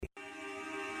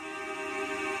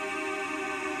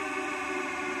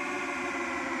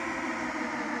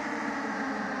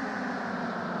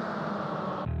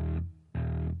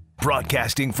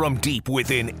Broadcasting from deep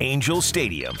within Angel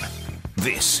Stadium,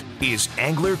 this is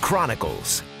Angler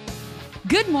Chronicles.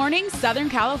 Good morning,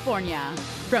 Southern California.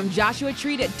 From Joshua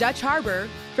Tree at Dutch Harbor,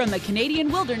 from the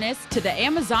Canadian wilderness to the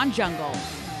Amazon jungle.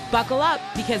 Buckle up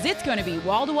because it's going to be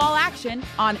wall-to-wall action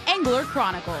on Angler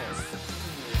Chronicles.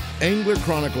 Angler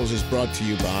Chronicles is brought to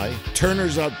you by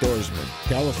Turner's Outdoorsman,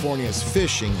 California's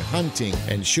fishing, hunting,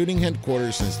 and shooting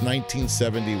headquarters since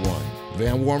 1971.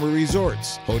 Van Warmer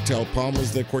Resorts, Hotel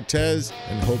Palmas de Cortez,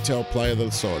 and Hotel Playa del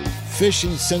Sol.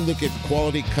 Fishing Syndicate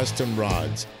quality custom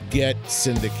rods. Get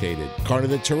syndicated. Carne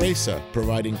de Teresa,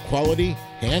 providing quality,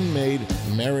 handmade,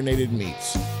 marinated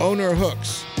meats. Owner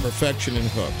Hooks, perfection in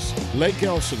hooks. Lake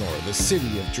Elsinore, the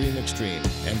city of Dream Extreme.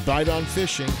 And Bite On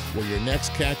Fishing, where your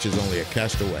next catch is only a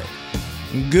cast away.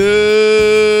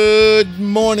 Good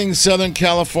morning, Southern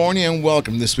California, and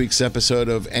welcome to this week's episode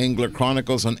of Angler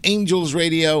Chronicles on Angels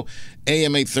Radio,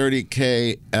 AM 830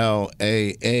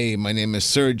 KLAA. My name is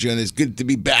Sergio, and it's good to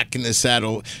be back in the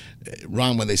saddle.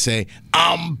 Ron, when they say,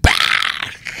 I'm back.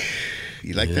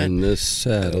 You like that? In the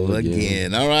saddle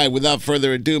again. All right, without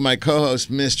further ado, my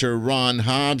co-host, Mr. Ron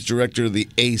Hobbs, director of the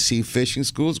AC Fishing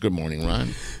Schools. Good morning,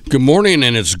 Ron. Good morning,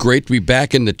 and it's great to be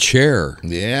back in the chair.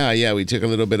 Yeah, we took a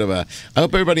little bit of a... I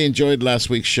hope everybody enjoyed last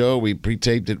week's show. We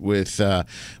pre-taped it with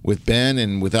Ben,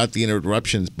 and without the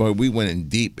interruptions, boy, we went in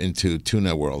deep into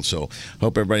tuna world, so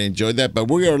hope everybody enjoyed that. But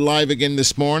we are live again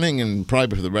this morning, and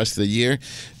probably for the rest of the year,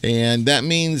 and that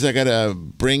means I got to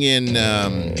bring in...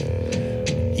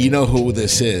 you know who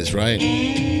this is, right?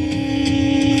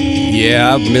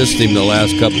 Yeah, I've missed him the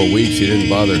last couple of weeks. He didn't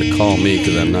bother to call me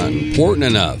because I'm not important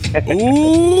enough.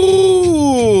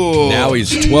 Ooh! Now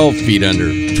he's 12 feet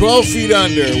under. 12 feet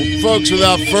under. Folks,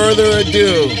 without further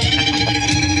ado,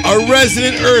 our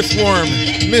resident earthworm,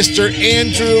 Mr.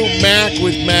 Andrew Mack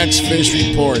with Mack's Fish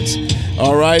Reports.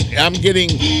 All right, I'm getting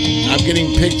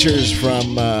pictures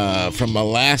from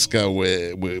Alaska with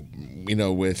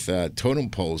totem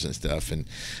poles and stuff, and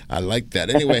I like that.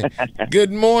 Anyway,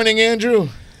 good morning, Andrew.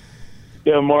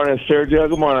 Good morning, Sergio.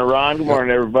 Good morning, Ron. Good morning,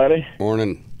 everybody.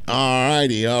 Morning. All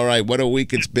righty. All right. What a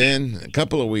week it's been. A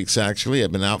couple of weeks, actually.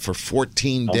 I've been out for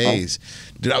 14 days.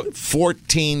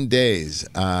 14 days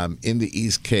in the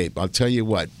East Cape. I'll tell you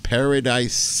what,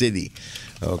 Paradise City.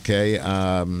 Okay,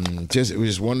 it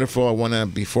was wonderful.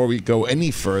 Before we go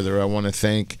any further, I want to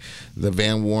thank the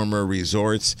Van Warmer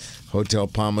Resorts, Hotel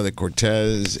Palma de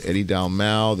Cortez, Eddie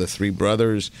Dalmau, the three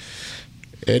brothers,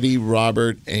 Eddie,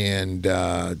 Robert, and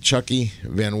Chucky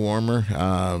Van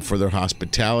Warmer for their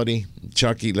hospitality.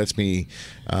 Chucky lets me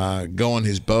go on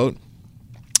his boat,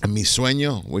 a Mi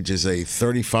Sueño, which is a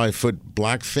 35-foot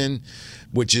blackfin,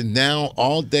 which is now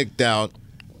all decked out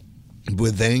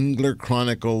with Angler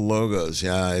Chronicle logos.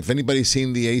 If anybody's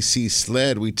seen the AC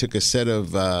sled, we took a set of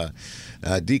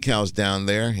decals down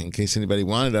there in case anybody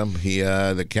wanted them.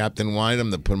 The captain wanted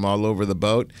them to put them all over the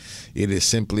boat. It is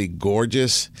simply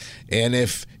gorgeous. And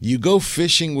if you go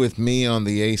fishing with me on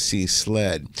the AC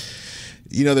sled,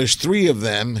 there's 3 of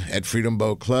them at Freedom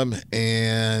Boat Club,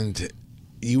 and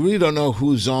you really don't know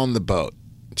who's on the boat.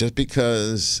 Just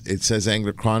because it says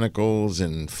Angler Chronicles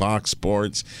and Fox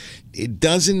Sports, it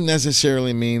doesn't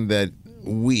necessarily mean that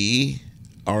we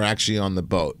are actually on the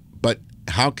boat. But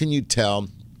how can you tell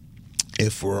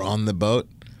if we're on the boat?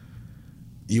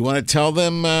 You want to tell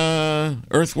them,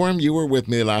 Earthworm, you were with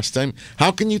me last time.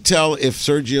 How can you tell if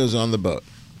Sergio's on the boat?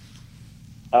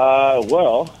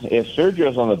 Well, if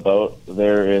Sergio's on the boat,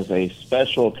 there is a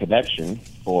special connection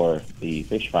for the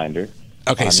fish finder.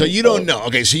 Okay, so you don't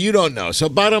know. So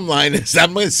bottom line is,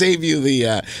 I'm going to save you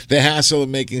the hassle of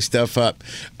making stuff up.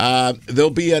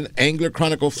 There'll be an Angler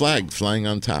Chronicle flag flying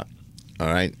on top. All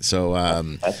right, so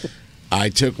I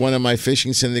took one of my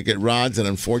Fishing Syndicate rods and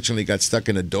unfortunately got stuck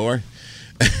in a door.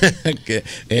 Okay.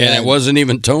 And it wasn't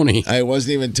even Tony. It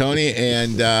wasn't even Tony,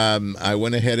 and I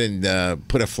went ahead and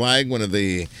put a flag, one of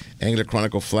the Angler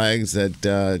Chronicle flags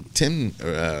that Tim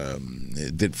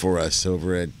did for us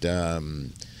over at...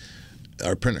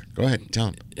 our printer. Go ahead, tell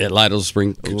him. At Lytle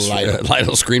Screen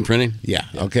Printing? Yeah,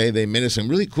 okay. They made us some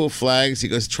really cool flags. He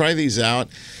goes, try these out.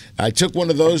 I took one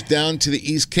of those down to the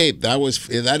East Cape. That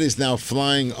is now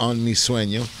flying on Mi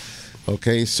Sueño.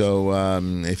 Okay, so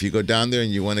if you go down there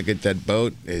and you want to get that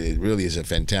boat, it really is a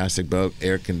fantastic boat.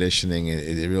 Air conditioning,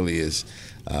 it really is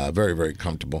very, very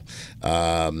comfortable.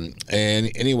 And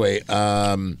anyway,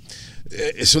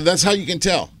 so that's how you can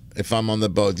tell if I'm on the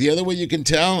boat. The other way you can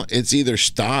tell, it's either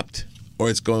stopped or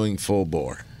it's going full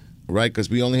bore, right? Because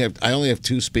I only have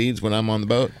 2 speeds when I'm on the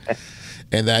boat,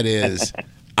 and that is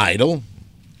idle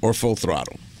or full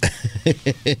throttle.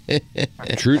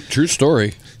 True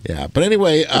story. Yeah, but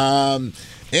anyway,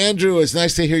 Andrew, it's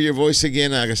nice to hear your voice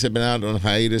again. Like I said, been out on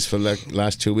hiatus for the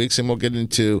last 2 weeks, and we'll get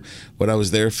into what I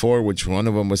was there for, which one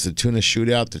of them was the tuna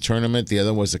shootout, the tournament. The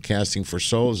other was the Casting for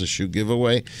Souls, a shoe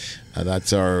giveaway.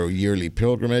 That's our yearly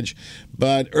pilgrimage.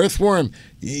 But Earthworm,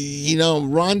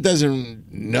 Ron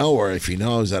doesn't know, or if he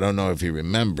knows, I don't know if he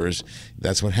remembers.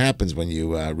 That's what happens when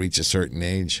you reach a certain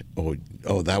age.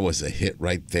 Oh, that was a hit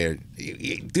right there.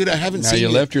 Dude, I haven't seen you.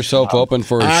 Now you left yourself open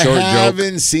for a short joke. I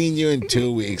haven't seen you in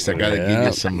 2 weeks. I got to give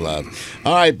you some love.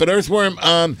 All right, but Earthworm,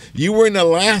 you were in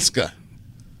Alaska.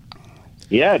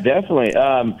 Yeah, definitely.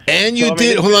 And you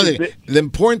did. Hold on. The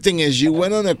important thing is you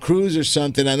went on a cruise or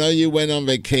something. I know you went on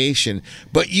vacation,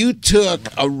 but you took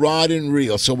a rod and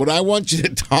reel. So what I want you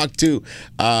to talk to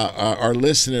our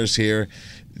listeners here,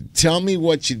 tell me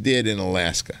what you did in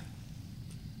Alaska.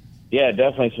 Yeah,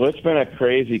 definitely. So it's been a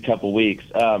crazy couple weeks.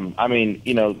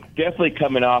 Definitely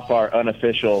coming off our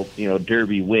unofficial,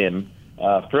 Derby win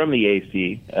from the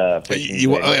AC. Now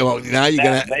you're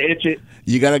gonna.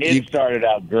 It started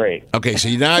out great. Okay, so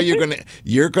now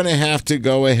you're gonna have to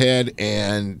go ahead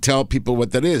and tell people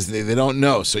what that is. They don't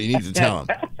know, so you need to tell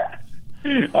them.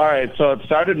 All right, so it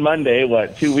started Monday,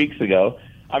 2 weeks ago.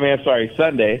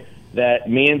 Sunday. That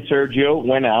me and Sergio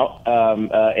went out.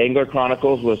 Angler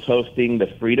Chronicles was hosting the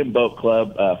Freedom Boat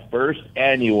Club first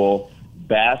annual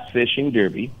bass fishing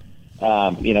derby.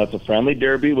 It's a friendly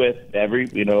derby with every,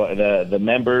 the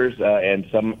members and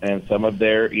some of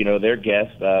their, their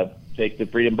guests take the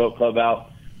Freedom Boat Club out.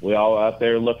 We all out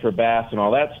there look for bass and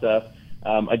all that stuff.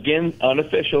 Again,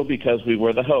 unofficial because we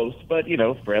were the host, but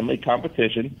friendly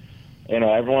competition.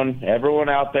 Everyone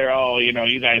out there. Oh,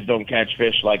 you guys don't catch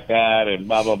fish like that, and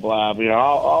blah blah blah.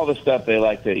 All the stuff they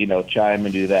like to chime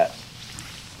and do that.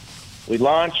 We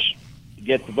launch.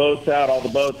 Get the boats out, all the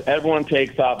boats. Everyone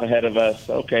takes off ahead of us.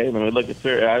 Okay, then we look at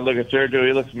I look at Sergio.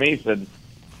 He looks at me. Said,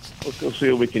 "Let's go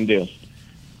see what we can do."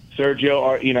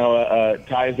 Sergio,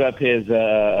 ties up his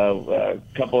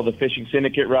couple of the fishing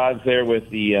syndicate rods there with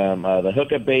the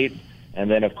hookup bait, and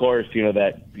then of course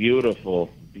that beautiful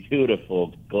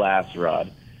glass rod.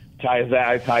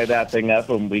 I tie that thing up,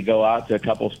 and we go out to a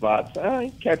couple spots.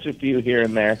 Catch a few here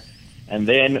and there. And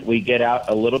then we get out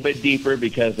a little bit deeper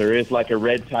because there is like a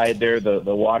red tide there.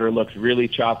 The water looks really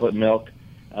chocolate milk,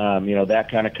 that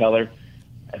kind of color.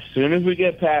 As soon as we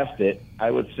get past it, I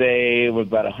would say with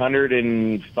about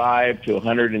 105 to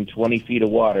 120 feet of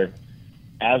water.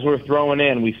 As we're throwing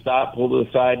in, we stop, pull to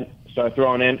the side, start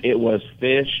throwing in. It was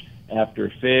fish after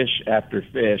fish after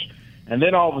fish. And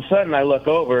then all of a sudden I look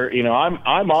over,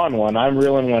 I'm on one, I'm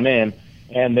reeling one in.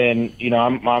 And then,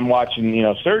 I'm watching,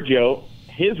 Sergio.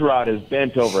 His rod is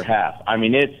bent over half.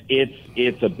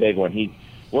 It's a big one.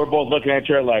 We're both looking at each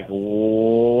other like,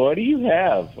 what do you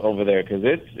have over there? Because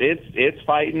it's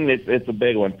fighting. It's a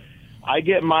big one. I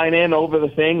get mine in over the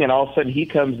thing, and all of a sudden he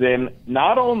comes in.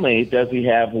 Not only does he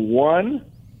have one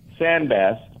sand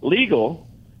bass legal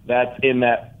that's in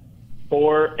that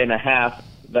 4.5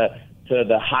 to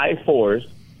the high 4s,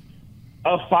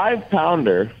 a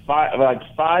 5-pounder, 5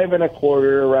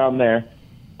 1/4 around there.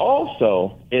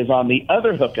 Also is on the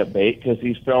other hookup bait because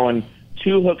he's throwing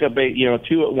two hookup bait,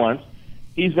 two at once.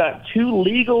 He's got two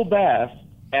legal bass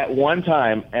at one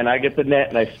time, and I get the net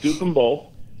and I scoop them both.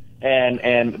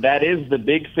 And that is the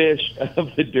big fish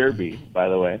of the Derby, by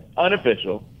the way,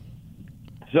 unofficial.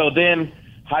 So then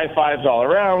high fives all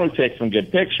around. We take some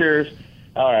good pictures.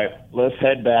 All right, let's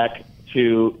head back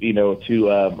to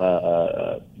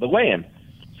the weigh-in.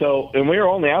 So, and we were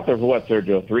only out there for what,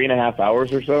 Sergio, 3.5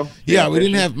 hours or so? Yeah, we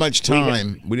didn't have much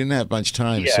time.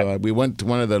 Yeah. So we went to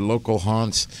one of the local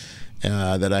haunts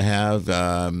that I have,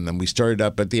 and we started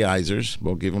up at the Isers.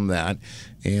 We'll give them that.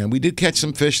 And we did catch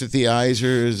some fish at the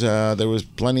Isers. There was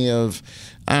plenty of,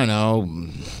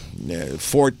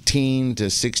 14 to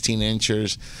 16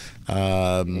 inches.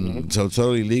 So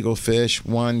totally legal fish.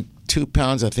 2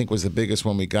 pounds, I think, was the biggest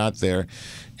one we got there.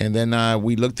 And then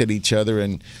we looked at each other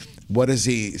and, what is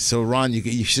he? So, Ron,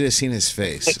 you should have seen his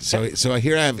face. So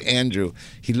here I have Andrew.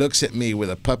 He looks at me with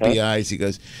a puppy eyes. He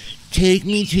goes, "Take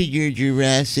me to your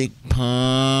Jurassic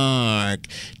Park.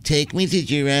 Take me to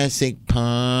Jurassic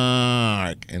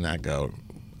Park." And I go,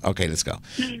 "Okay, let's go."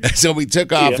 So we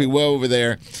took off. We went over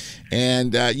there.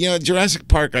 And, Jurassic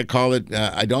Park, I call it.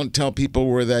 I don't tell people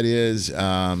where that is.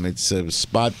 It's a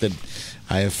spot that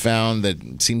I have found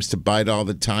that seems to bite all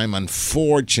the time.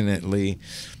 Unfortunately,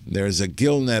 there's a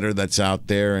gill netter that's out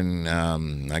there, and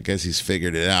I guess he's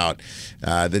figured it out.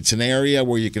 That's an area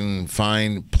where you can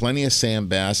find plenty of sand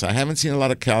bass. I haven't seen a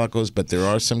lot of calicos, but there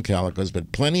are some calicos,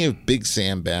 but plenty of big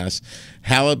sand bass,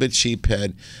 halibut,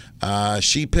 sheephead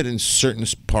in certain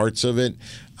parts of it.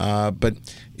 But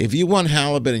if you want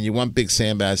halibut and you want big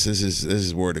sand bass, this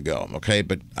is where to go, okay?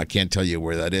 But I can't tell you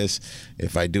where that is.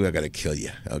 If I do, I got to kill you,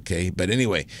 okay? But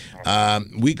anyway,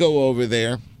 we go over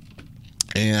there.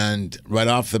 And right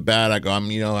off the bat,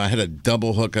 I had a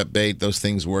double hookup bait. Those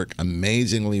things work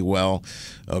amazingly well.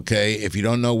 Okay, if you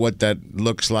don't know what that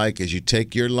looks like, is you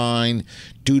take your line.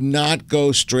 Do not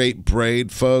go straight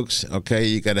braid, folks. Okay,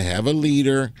 you got to have a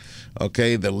leader.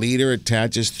 Okay, the leader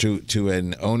attaches to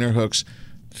an owner hook's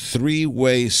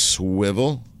 3-way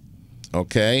swivel.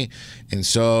 Okay, and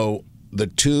so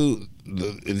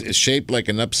it's shaped like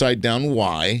an upside down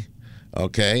Y.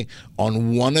 Okay,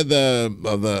 on one of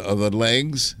the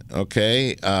legs,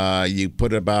 okay, you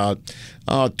put about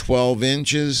 12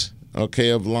 inches, okay,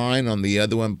 of line. On the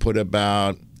other one, put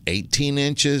about 18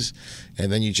 inches, and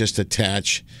then you just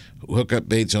attach hookup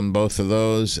baits on both of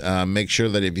those. Make sure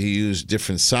that if you use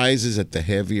different sizes, that the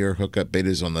heavier hookup bait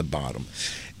is on the bottom,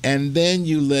 and then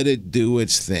you let it do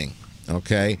its thing.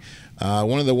 Okay,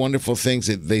 one of the wonderful things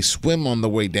that they swim on the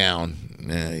way down.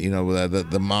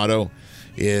 The motto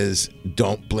is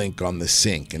don't blink on the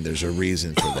sink, and there's a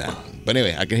reason for that. But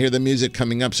anyway, I can hear the music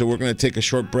coming up, so we're going to take a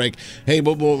short break. Hey,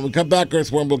 we'll come back,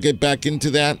 Earthworm. We'll get back into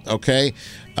that, okay?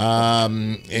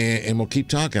 And we'll keep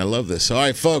talking. I love this. All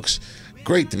right, folks,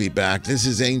 great to be back. This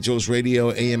is Angels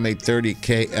Radio, AM 830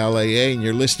 KLAA, and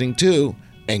you're listening to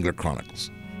Angler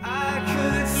Chronicles. I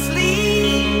could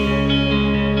sleep.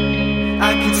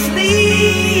 I could sleep.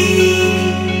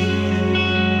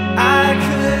 I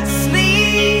could sleep.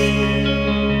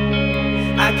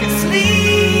 I can sleep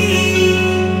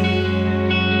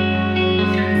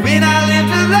when I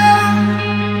lived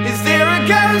alone. Is there a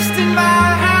ghost in my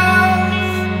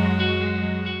house?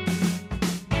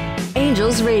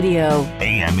 Angels Radio,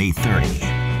 AM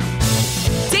 830.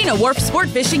 Dana Wharf Sport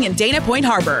Fishing in Dana Point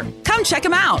Harbor. Come check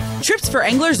them out. Trips for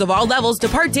anglers of all levels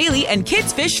depart daily and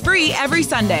kids fish free every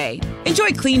Sunday. Enjoy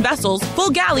clean vessels,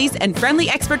 full galleys, and friendly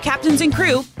expert captains and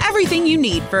crew. Everything you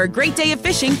need for a great day of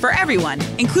fishing for everyone,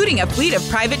 including a fleet of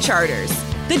private charters.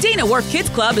 The Dana Wharf Kids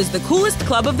Club is the coolest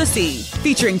club of the sea,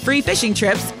 featuring free fishing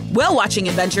trips, whale-watching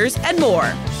adventures, and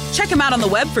more. Check them out on the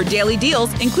web for daily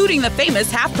deals, including the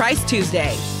famous Half Price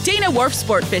Tuesday. Dana Wharf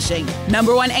Sport Fishing,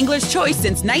 #1 angler's choice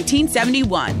since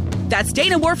 1971. That's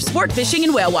Dana Wharf Sport Fishing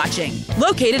and Whale Watching,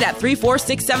 located at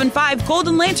 34675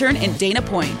 Golden Lantern in Dana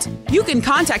Point. You can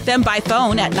contact them by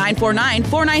phone at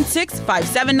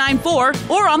 949-496-5794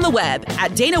 or on the web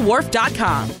at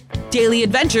danawharf.com. Daily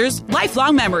adventures,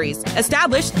 lifelong memories,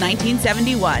 established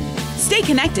 1971. Stay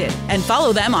connected and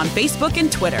follow them on Facebook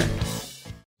and Twitter.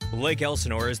 Lake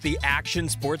Elsinore is the action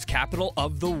sports capital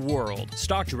of the world,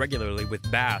 stocked regularly with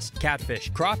bass,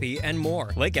 catfish, crappie, and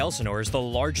more. Lake Elsinore is the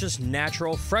largest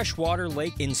natural freshwater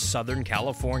lake in Southern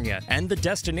California and the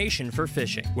destination for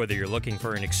fishing. Whether you're looking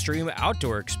for an extreme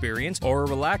outdoor experience or a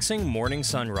relaxing morning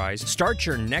sunrise, start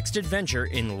your next adventure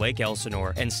in Lake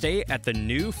Elsinore and stay at the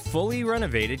new, fully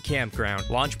renovated campground,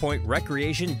 Launch Point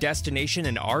Recreation Destination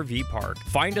and RV Park.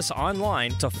 Find us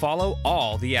online to follow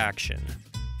all the action.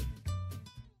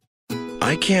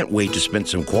 I can't wait to spend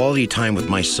some quality time with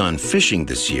my son fishing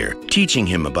this year, teaching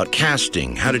him about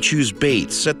casting, how to choose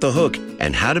baits, set the hook,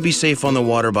 and how to be safe on the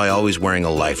water by always wearing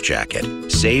a life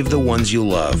jacket. Save the ones you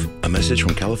love. A message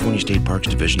from California State Parks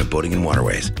Division of Boating and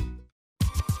Waterways.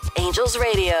 Angels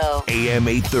Radio, AM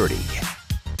 830.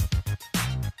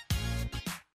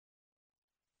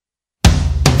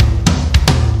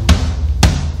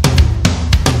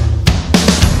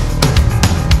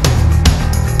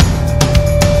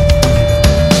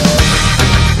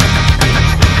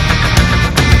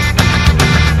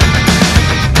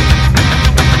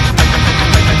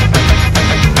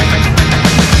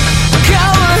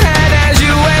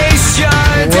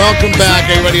 Welcome back,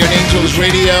 everybody, on Angels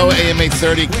Radio, AM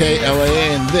 830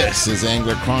 KLAA, and this is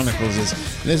Angler Chronicles.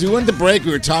 And as we went to break, we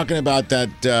were talking about that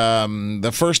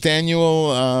the first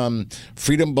annual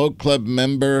Freedom Boat Club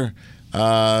member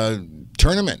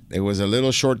tournament. It was a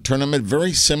little short tournament,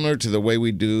 very similar to the way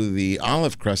we do the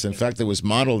Olive Crest. In fact, it was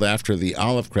modeled after the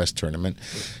Olive Crest tournament.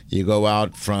 You go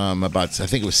out from about, I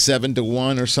think it was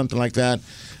 7-1 or something like that.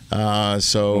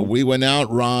 So we went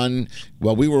out. Ron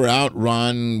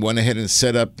went ahead and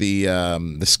set up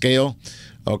the scale,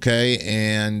 okay,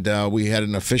 and we had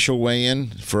an official weigh-in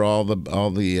for all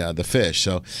the fish.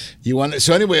 So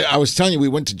anyway, I was telling you, we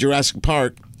went to Jurassic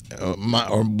Park.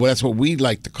 That's what we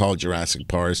like to call Jurassic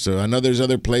Park. So I know there's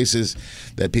other places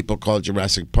that people call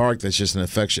Jurassic Park. That's just an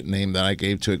affectionate name that I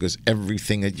gave to it because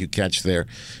everything that you catch there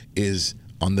is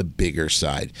on the bigger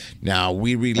side. Now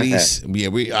we release,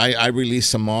 I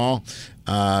released them all.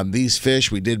 These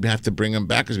fish, we did have to bring them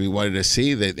back because we wanted to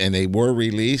see that, and they were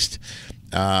released.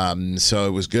 So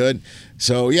it was good.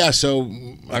 So yeah, so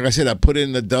like I said, I put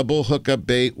in the double hookup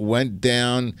bait, went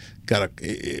down,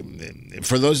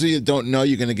 for those of you that don't know,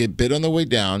 you're going to get bit on the way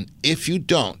down. If you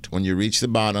don't, when you reach the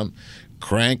bottom,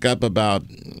 crank up about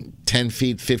 10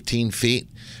 feet, 15 feet,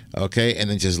 okay, and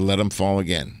then just let them fall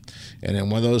again. And then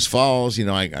when those falls,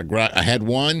 I had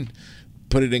one,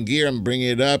 put it in gear, I'm bringing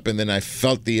it up, and then I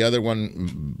felt the other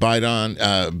one bite on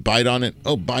it.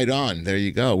 Oh, bite on. There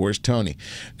you go. Where's Tony?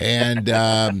 And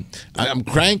I'm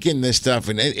cranking this stuff,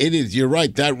 and it is, you're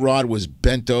right, that rod was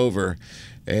bent over.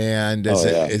 And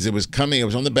as it was coming, it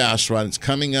was on the bass rod, it's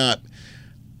coming up.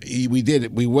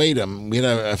 We weighed them. We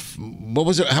had what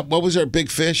was our big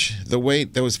fish? The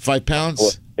weight, that was 5 pounds?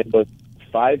 Well, it was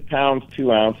 5 pounds,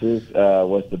 2 ounces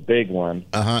was the big one.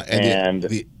 And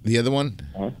the other one?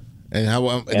 And how?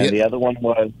 And the other one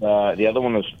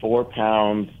was 4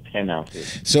 pounds, 10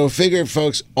 ounces. So figure,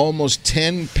 folks, almost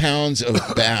 10 pounds of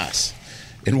bass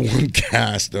in one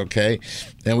cast. Okay,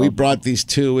 and we brought these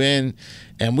 2 in,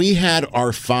 and we had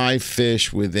our 5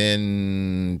 fish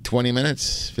within 20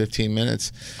 minutes, 15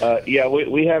 minutes. Yeah,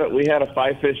 we had a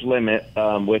 5 fish limit,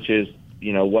 which is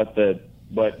what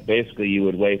basically you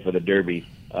would weigh for the Derby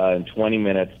in 20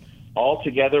 minutes, all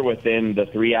together within the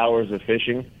 3 hours of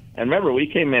fishing. And remember, we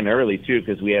came in early, too,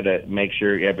 because we had to make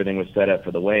sure everything was set up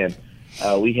for the weigh-in.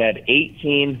 We had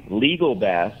 18 legal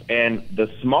bass, and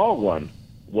the small one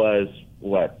was,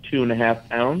 2.5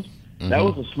 pounds? Mm-hmm. That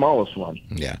was the smallest one.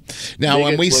 Yeah. Now,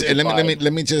 when we say,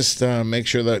 let me just make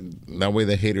sure that way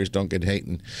the haters don't get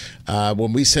hating.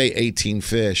 When we say 18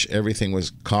 fish, everything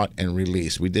was caught and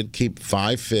released. We did keep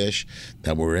 5 fish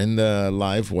that were in the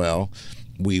live well.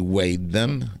 We weighed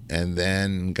them and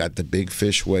then got the big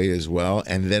fish weigh as well,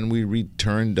 and then we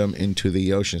returned them into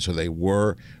the ocean. So they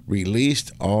were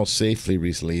released, all safely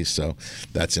released, so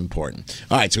that's important.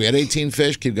 All right, so we had 18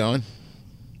 fish. Keep going.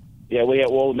 Yeah, we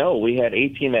had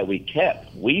 18 that we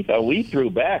kept. We threw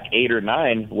back 8 or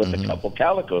 9 with a couple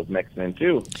calicos mixed in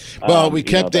too. Well, we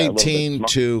kept 18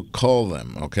 to cull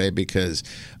them, okay? Because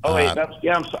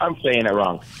I'm saying it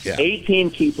wrong. Yeah.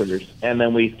 18 keepers, and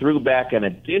then we threw back an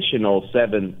additional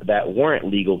 7 that weren't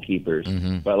legal keepers.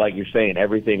 Mm-hmm. But like you're saying,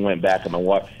 everything went back in the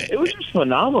water. It was just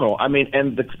phenomenal. I mean,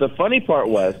 and the funny part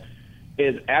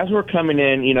is as we're coming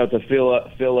in, to fill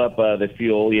up the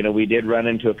fuel, we did run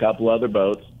into a couple other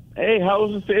boats. Hey, how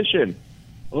was the fishing?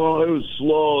 Oh, it was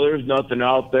slow. There's nothing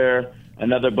out there.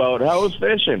 Another boat. How was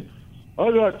fishing? I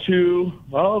got 2.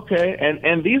 Oh, okay.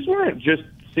 And these weren't just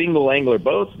single angler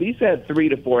boats. These had 3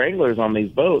 to 4 anglers on these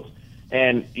boats.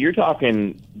 And you're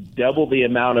talking double the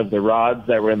amount of the rods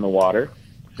that were in the water,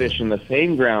 fishing the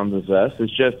same grounds as us.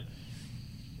 It's just,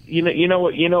 you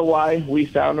know why we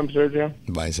found them, Sergio?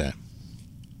 Why is that?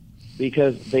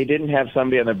 Because they didn't have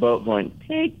somebody on their boat going,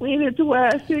 take me to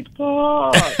Jurassic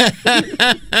Park.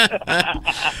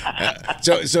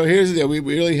 So here's the deal. We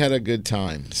really had a good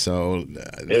time. So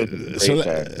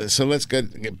let's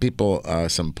get people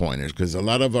some pointers, because a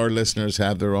lot of our listeners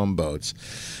have their own boats.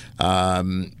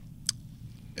 My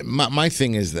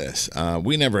thing is this.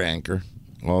 We never anchor.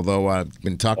 Although I've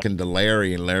been talking to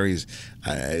Larry, and Larry's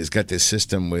has got this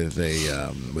system with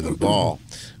a ball,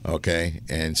 okay,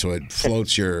 and so it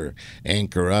floats your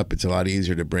anchor up. It's a lot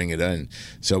easier to bring it in.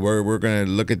 So we're going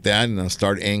to look at that, and I'll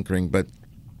start anchoring. But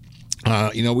I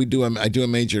do a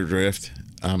major drift,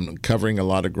 covering a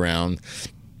lot of ground.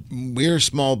 We're a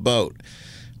small boat.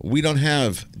 We don't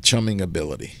have chumming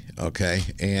ability, okay,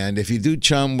 and if you do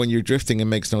chum when you're drifting, it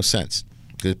makes no sense,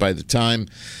 because by the time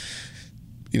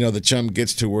the chum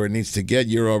gets to where it needs to get,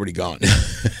 you're already gone.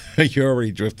 You're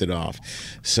already drifted off.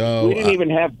 So we didn't even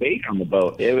have bait on the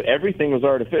boat. Everything was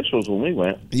artificials when we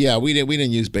went. Yeah, we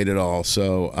didn't use bait at all.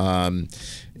 So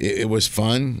it was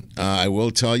fun. I will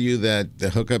tell you that the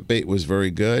hookup bait was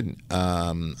very good.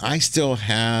 I still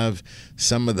have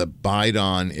some of the bite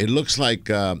on. It looks like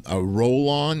a roll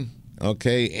on.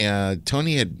 Okay,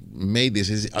 Tony had made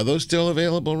these. Are those still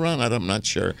available, Ron? I'm not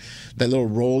sure. That little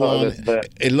roll-on.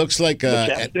 It looks like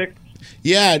chapstick.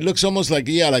 Yeah, it looks almost like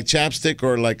chapstick,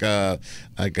 or like the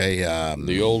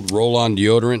old roll-on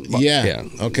deodorant. Yeah.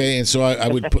 Okay, and so I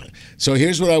would put. So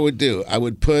here's what I would do. I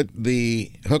would put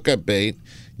the hookup bait.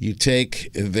 You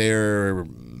take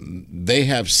they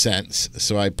have scents,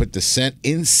 so I put the scent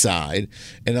inside,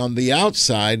 and on the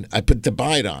outside I put the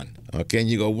bite on. Okay, and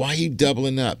you go, why are you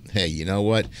doubling up? Hey, you know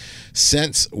what?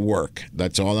 Scents work.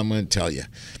 That's all I'm going to tell you.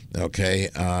 Okay,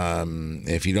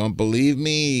 if you don't believe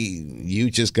me, you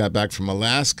just got back from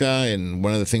Alaska, and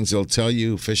one of the things they'll tell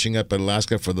you, fishing up in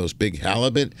Alaska for those big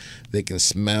halibut, they can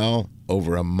smell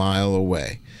over a mile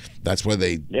away. That's where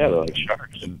they they're like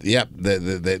sharks. Yep,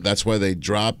 that's where they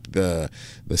drop the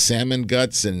salmon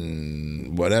guts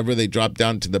and whatever they drop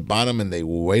down to the bottom, and they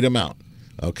wait them out.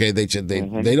 Okay, they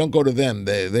don't go to them.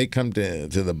 They come to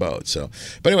the boat. So,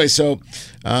 but anyway,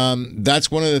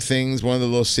 that's one of the things, one of the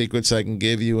little secrets I can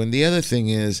give you. And the other thing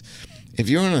is, if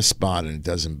you're on a spot and it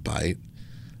doesn't bite,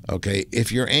 okay,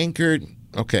 if you're anchored,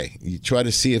 okay, you try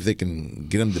to see if they can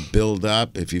get them to build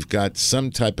up. If you've got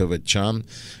some type of a chum,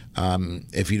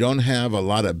 if you don't have a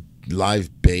lot of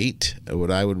live bait, what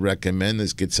I would recommend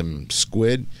is get some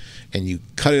squid and you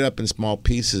cut it up in small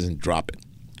pieces and drop it.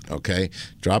 Okay,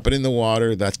 drop it in the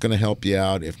water. That's going to help you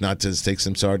out. If not, just take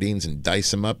some sardines and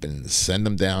dice them up and send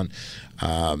them down.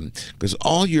 Because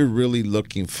all you're really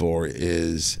looking for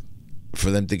is for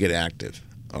them to get active.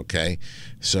 Okay,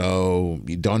 so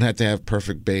you don't have to have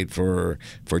perfect bait for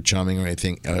chumming or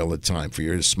anything all the time. For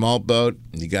your small boat,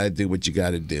 you got to do what you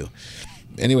got to do.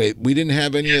 Anyway, we didn't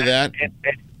have any of that.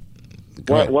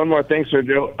 One more thing, Sir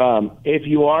Joe. If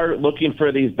you are looking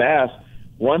for these bass,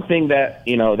 one thing that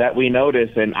that we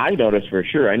notice, and I notice for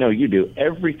sure, I know you do,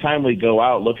 every time we go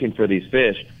out looking for these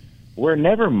fish, we're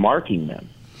never marking them.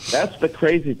 That's the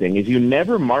crazy thing, is you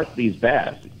never mark these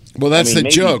bass. Well, that's the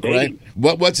joke, right?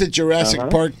 What's the Jurassic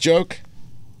Park joke?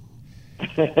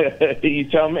 You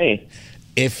tell me.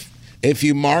 If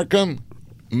you mark them,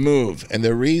 move. And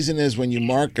the reason is when you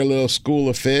mark a little school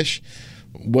of fish,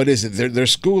 what is it? They're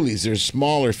schoolies. They're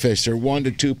smaller fish. They're 1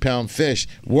 to 2 pound fish.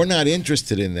 We're not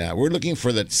interested in that. We're looking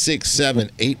for that 6, 7,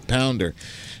 8 pounder.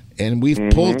 And we've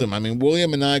pulled them. I mean,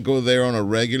 William and I go there on a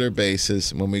regular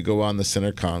basis when we go on the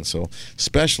center console,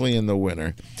 especially in the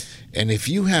winter. And if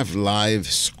you have live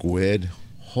squid,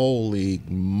 holy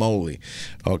moly,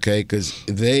 okay, because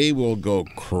they will go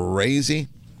crazy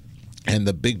and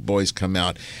the big boys come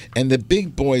out. And the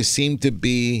big boys seem to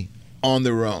be on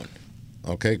their own.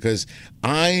 Okay, because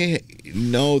I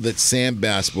know that sand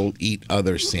bass will eat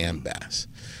other sand bass.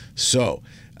 So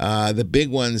the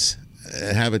big ones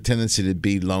have a tendency to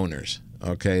be loners.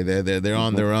 Okay, they're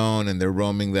on their own and they're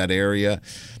roaming that area.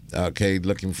 Okay,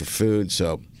 looking for food.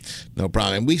 So no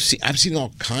problem. And I've seen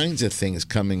all kinds of things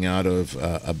coming out of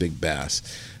a big bass,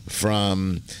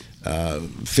 from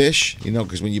fish.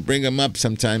 Because when you bring them up,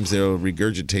 sometimes they'll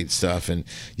regurgitate stuff, and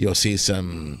you'll see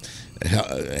some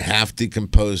half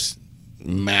decomposed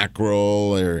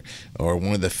mackerel or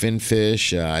one of the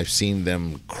finfish. I've seen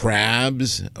them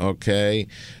crabs, okay,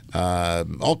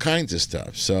 all kinds of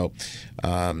stuff. So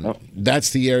that's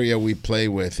the area we play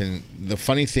with. And the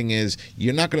funny thing is,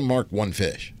 you're not going to mark one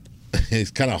fish.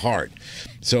 It's kind of hard.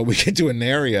 So we get to an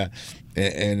area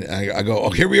and I go,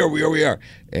 oh, here we are.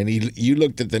 And you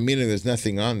looked at the meter, there's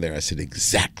nothing on there. I said,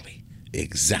 exactly,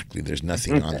 there's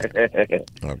nothing on there.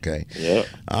 Okay. Yep.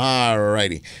 All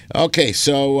righty. Okay,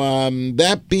 so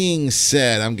that being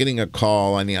said, I'm getting a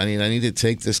call. I need to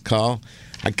take this call.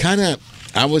 I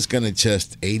was going to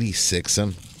just 86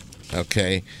 them.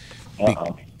 Okay.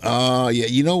 Yeah,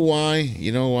 you know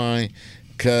why?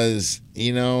 Because,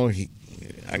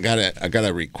 I got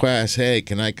a request. Hey,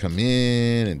 can I come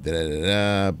in? And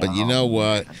da-da-da-da. But you know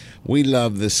what? We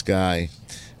love this guy.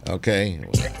 Okay.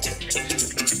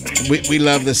 We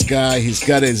love this guy. He's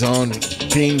got his own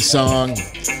theme song.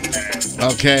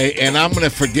 Okay. And I'm going to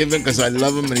forgive him because I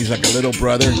love him and he's like a little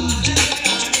brother.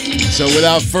 So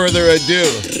without further ado,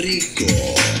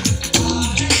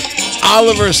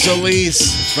 Oliver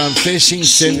Solis from Fishing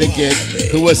Syndicate,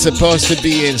 who was supposed to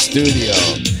be in studio.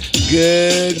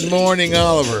 Good morning,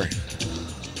 Oliver.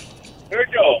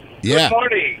 Sergio, yeah. Good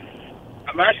morning.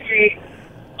 I'm actually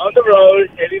on the road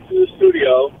heading to the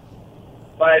studio,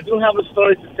 but I do have a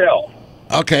story to tell.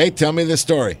 Okay, tell me the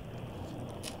story.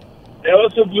 There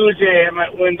was a blue jay at my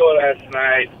window last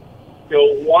night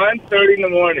till 1:30 in the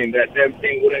morning. That damn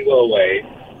thing wouldn't go away.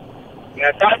 And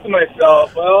I thought to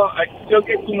myself, well, I can still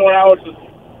get 2 more hours of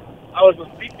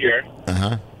sleep here.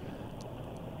 Uh-huh.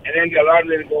 And then the alarm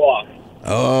didn't go off.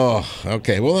 Oh,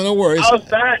 okay. Well, no worries.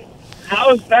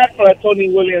 How's that for a Tony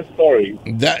Williams story?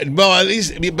 At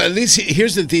least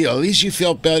here's the deal. At least you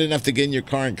felt bad enough to get in your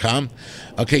car and come.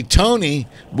 Okay, Tony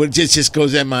just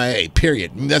goes MIA,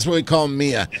 period. That's what we call him,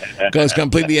 Mia. Goes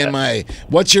completely MIA.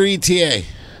 What's your ETA?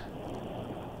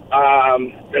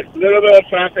 There's a little bit of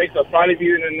traffic, so probably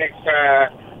be in the next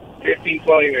 15,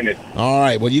 20 minutes. All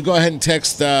right. Well, you go ahead and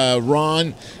text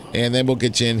Ron, and then we'll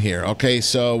get you in here. Okay.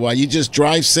 So you just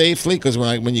drive safely, because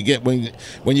when you get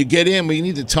in, we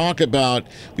need to talk about.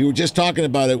 We were just talking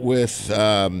about it with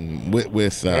Andrew.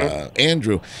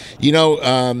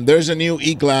 There's a new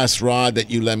E-glass rod that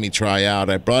you let me try out.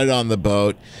 I brought it on the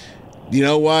boat. You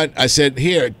know what? I said,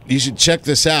 here, you should check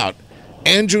this out.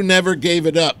 Andrew never gave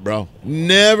it up, bro.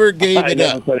 Never gave it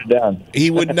up. Put it down. He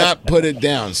would not put it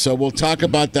down. So we'll talk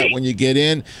about that when you get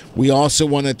in. We also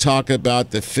want to talk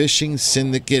about the Fishing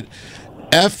Syndicate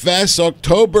FS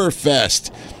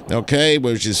Oktoberfest, okay,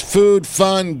 which is food,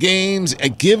 fun, games,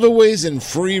 giveaways, and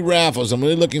free raffles. I'm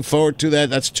really looking forward to that.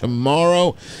 That's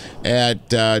tomorrow at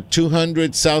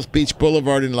 200 South Beach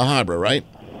Boulevard in La Habra, right?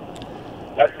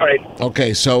 That's right.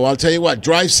 Okay, so I'll tell you what.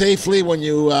 Drive safely when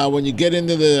you get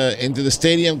into the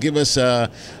stadium. Give us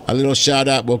a little shout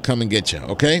out. We'll come and get you.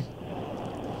 Okay.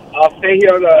 I'll stay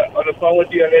here on the phone with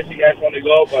you unless you guys want to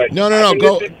go. But No.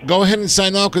 Go ahead and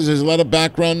sign off because there's a lot of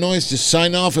background noise. Just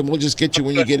sign off, and we'll just get you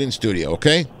when you get in studio.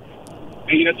 Okay.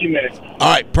 See you in a few minutes. All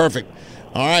right. Perfect.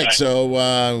 All right. So,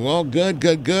 well, good.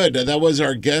 That was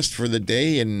our guest for the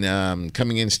day and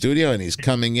coming in studio, and he's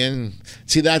coming in.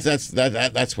 See, that's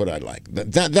what I like.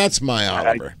 That's my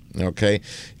Oliver. Okay.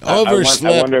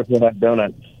 Overslept. I wonder if we'll have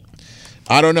donuts.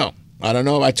 I don't know.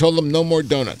 I told them no more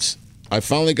donuts. I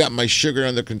finally got my sugar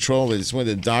under control. It's one of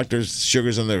the doctor's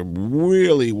sugars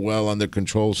really well under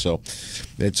control, so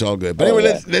it's all good. But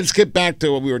anyway, let's get back to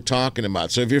what we were talking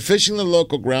about. So if you're fishing the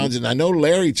local grounds, and I know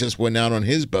Larry just went out on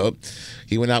his boat.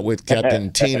 He went out with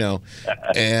Captain Tino,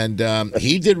 and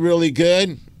he did really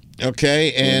good.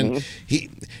 Okay, and he,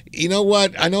 you know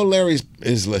what? I know Larry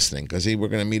is listening because we're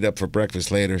going to meet up for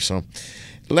breakfast later. So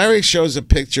Larry shows a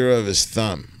picture of his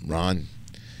thumb, Ron.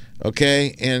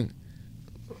 Okay, and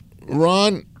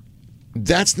Ron,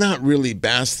 that's not really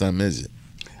bass thumb, is it?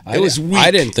 It was weak. I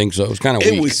didn't think so. It was kind of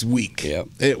weak. It was weak. Yep.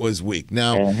 It was weak.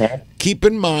 Now, keep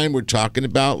in mind, we're talking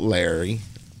about Larry.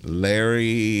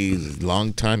 Larry's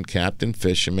longtime captain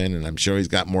fisherman, and I'm sure he's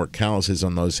got more calluses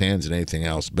on those hands than anything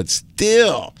else. But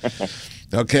still,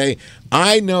 okay,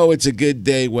 I know it's a good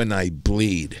day when I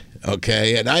bleed.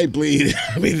 Okay, and I bleed.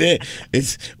 I mean,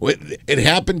 it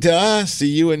happened to us, to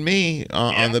you and me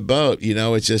on the boat. You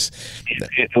know, it's just.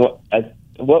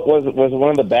 What was it? Was it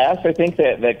one of the bass? I think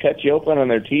that cut you open on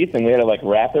their teeth, and we had to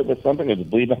wrap it with something. It was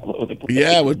bleeding all over the place.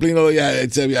 Yeah, it was bleeding all. Yeah,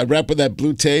 it's I wrap with that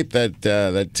blue tape.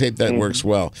 That tape that works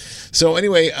well. So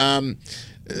anyway,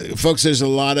 folks, there's a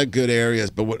lot of good areas,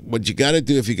 but what you got to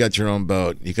do if you got your own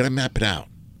boat, you got to map it out.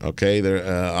 Okay,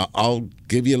 I'll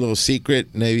give you a little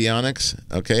secret, Navionics,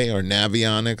 okay, or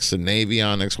Navionics, or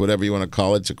Navionics, whatever you want to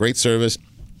call it. It's a great service.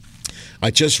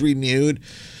 I just renewed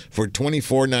for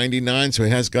 $24.99, so it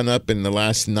has gone up in the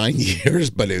last 9 years,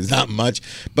 but it's not much.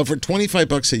 But for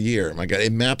 $25 a year, my God,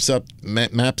 it maps out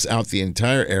the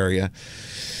entire area.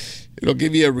 It'll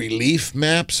give you a relief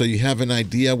map, so you have an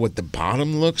idea what the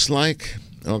bottom looks like.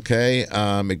 Okay,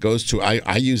 it goes to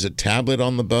I use a tablet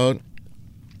on the boat.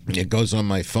 It goes on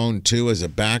my phone, too, as a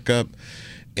backup,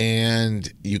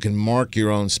 and you can mark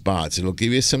your own spots. It'll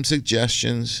give you some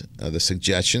suggestions. The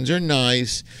suggestions are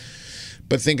nice,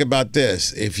 but think about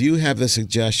this. If you have the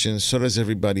suggestions, so does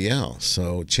everybody else.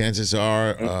 So chances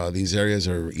are these areas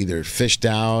are either fished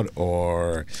out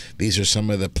or these are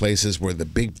some of the places where the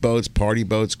big boats, party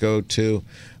boats go to.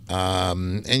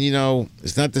 And, you know,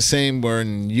 it's not the same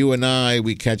when you and I,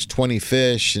 we catch 20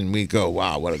 fish and we go,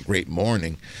 wow, what a great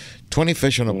morning. 20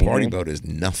 fish on a party boat is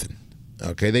nothing.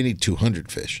 Okay, they need 200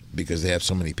 fish because they have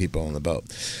so many people on the boat.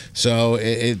 So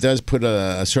it does put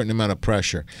a certain amount of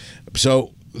pressure.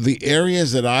 So the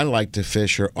areas that I like to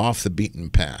fish are off the beaten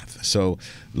path. So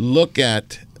look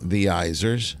at the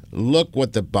isers, look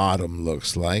what the bottom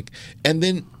looks like, and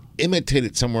then imitate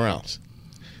it somewhere else.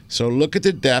 So look at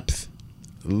the depth,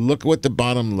 look at what the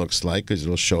bottom looks like because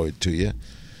it'll show it to you.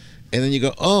 And then you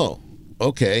go, oh,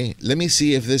 okay, let me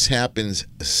see if this happens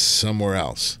somewhere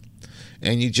else.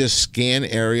 And you just scan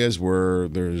areas where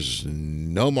there's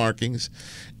no markings,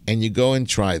 and you go and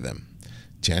try them.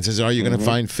 Chances are you're going to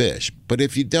find fish. But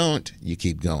if you don't, you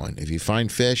keep going. If you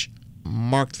find fish,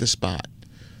 mark the spot.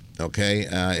 Okay?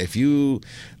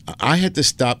 I had to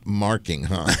stop marking,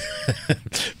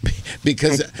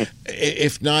 because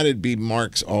if not, it'd be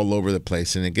marks all over the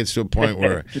place, and it gets to a point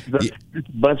where it's a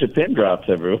bunch of pin drops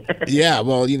everywhere. Yeah,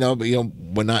 well,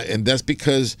 and that's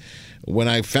because when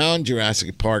I found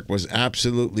Jurassic Park was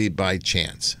absolutely by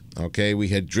chance. Okay, we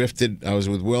had drifted. I was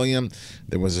with William.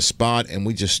 There was a spot, and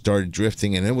we just started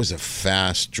drifting, and it was a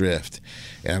fast drift.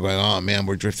 And I'm going, oh man,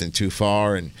 we're drifting too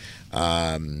far, and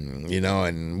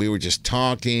and we were just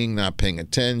talking, not paying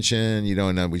attention,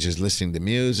 and we just listening to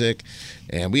music,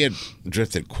 and we had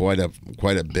drifted quite a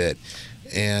bit.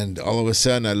 And all of a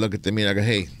sudden, I look at the meter. I go,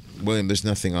 hey, William, there's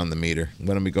nothing on the meter.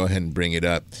 Why don't we go ahead and bring it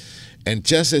up? And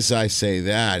just as I say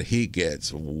that, he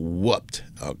gets whooped.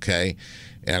 Okay.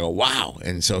 And I go, wow.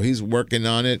 And so he's working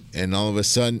on it, and all of a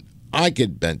sudden, I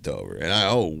get bent over, and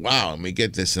oh, wow, and we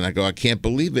get this, and I go, I can't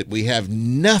believe it. We have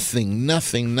nothing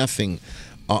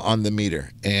on the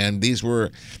meter. And these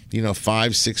were,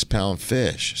 5-6 pound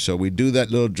fish. So we do that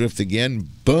little drift again,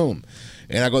 boom.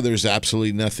 And I go, there's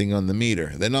absolutely nothing on the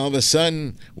meter. Then all of a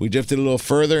sudden, we drifted a little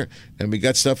further, and we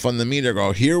got stuff on the meter. I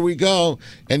go, here we go.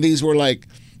 And these were like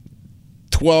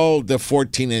 12 to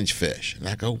 14-inch fish. And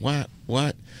I go,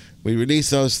 what? We release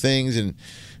those things, and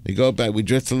we go back. We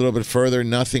drift a little bit further,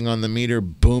 nothing on the meter,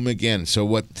 boom again. So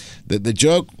what the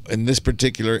joke in this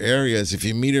particular area is, if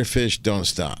you meter fish, don't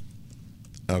stop.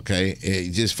 Okay?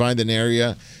 You just find an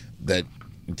area that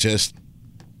just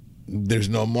there's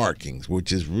no markings,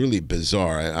 which is really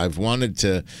bizarre. I've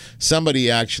wanted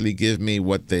somebody actually give me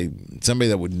somebody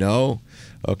that would know.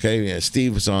 Okay,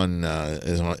 Steve was on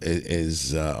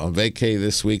vacay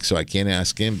this week, so I can't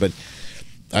ask him, but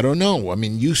I don't know. I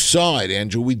mean, you saw it,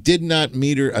 Andrew. We did not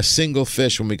meter a single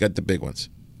fish when we got the big ones.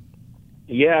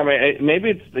 Yeah, I mean, maybe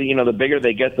it's the bigger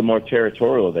they get, the more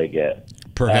territorial they get.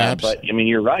 Perhaps, but I mean,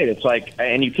 you're right. It's like,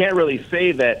 and you can't really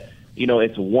say that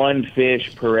it's one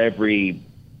fish per every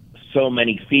so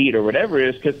many feet or whatever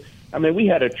it is, because I mean, we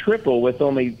had a triple with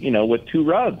only with 2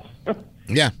 rods.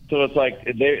 Yeah. So it's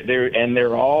like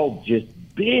they're all just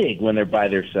big when they're by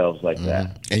themselves like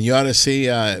that. And you ought to see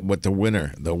what the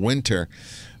winter.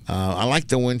 I like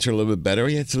the winter a little bit better.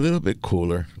 Yeah, it's a little bit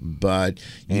cooler, but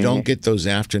you don't get those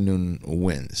afternoon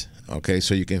winds. Okay,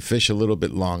 so you can fish a little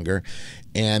bit longer,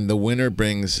 and the winter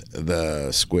brings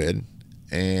the squid.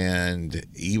 And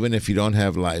even if you don't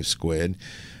have live squid,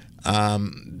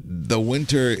 the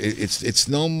winter, it's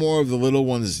no more of the little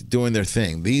ones doing their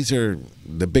thing. These are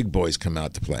the big boys come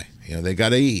out to play. They got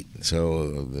to eat,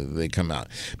 so they come out.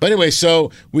 But anyway, so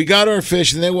we got our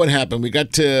fish, and then what happened? We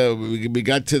got to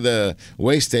the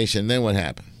weigh station. Then what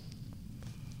happened?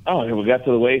 Oh, we got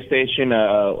to the weigh station,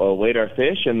 weighed our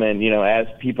fish, and then as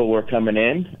people were coming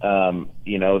in,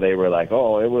 they were like,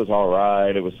 "Oh, it was all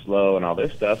right. It was slow, and all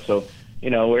this stuff." So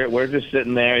we're just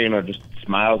sitting there, just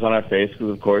smiles on our face, because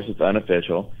of course it's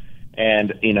unofficial.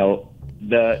 And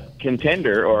the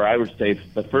contender, or I would say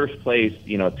the first place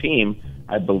team,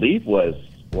 I believe was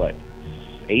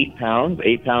 8 pounds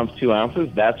 2 ounces.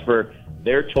 That's for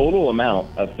their total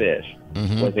amount of fish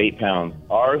was 8 pounds.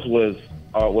 Ours was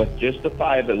with just the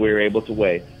 5 that we were able to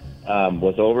weigh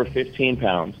was over 15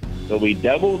 pounds. So we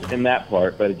doubled in that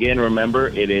part, but again, remember,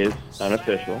 it is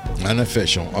unofficial.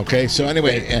 Unofficial. Okay, so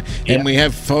anyway, and we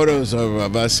have photos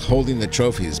of us holding the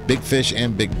trophies, big fish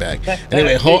and big bag.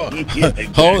 Anyway, hold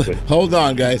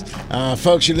on, guys.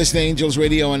 Folks, you're listening to Angels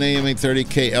Radio on AM 830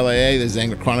 KLAA. This is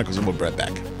Angler Chronicles, and we'll be right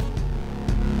back.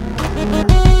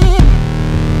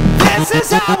 This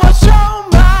is how I show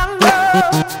my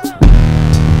love.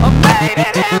 I made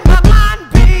it in my mind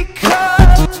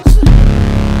because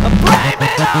I blame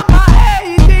it on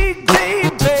my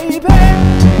ADD, baby.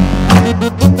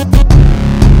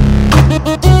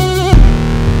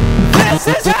 This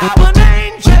is how an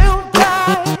angel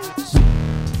dies.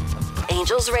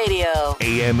 Angels Radio.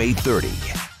 AM 830.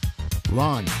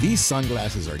 Ron, these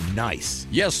sunglasses are nice.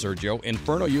 Yes, Sergio.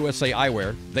 Inferno USA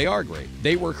Eyewear, they are great.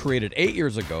 They were created 8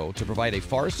 years ago to provide a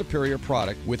far superior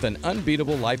product with an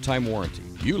unbeatable lifetime warranty.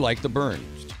 You like the burns.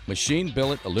 Machine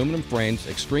billet aluminum frames,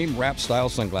 extreme wrap style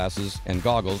sunglasses, and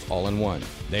goggles all in one.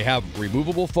 They have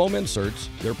removable foam inserts,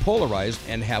 they're polarized,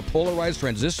 and have polarized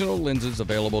transitional lenses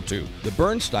available too. The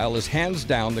burn style is hands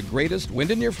down the greatest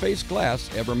wind in your face glass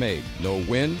ever made. No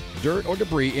wind, dirt, or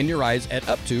debris in your eyes at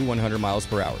up to 100 miles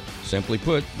per hour. Simply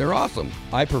put, they're awesome.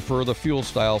 I prefer the fuel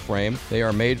style frame. They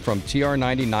are made from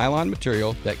TR90 nylon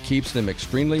material that keeps them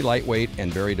extremely lightweight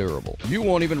and very durable. You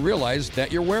won't even realize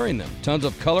that you're wearing them. Tons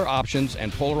of color options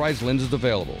and polarized lenses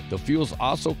available. The fuels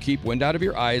also keep wind out of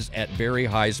your eyes at very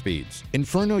high speeds.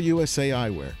 Inferno USA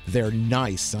Eyewear. They're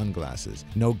nice sunglasses.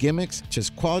 No gimmicks,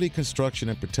 just quality construction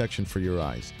and protection for your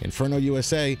eyes. Inferno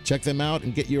USA. Check them out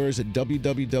and get yours at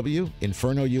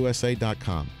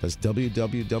www.infernousa.com. That's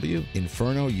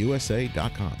www.infernousa.com.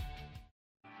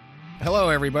 Hello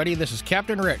everybody, this is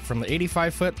Captain Rick from the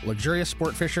 85-foot luxurious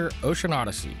sport fisher Ocean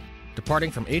Odyssey.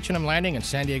 Departing from H&M Landing in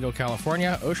San Diego,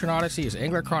 California, Ocean Odyssey is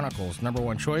Angler Chronicles'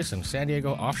 #1 choice in San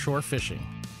Diego offshore fishing.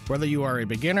 Whether you are a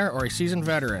beginner or a seasoned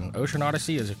veteran, Ocean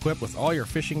Odyssey is equipped with all your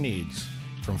fishing needs.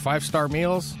 From 5-star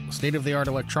meals, state-of-the-art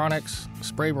electronics,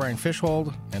 spray brine fish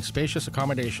hold, and spacious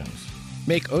accommodations.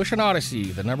 Make Ocean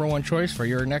Odyssey the #1 choice for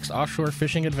your next offshore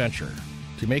fishing adventure.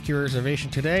 To make your reservation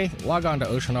today, log on to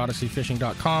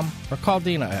oceanodysseysfishing.com or call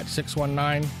Dina at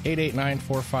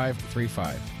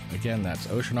 619-889-4535. Again, that's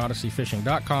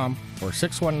oceanodysseysfishing.com or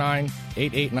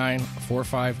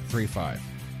 619-889-4535.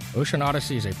 Ocean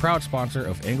Odyssey is a proud sponsor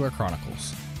of Angler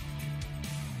Chronicles.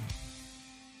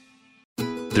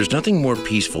 There's nothing more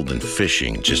peaceful than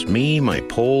fishing. Just me, my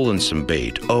pole, and some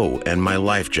bait. Oh, and my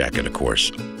life jacket, of course.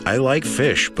 I like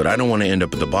fish, but I don't want to end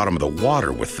up at the bottom of the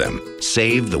water with them.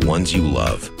 Save the ones you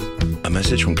love. A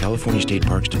message from California State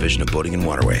Parks Division of Boating and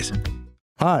Waterways.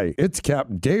 Hi, it's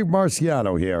Captain Dave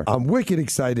Marciano here. I'm wicked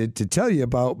excited to tell you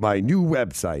about my new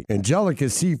website,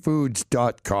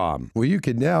 angelicaseafoods.com, where you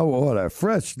can now order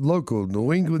fresh, local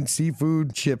New England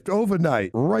seafood shipped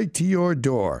overnight right to your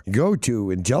door. Go to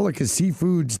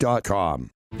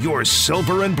angelicaseafoods.com. Your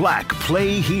Silver and Black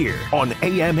play here on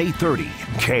AM 830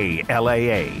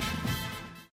 KLAA.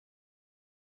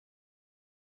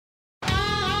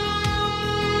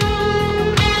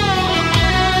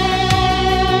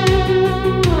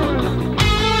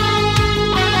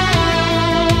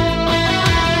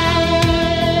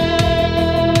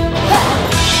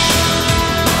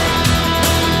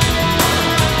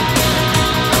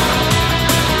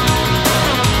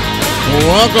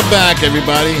 Welcome back,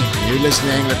 everybody. You're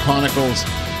listening to Angler Chronicles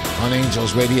on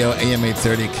Angels Radio, AM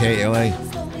 830 KLA.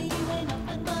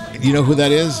 You know who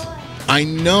that is? I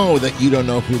know that you don't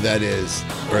know who that is,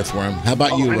 Earthworm. How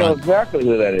about you, Ron? I know exactly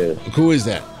who that is. Who is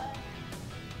that?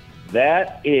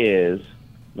 That is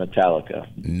Metallica.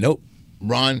 Nope.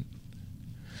 Ron,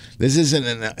 this isn't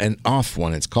an off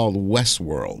one. It's called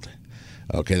Westworld.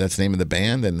 Okay, that's the name of the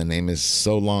band, and the name is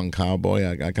So Long Cowboy.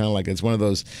 I kind of like it. It's one of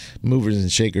those movers and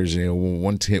shakers,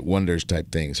 one-hit wonders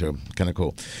type things. So kind of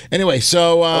cool. Anyway,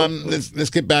 so let's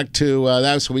get back to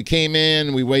that. So we came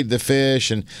in, we weighed the fish,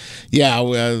 and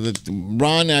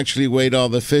Ron actually weighed all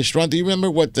the fish. Ron, do you remember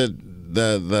what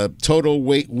the total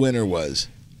weight winner was?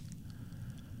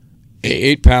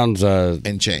 8 pounds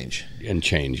and change. And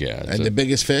change, yeah. And the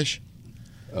biggest fish?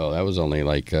 Oh, that was only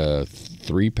like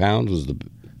 3 pounds was the.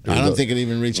 I don't think it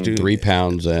even reached 3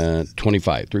 pounds,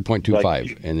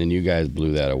 3.25, and then you guys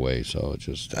blew that away. So it's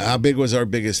just. How big was our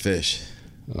biggest fish?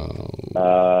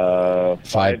 5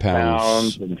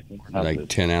 pounds, like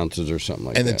 10 ounces or something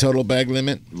like that. And the total bag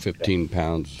limit? 15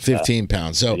 pounds. 15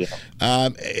 pounds. So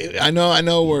I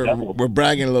know we're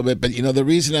bragging a little bit, but the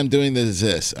reason I'm doing this is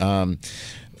this: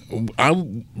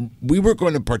 we were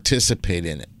going to participate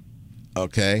in it,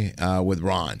 okay, with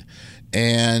Ron.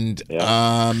 And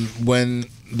when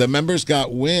the members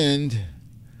got wind,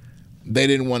 they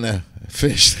didn't want to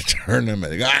fish the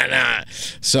tournament. They go, nah.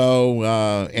 So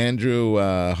Andrew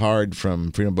Hard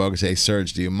from Freedom Bogus, hey,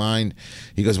 Serge, do you mind?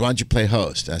 He goes, why don't you play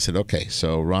host? I said, okay.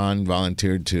 So Ron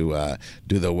volunteered to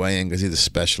do the weigh-in because he's a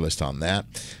specialist on that.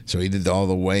 So he did all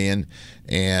the weigh-in.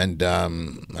 And I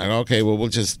go, okay, well,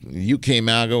 you came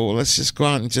out, I go, well, let's just go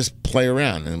out and just play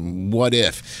around. And what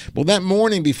if? Well, that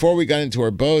morning before we got into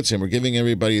our boats and we're giving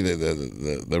everybody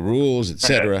the rules,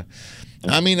 etc.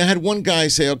 I mean, I had one guy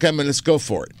say, okay, man, let's go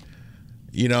for it.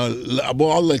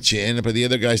 Well, I'll let you in, but the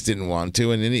other guys didn't want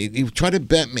to. And then he tried to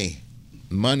bet me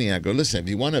money. I go, listen, if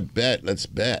you want to bet, let's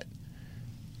bet.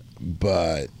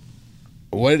 But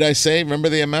what did I say? Remember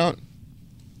the amount?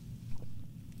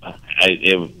 I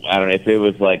don't know if it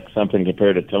was like something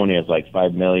compared to Tony. It's like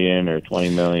 $5 million or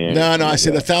 $20 million. No, I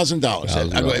said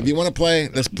 $1,000. I go, if you want to play,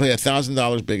 let's play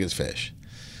 $1,000 biggest fish.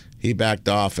 He backed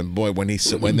off, and boy, when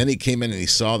then he came in and he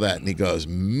saw that, and he goes,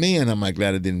 "Man, am I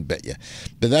glad I didn't bet you."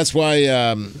 But that's why,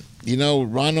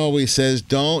 Ron always says,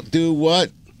 "Don't do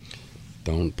what?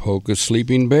 Don't poke a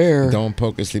sleeping bear." Don't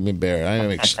poke a sleeping bear. I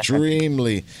am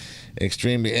extremely.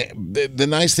 The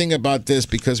nice thing about this,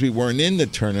 because we weren't in the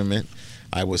tournament,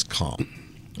 I was calm.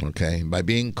 Okay, by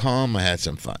being calm, I had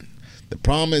some fun. The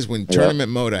problem is when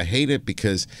tournament mode, I hate it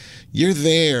because you're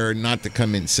there not to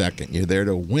come in second. You're there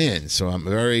to win. So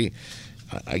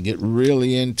I get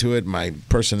really into it. My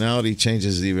personality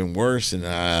changes even worse, and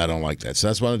I don't like that. So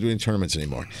that's why I'm doing tournaments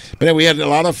anymore. But anyway, we had a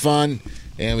lot of fun,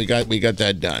 and we got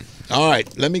that done. All right,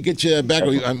 let me get you back.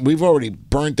 We've already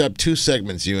burnt up 2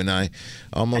 segments, you and I,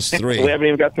 almost 3. We haven't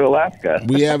even got to Alaska.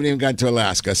 We haven't even got to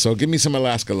Alaska. So give me some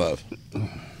Alaska love.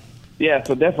 Yeah,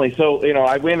 so definitely. So,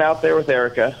 I went out there with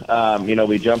Erica.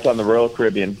 We jumped on the Royal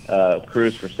Caribbean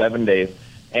cruise for 7 days.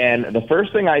 And the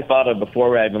first thing I thought of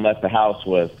before I even left the house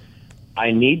was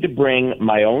I need to bring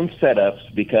my own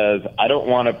setups because I don't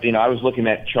want to, I was looking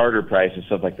at charter prices,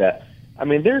 stuff like that. I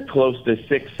mean, they're close to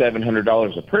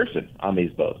 $600-700 a person on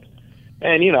these boats.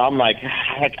 And, I'm like,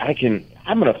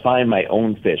 I'm going to find my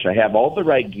own fish. I have all the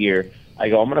right gear. I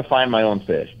go, I'm going to find my own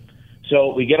fish.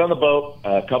 So we get on the boat,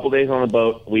 a couple days on the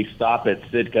boat. We stop at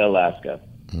Sitka, Alaska.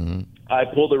 Mm-hmm. I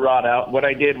pulled the rod out. What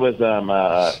I did was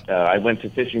I went to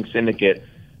Fishing Syndicate,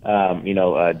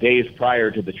 days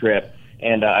prior to the trip,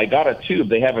 and I got a tube.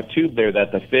 They have a tube there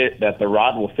that the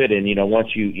rod will fit in.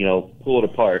 Once you pull it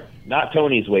apart. Not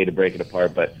Tony's way to break it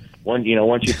apart, but once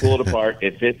you pull it apart,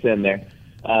 it fits in there.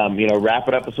 wrap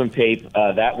it up with some tape.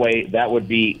 That way, that would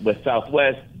be with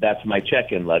Southwest. That's my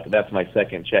check-in lug. That's my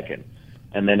second check-in.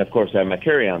 And then, of course, I have my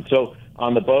carry-on. So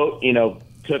on the boat,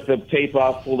 took the tape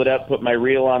off, pulled it up, put my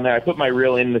reel on there. I put my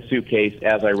reel in the suitcase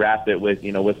as I wrapped it with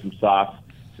some socks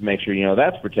to make sure,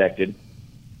 that's protected.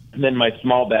 And then my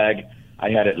small bag,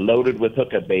 I had it loaded with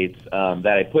hookup baits that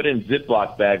I put in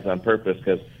Ziploc bags on purpose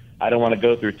because I don't want to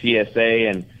go through TSA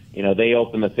and, they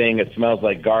open the thing, it smells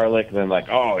like garlic, and then like,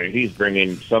 oh, he's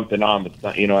bringing something on,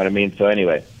 you know what I mean? So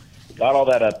anyway, got all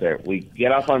that up there. We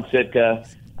get off on Sitka,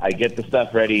 I get the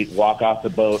stuff ready, walk off the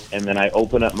boat, and then I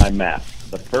open up my map.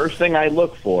 The first thing I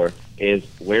look for is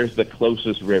where's the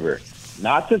closest river.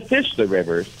 Not to fish the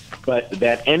rivers, but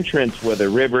that entrance where the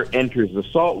river enters the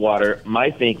saltwater,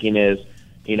 my thinking is,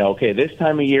 okay, this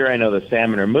time of year I know the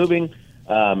salmon are moving.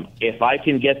 If I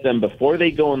can get them before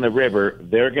they go in the river,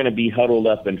 they're going to be huddled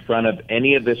up in front of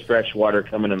any of this fresh water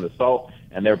coming in the salt,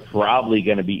 and they're probably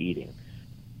going to be eating.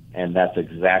 And that's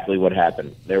exactly what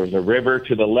happened. There was a river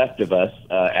to the left of us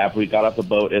after we got off the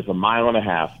boat. It's 1.5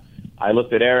 miles. I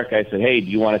looked at Eric. I said, hey, do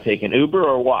you want to take an Uber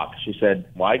or a walk? She said,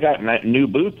 well, I got new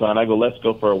boots on. I go, let's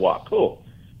go for a walk. Cool.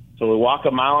 So we walk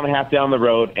 1.5 miles down the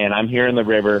road, and I'm hearing the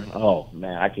river. Oh,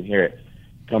 man, I can hear it.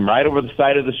 Come right over the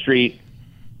side of the street,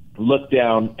 look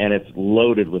down, and it's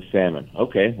loaded with salmon.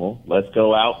 Okay, well, let's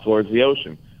go out towards the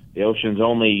ocean. The ocean's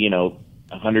only,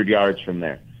 100 yards from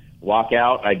there. Walk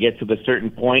out. I get to the certain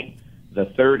point. The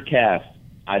third cast,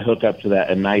 I hook up to that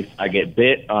I get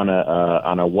bit on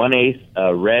a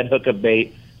 1/8 red hookup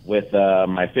bait with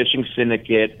my fishing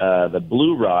syndicate, the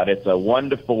blue rod. It's a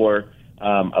 1-4,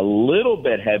 a little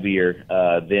bit heavier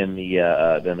than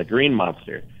the green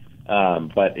monster.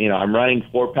 But I'm running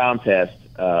 4-pound test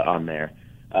on there,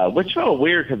 which felt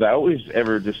weird because I always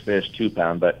ever just fish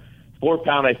 2-pound, but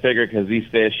 4-pound I figure because these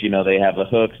fish, they have the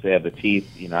hooks, they have the teeth.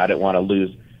 I didn't want to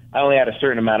lose. I only had a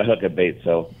certain amount of hookup bait,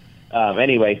 so.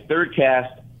 Anyway, third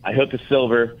cast, I hook a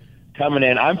silver coming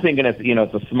in. I'm thinking it's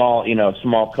a small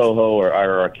small coho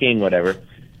or a king, whatever.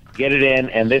 Get it in,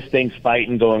 and this thing's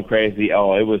fighting, going crazy.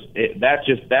 Oh,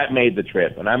 that made the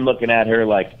trip. And I'm looking at her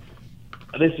like,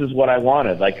 this is what I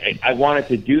wanted. Like I wanted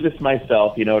to do this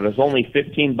myself. It was only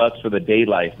 $15 for the day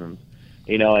license.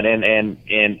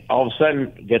 And all of a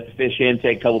sudden get the fish in,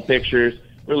 take a couple pictures,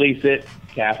 release it,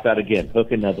 cast out again,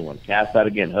 hook another one, cast out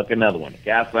again, hook another one,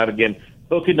 cast out again.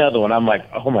 Hook another one. I'm like,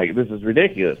 oh my, this is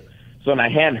ridiculous. So when I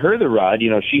hand her the rod,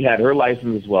 she had her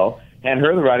license as well. Hand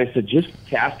her the rod. I said, just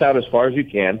cast out as far as you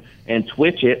can and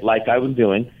twitch it like I was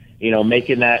doing,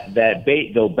 making that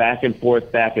bait go back and forth.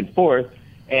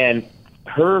 And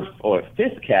her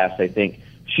fifth cast, I think,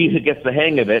 she gets the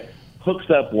hang of it, hooks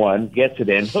up one, gets it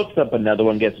in, hooks up another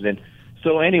one, gets it in.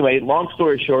 So anyway, long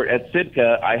story short, at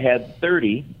Sitka, I had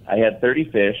 30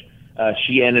 fish.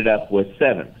 She ended up with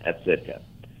 7 at Sitka.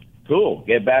 Cool.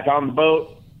 Get back on the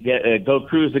boat, go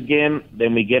cruise again.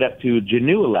 Then we get up to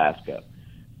Juneau, Alaska.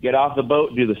 Get off the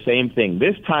boat, do the same thing.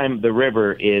 This time the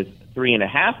river is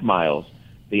 3.5 miles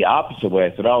the opposite way.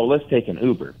 I said, oh, let's take an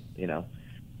Uber,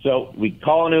 So we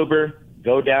call an Uber,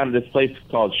 go down to this place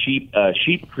called Sheep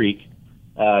Creek,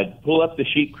 pull up the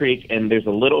Sheep Creek, and there's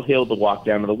a little hill to walk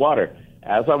down to the water.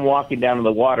 As I'm walking down to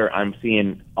the water, I'm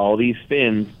seeing all these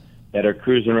fins that are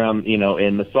cruising around,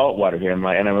 in the salt water here. And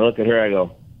I look at her, I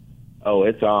go, oh,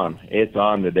 it's on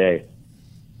today.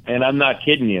 And I'm not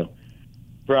kidding you.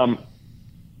 From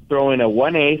throwing a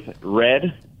 1/8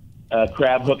 red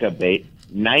crab hookup bait,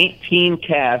 19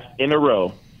 casts in a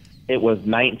row, it was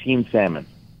 19 salmon.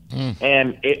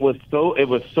 And it was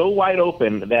so wide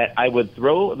open that I would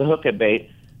throw the hookup bait,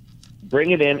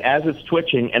 bring it in as it's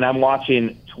twitching, and I'm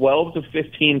watching 12 to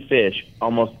 15 fish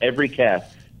almost every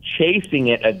cast, chasing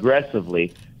it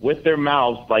aggressively with their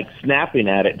mouths, like snapping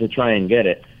at it to try and get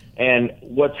it. And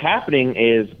what's happening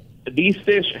is these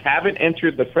fish haven't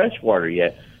entered the freshwater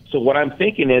yet. So what I'm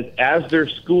thinking is, as they're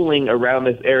schooling around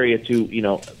this area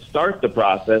to, start the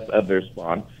process of their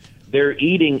spawn, they're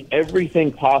eating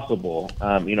everything possible,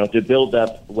 to build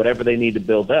up whatever they need to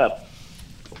build up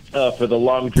for the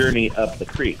long journey up the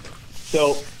creek.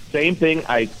 So same thing.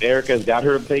 Erica's got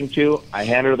her thing too. I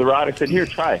hand her the rod. I said, here,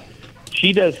 try.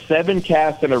 She does 7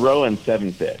 casts in a row and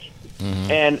 7 fish.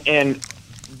 Mm-hmm. And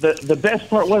the best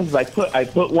part was I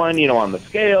put one, on the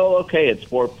scale. Okay, it's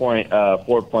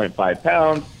 4.5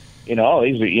 pounds.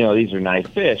 These are nice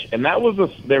fish. And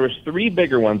there was 3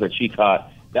 bigger ones that she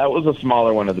caught. That was a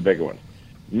smaller one of the bigger ones.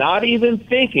 Not even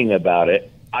thinking about it,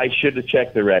 I should have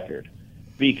checked the record,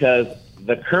 because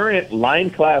the current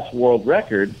line class world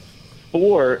record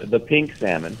for the pink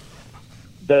salmon,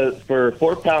 for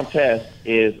 4-pound test,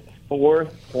 is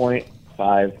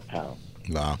 4.5 pounds.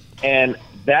 Wow. And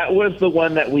that was the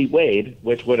one that we weighed,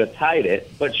 which would have tied it,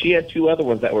 but she had 2 other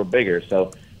ones that were bigger.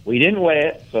 So we didn't weigh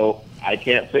it, so I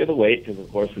can't say the weight because,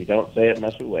 of course, we don't say it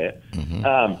unless we weigh it.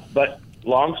 But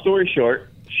long story short,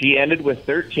 she ended with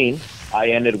 13. I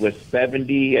ended with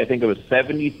 70. I think it was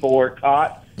 74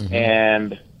 caught,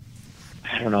 and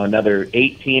I don't know, another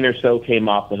 18 or so came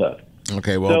off the hook.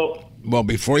 Okay, well,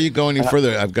 before you go any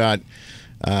further, I've got,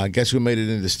 guess who made it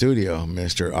into the studio?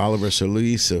 Mr. Oliver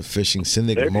Solis of Fishing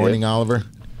Syndicate. Good morning, Oliver.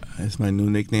 That's my new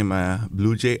nickname,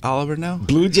 Blue Jay Oliver now.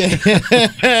 Blue Jay.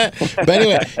 But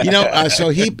anyway, so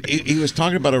he was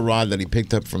talking about a rod that he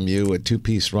picked up from you, a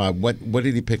 2-piece rod. What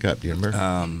did he pick up? Do you remember?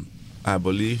 I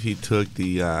believe he took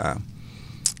the UL,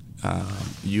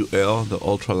 the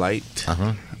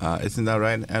ultralight. Isn't that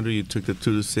right, Andrew? You took the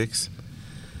 2-6.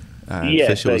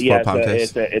 Yes, it's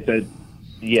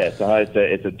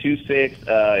a 2-6.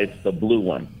 It's the blue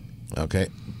one. Okay.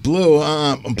 Blue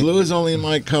is only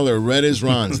my color. Red is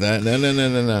Ron's. No.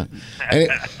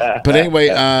 But anyway,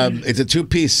 it's a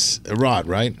 2-piece rod,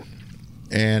 right?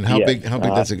 And how big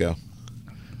does it go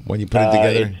when you put it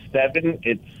together?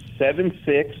 It's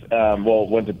 7/6. Well,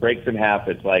 once it breaks in half,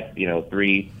 it's like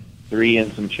 3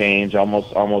 and some change,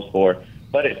 almost 4.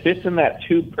 But it fits in that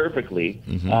tube perfectly.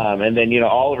 And then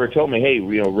Oliver told me, hey,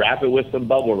 wrap it with some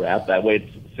bubble wrap. That way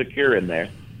it's secure in there,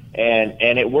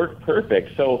 and it worked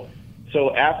perfect. So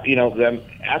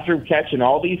after catching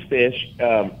all these fish,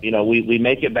 we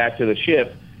make it back to the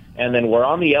ship, and then we're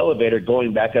on the elevator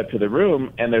going back up to the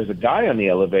room, and there's a guy on the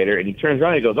elevator, and he turns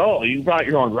around, and he goes, "Oh, you brought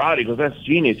your own rod." He goes, "That's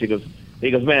genius." He goes,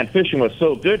 "Man, fishing was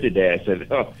so good today." I said,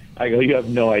 "Oh," I go, "You have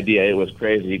no idea. It was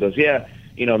crazy." He goes, "Yeah,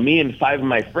 me and 5 of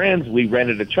my friends, we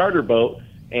rented a charter boat,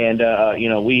 and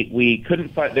we couldn't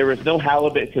find. There was no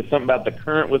halibut because something about the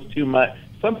current was too much.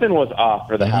 Something was off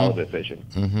for the halibut fishing."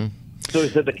 So he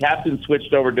said the captain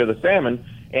switched over to the salmon,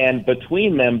 and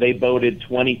between them, they boated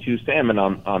 22 salmon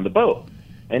on the boat.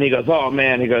 And he goes, "Oh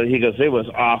man," he goes, "It was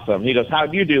awesome." He goes,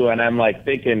 "How'd you do?" And I'm like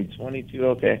thinking 22,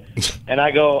 okay. And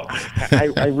I go,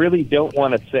 I really don't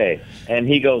want to say. And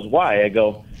he goes, "Why?" I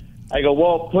go,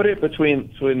 "Well, put it between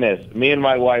this. Me and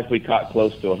my wife, we caught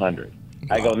close to 100.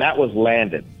 I go, and that was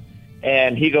landed.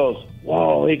 And he goes,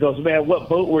 "Whoa," he goes, "Man, what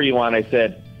boat were you on?" I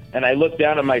said, and I looked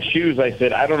down at my shoes. I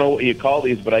said, "I don't know what you call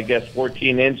these, but I guess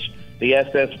 14-inch, the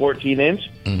SS 14-inch.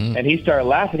 And he started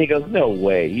laughing. He goes, "No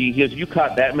way." He goes, "You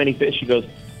caught that many fish?" He goes,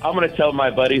 "I'm going to tell my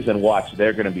buddies and watch.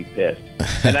 They're going to be pissed."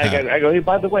 And I go, "Hey,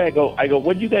 by the way," I go,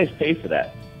 "what did you guys pay for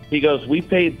that?" He goes, "We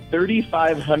paid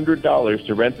 $3,500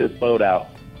 to rent this boat out.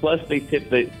 Plus they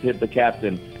tipped the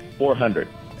captain $400.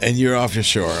 And you're off your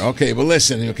shore. Okay, well,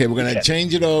 listen. Okay, we're going to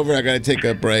change it over. I got to take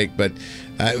a break. But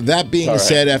that being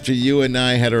said, after you and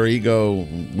I had our ego,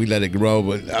 we let it grow.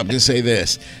 But I'll just say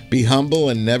this. Be humble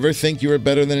and never think you are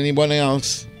better than anyone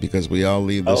else, because we all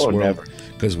leave this world. Never.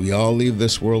 Because we all leave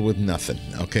this world with nothing.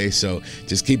 Okay, so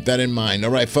just keep that in mind.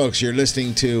 All right, folks, you're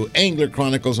listening to Angler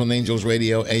Chronicles on Angels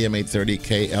Radio, AM 830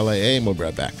 KLAA, and we'll be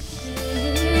right back.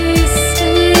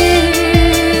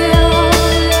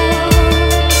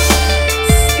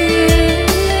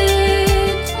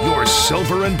 Your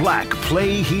Silver and Black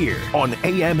play here on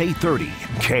AM 830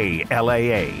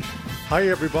 KLAA. Hi,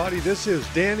 everybody. This is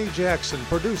Danny Jackson,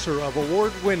 producer of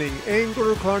award-winning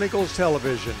Angler Chronicles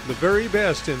Television. The very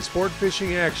best in sport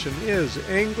fishing action is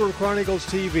Angler Chronicles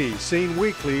TV, seen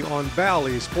weekly on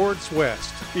Valley Sports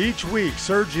West. Each week,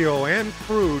 Sergio and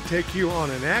crew take you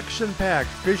on an action-packed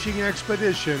fishing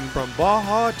expedition from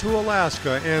Baja to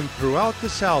Alaska and throughout the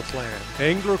Southland.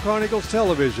 Angler Chronicles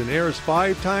Television airs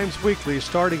 5 times weekly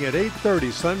starting at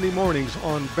 8:30 Sunday mornings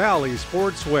on Valley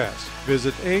Sports West.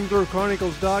 Visit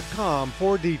anglerchronicles.com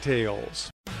for details.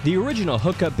 The original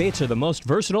hookup baits are the most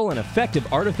versatile and effective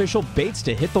artificial baits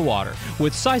to hit the water.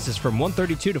 With sizes from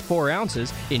 132 to 4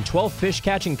 ounces in 12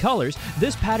 fish-catching colors,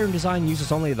 this pattern design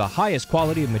uses only the highest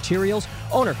quality of materials,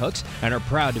 owner hooks, and are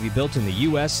proud to be built in the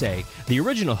USA. The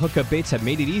original hookup baits have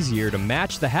made it easier to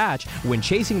match the hatch when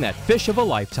chasing that fish of a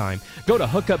lifetime. Go to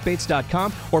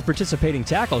hookupbaits.com or participating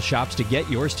tackle shops to get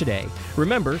yours today.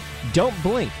 Remember, don't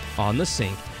blink on the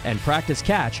sink, and practice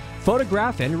catch,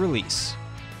 photograph, and release.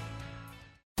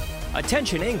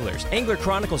 Attention anglers, Angler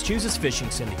Chronicles chooses Fishing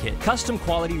Syndicate, custom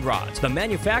quality rods, the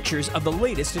manufacturers of the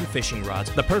latest in fishing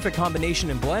rods, the perfect combination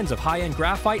and blends of high-end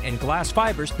graphite and glass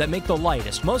fibers that make the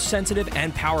lightest, most sensitive,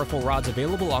 and powerful rods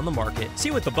available on the market.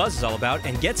 See what the buzz is all about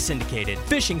and get syndicated.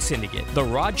 Fishing Syndicate, the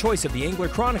rod choice of the Angler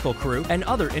Chronicle crew and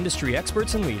other industry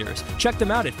experts and leaders. Check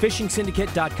them out at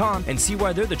fishingsyndicate.com and see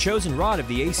why they're the chosen rod of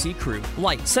the AC crew.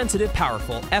 Light, sensitive,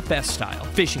 powerful, FS style.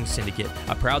 Fishing Syndicate,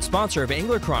 a proud sponsor of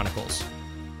Angler Chronicles.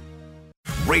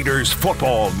 Raiders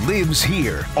football lives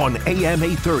here on AM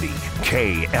 830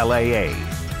 KLAA.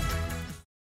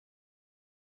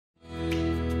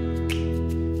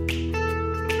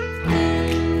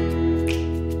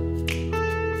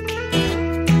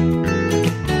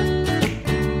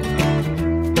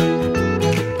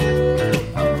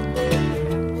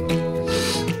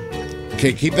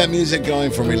 Okay, keep that music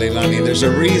going for me, Leilani. There's a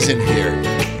reason here.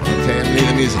 Okay, I'm leaving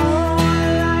the music.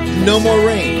 No more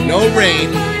rain. No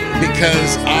rain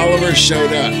because Oliver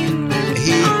showed up.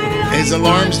 His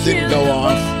alarms didn't go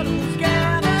off,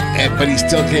 but he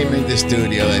still came into the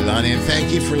studio, Leilani. And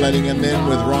thank you for letting him in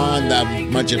with Ron. I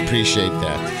much appreciate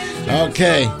that.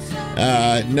 Okay,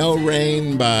 No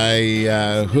Rain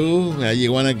by who?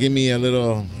 You want to give me a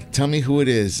little... Tell me who it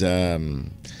is,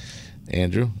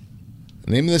 Andrew.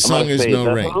 The name of the song is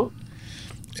No Rain. Who?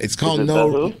 It's called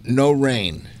No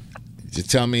Rain. Just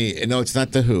tell me. No, it's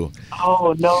not the Who.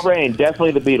 Oh, No Rain.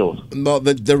 Definitely the Beatles. Well,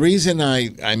 the reason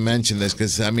I mentioned this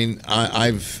because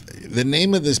I've the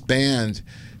name of this band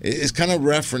is kind of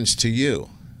reference to you.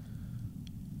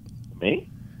 Me?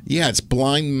 Yeah, it's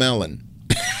Blind Melon.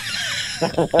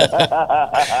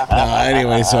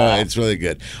 Anyway, so it's really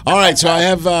good. All right, so I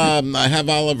have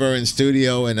Oliver in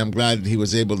studio, and I'm glad he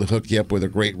was able to hook you up with a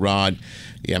great rod.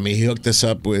 Yeah, I mean, he hooked us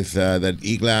up with that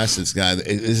E-Glass. This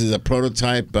is a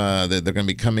prototype that they're going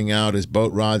to be coming out as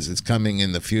boat rods. It's coming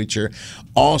in the future.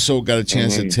 Also got a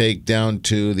chance to take down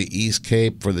to the East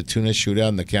Cape for the tuna shootout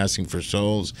and the Casting for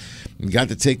Souls. We got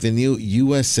to take the new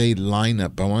USA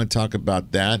lineup. I want to talk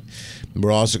about that.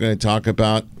 We're also going to talk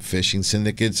about Fishing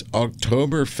Syndicate's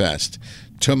Oktoberfest.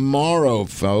 Tomorrow,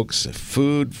 folks,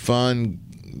 food, fun,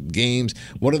 games.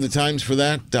 What are the times for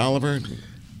that, Oliver?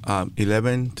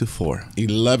 11 to 4.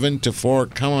 11 to 4.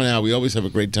 Come on out. We always have a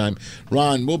great time.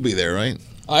 Ron, we'll be there, right?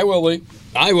 I will be.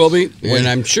 And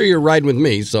I'm sure you're riding with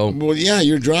me, so. Well, yeah,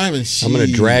 you're driving. Jeez. I'm going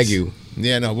to drag you.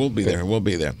 Yeah, no, we'll be there. We'll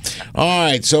be there. All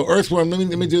right, so Earthworm, let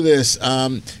me do this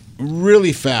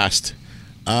really fast.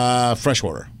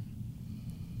 Freshwater.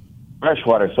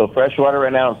 Freshwater. So freshwater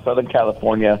right now in Southern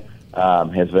California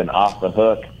has been off the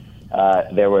hook.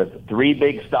 There were 3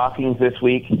 big stockings this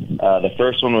week. The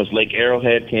first one was Lake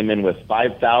Arrowhead, came in with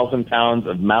 5,000 pounds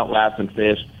of Mount Lassen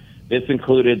fish. This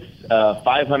included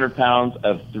 500 pounds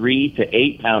of 3 to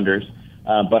 8 pounders.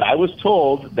 But I was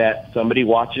told that somebody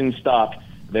watching stock,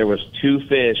 there was 2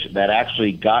 fish that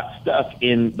actually got stuck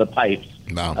in the pipes.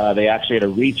 Wow. They actually had to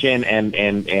reach in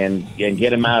and get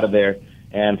them out of there.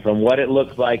 And from what it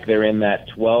looks like, they're in that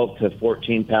 12 to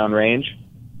 14 pound range.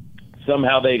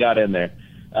 Somehow they got in there.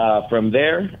 From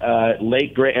there,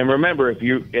 Lake Gray, and remember, if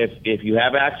you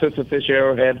have access to Fish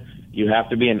Arrowhead, you have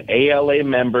to be an ALA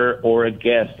member or a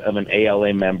guest of an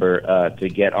ALA member to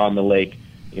get on the lake.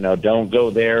 You know, don't go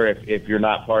there if you're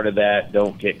not part of that.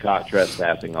 Don't get caught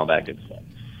trespassing, all that good stuff.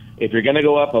 If you're going to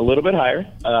go up a little bit higher,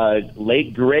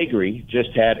 Lake Gregory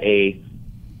just had a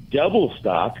double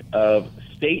stock of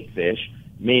state fish,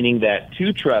 meaning that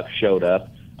 2 trucks showed up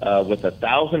with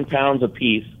 1,000 pounds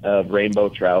apiece of rainbow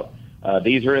trout.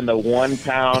 These are in the 1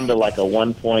 pound to like a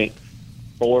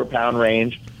 1.4 pound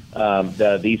range.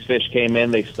 These fish came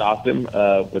in, they stocked them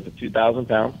with the 2,000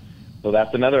 pounds. So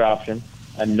that's another option.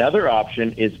 Another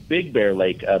option is Big Bear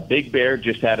Lake. Big Bear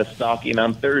just had a stocking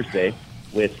on Thursday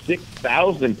with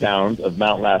 6,000 pounds of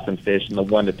Mount Lassen fish in the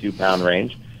 1 to 2 pound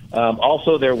range.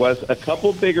 Also, there was a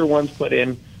couple bigger ones put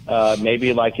in,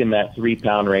 maybe like in that 3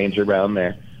 pound range around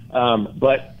there.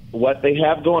 But what they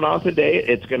have going on today,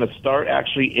 it's going to start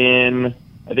actually in,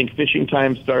 I think fishing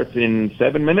time starts in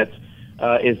 7 minutes,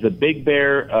 is the Big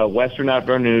Bear Western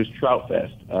Outdoor News Trout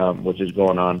Fest, which is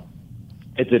going on.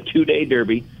 It's a 2-day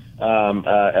derby.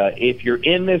 If you're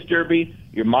in this derby,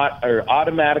 you're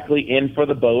automatically in for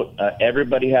the boat.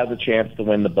 Everybody has a chance to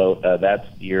win the boat. That's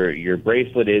your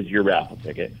bracelet is your raffle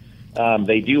ticket.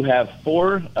 They do have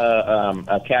 4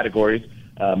 categories.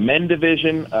 Men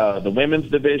division, the women's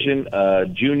division,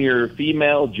 junior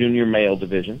female, junior male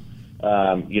division.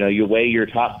 You weigh your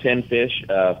top 10 fish,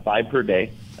 5 per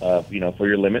day, for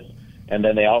your limits. And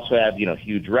then they also have,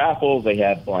 huge raffles. They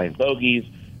have blind bogeys.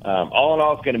 All in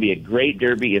all, it's going to be a great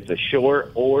derby. It's a shore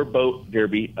or boat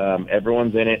derby.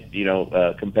 Everyone's in it,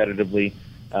 competitively.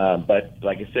 But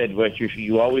like I said, what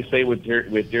you always say with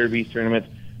derby tournaments,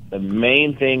 the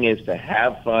main thing is to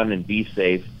have fun and be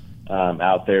safe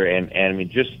out there. And I mean,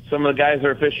 just some of the guys that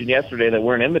were fishing yesterday that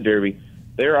weren't in the derby,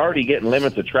 they're already getting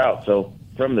limits of trout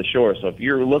from the shore. So if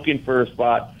you're looking for a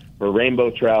spot for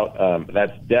rainbow trout,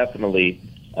 that's definitely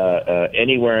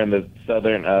anywhere in the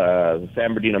southern San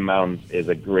Bernardino Mountains is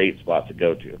a great spot to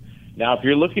go to. Now, if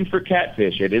you're looking for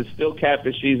catfish, it is still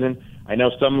catfish season. I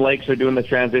know some lakes are doing the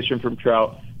transition from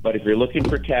trout, but if you're looking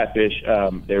for catfish,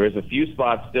 there is a few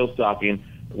spots still stocking.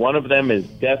 One of them is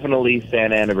definitely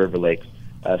Santa Ana River Lakes.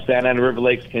 Santa Ana River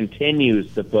Lakes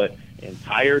continues to put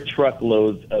entire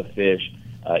truckloads of fish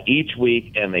each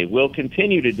week, and they will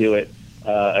continue to do it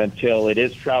until it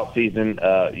is trout season.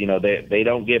 They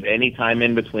don't give any time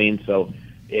in between. So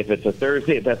if it's a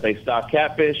Thursday that they stock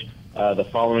catfish, the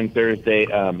following Thursday,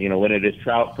 when it is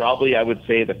trout, probably I would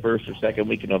say the first or second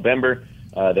week of November,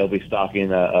 they'll be stocking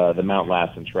the Mount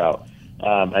Lassen trout.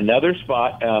 Another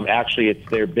spot, actually it's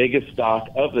their biggest stock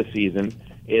of the season,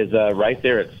 is right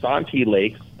there at Santee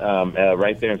Lakes,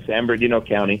 right there in San Bernardino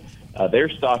County. They're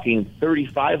stocking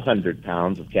 3,500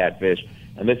 pounds of catfish,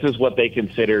 and this is what they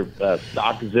consider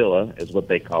Stockzilla, is what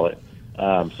they call it.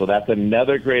 So that's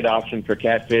another great option for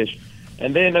catfish.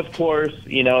 And then, of course,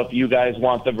 if you guys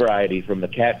want the variety from the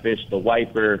catfish, the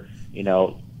wiper,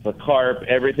 the carp,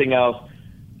 everything else.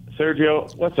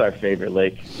 Sergio, what's our favorite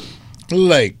lake?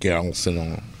 Lake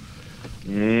Elsinore.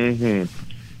 Mm-hmm.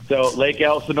 So Lake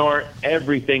Elsinore,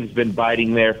 everything's been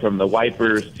biting there, from the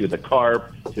wipers to the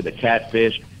carp to the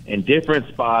catfish, in different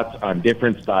spots on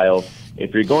different styles.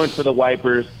 If you're going for the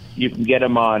wipers, you can get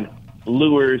them on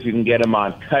lures, you can get them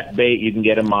on cut bait, you can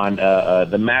get them on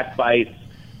the mac bites,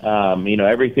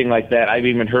 everything like that. I've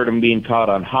even heard them being caught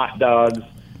on hot dogs,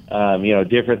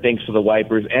 different things for the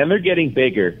wipers, and they're getting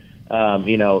bigger.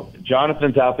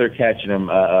 Jonathan's out there catching them,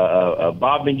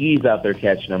 Bob McGee's out there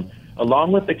catching them,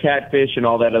 along with the catfish and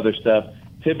all that other stuff.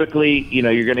 Typically,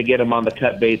 you're going to get them on the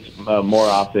cut baits more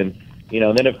often.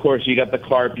 And then, of course, you got the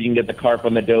carp. You can get the carp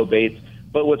on the dough baits.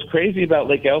 But what's crazy about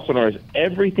Lake Elsinore is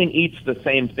everything eats the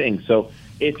same thing. So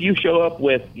if you show up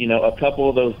with, a couple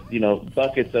of those,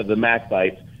 buckets of the mac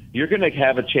bites, you're going to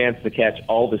have a chance to catch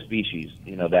all the species,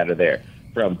 that are there.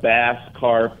 From bass,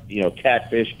 carp,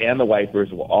 catfish, and the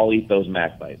wipers will all eat those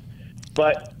mac bites.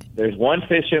 But there's one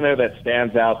fish in there that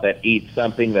stands out that eats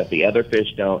something that the other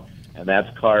fish don't, and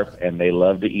that's carp, and they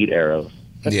love to eat arrows.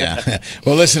 Yeah.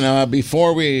 Well, listen,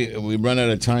 before we run out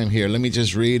of time here, let me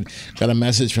just read. Got a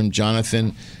message from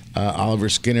Jonathan Oliver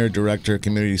Skinner, Director of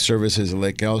Community Services at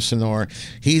Lake Elsinore.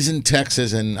 He's in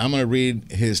Texas, and I'm going to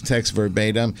read his text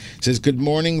verbatim. It says, "Good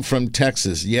morning from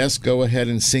Texas. Yes, go ahead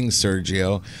and sing,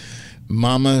 Sergio.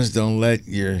 Mamas, don't let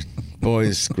your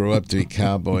boys grow up to be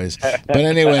cowboys." But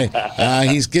anyway,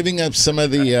 he's giving up some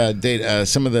of the data,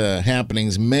 some of the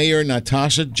happenings. Mayor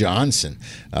Natasha Johnson,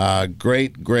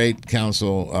 great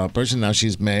council person. Now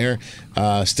she's mayor.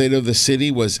 State of the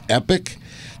city was epic.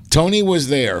 Tony was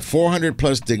there, 400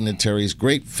 plus dignitaries,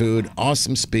 great food,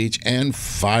 awesome speech, and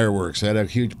fireworks. Had a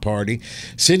huge party.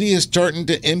 City is starting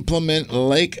to implement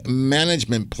lake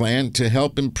management plan to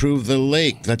help improve the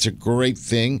lake. That's a great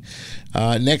thing.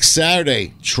 Next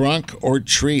Saturday, trunk or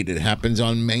treat. It happens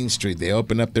on Main Street. They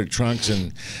open up their trunks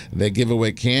and they give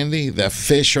away candy. The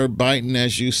fish are biting,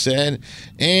 as you said.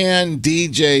 And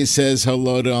DJ says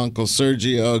hello to Uncle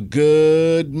Sergio.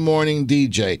 Good morning,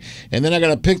 DJ. And then I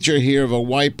got a picture here of a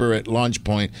wiper at launch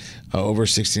point, over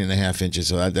 16 and a half inches.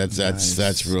 So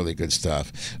that's really good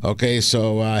stuff. Okay,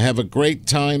 so have a great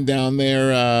time down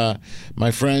there,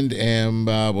 my friend, and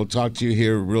we'll talk to you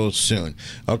here real soon.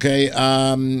 Okay,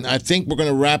 I think we're going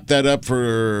to wrap that up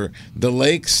for the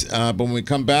lakes. But when we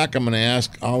come back, I'm going to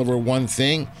ask Oliver one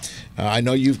thing. I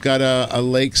know you've got a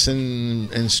lakes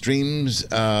and streams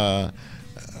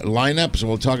lineup, so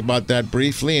we'll talk about that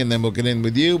briefly, and then we'll get in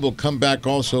with you. We'll come back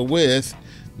also with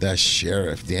the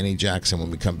Sheriff, Danny Jackson, when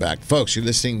we come back. Folks, you're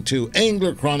listening to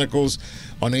Angler Chronicles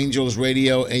on Angels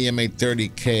Radio, AM 830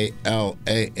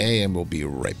 KLAA, and we'll be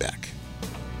right back.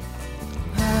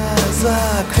 As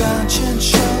I crunch and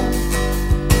show,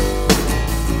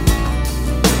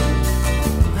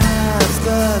 as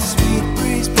the sweet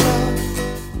breeze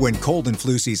blows. When cold and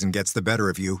flu season gets the better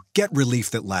of you, get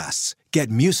relief that lasts. Get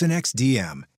Mucinex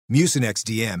DM. Mucinex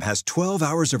DM has 12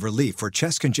 hours of relief for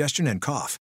chest congestion and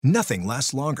cough. Nothing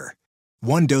lasts longer.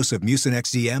 One dose of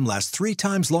Mucinex DM lasts 3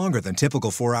 times longer than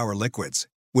typical 4-hour liquids.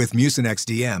 With Mucinex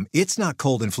DM, it's not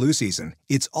cold and flu season.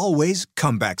 It's always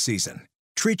comeback season.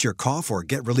 Treat your cough or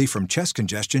get relief from chest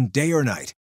congestion day or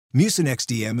night. Mucinex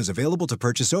DM is available to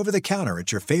purchase over the counter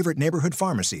at your favorite neighborhood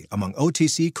pharmacy among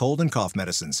OTC cold and cough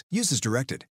medicines. Use as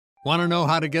directed. Want to know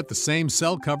how to get the same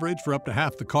cell coverage for up to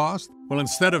half the cost? Well,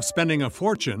 instead of spending a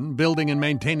fortune building and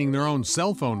maintaining their own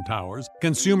cell phone towers,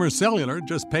 Consumer Cellular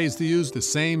just pays to use the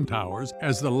same towers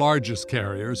as the largest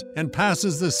carriers and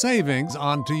passes the savings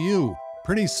on to you.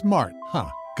 Pretty smart,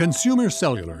 huh? Consumer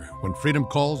Cellular. When freedom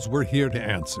calls, we're here to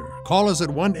answer. Call us at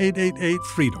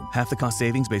 1-888-FREEDOM. Half the cost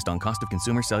savings based on cost of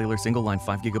Consumer Cellular single-line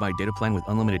 5GB data plan with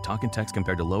unlimited talk and text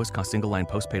compared to lowest cost single-line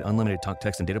postpaid unlimited talk,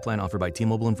 text, and data plan offered by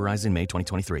T-Mobile and Verizon May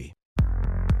 2023.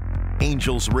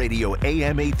 Angels Radio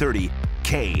AM 830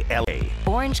 KLA,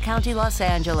 Orange County, Los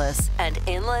Angeles, and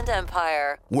Inland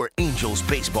Empire. where Angels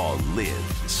baseball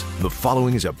lives. The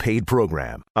following is a paid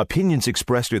program. Opinions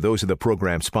expressed are those of the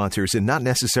program sponsors and not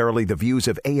necessarily the views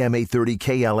of AM 830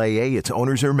 KLAA, its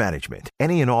owners, or management.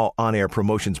 Any and all on-air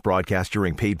promotions broadcast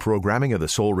during paid programming are the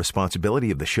sole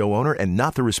responsibility of the show owner and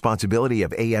not the responsibility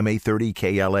of AM 830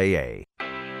 KLAA.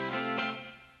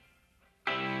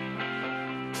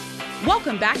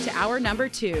 Welcome back to hour number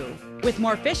 2 with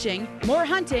more fishing, more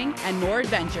hunting, and more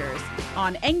adventures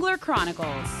on Angler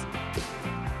Chronicles.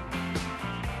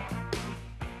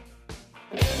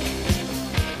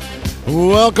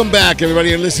 Welcome back, everybody.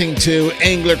 You're listening to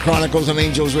Angler Chronicles on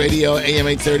Angels Radio, AM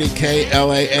 830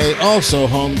 KLAA, also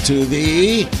home to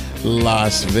the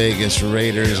Las Vegas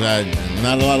Raiders.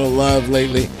 Not a lot of love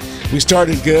lately. We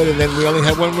started good, and then we only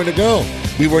had one more to go.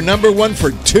 We were number 1 for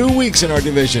 2 weeks in our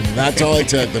division. That's all it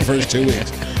took, the first 2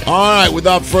 weeks. All right,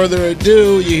 without further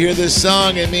ado, you hear this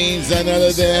song. It means none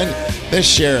other than the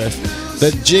sheriff,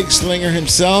 the jig slinger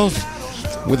himself,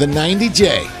 with a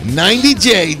 90J.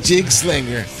 90J jig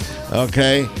slinger.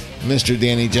 Okay, Mr.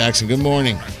 Danny Jackson, good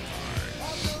morning.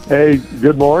 Hey,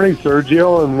 good morning,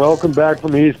 Sergio, and welcome back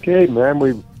from East Cape, man.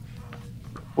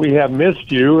 We have missed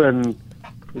you, and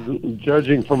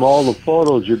judging from all the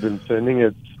photos you've been sending,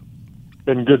 it's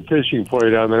been good fishing for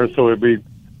you down there, so we'd be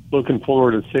looking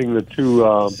forward to seeing the two.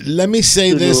 Let me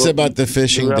say this about the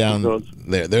fishing down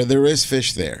there. There is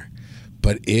fish there,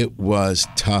 but it was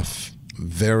tough.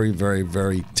 Very, very,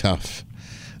 very tough.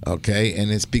 Okay,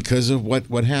 and it's because of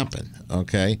what happened.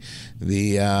 Okay,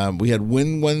 we had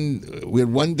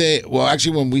one day. Well,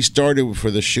 actually, when we started for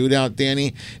the shootout,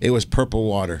 Danny, it was purple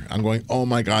water. I'm going, oh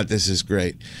my God, this is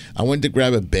great. I went to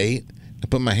grab a bait. I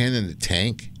put my hand in the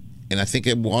tank, and I think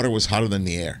water was hotter than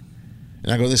the air.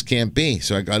 And I go, this can't be.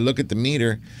 So I look at the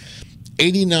meter,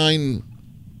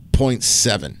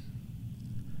 89.7.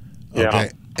 Okay, Yeah.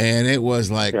 and it was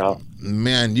like,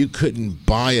 man, you couldn't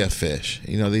buy a fish.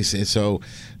 So.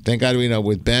 Thank God,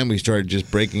 with Ben, we started just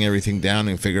breaking everything down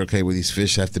and figured, okay, well, these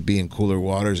fish have to be in cooler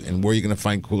waters. And where are you going to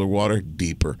find cooler water?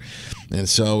 Deeper. And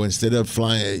so instead of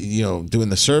flying, doing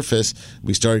the surface,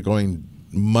 we started going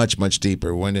much, much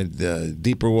deeper. Went into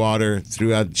deeper water,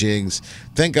 threw out jigs.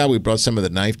 Thank God we brought some of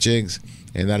the knife jigs,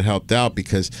 and that helped out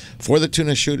because for the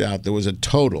tuna shootout, there was a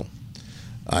total.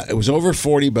 It was over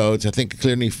 40 boats. I think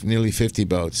clearly nearly 50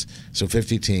 boats, so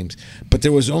 50 teams. But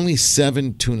there was only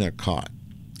 7 tuna caught.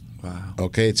 Wow.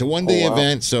 Okay, it's a one-day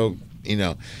event, so,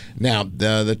 Now,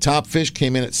 the top fish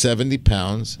came in at 70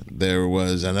 pounds. There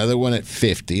was another one at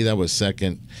 50. That was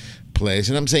second place.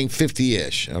 And I'm saying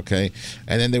 50-ish, okay?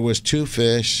 And then there was 2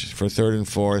 fish for third and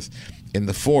fourth in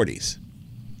the 40s,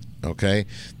 okay?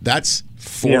 That's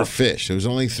 4 fish. There was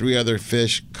only 3 other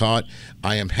fish caught.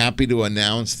 I am happy to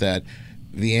announce that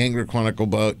the Angler Chronicle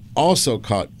boat also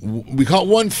caught. We caught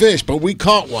 1 fish, but we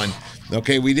caught one.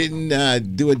 Okay, we didn't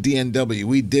do a DNW.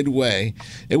 We did weigh.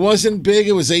 It wasn't big.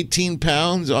 It was 18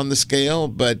 pounds on the scale,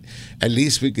 but at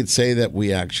least we could say that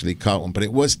we actually caught one. But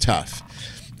it was tough.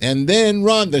 And then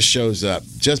Rhonda shows up.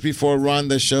 Just before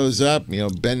Rhonda shows up,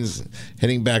 Ben's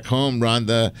heading back home.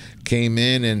 Rhonda came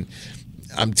in, and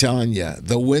I'm telling you,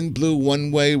 the wind blew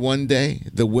one way one day.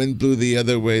 The wind blew the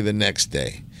other way the next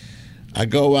day. I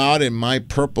go out and my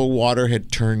purple water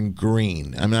had turned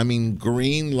green. I mean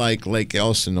green like Lake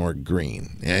Elsinore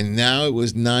green. And now it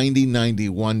was 90,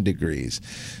 91 degrees.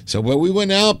 So when we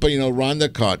went out, but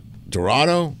Rhonda caught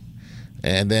Dorado.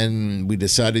 And then we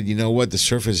decided, the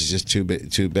surface is just too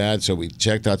bad. So we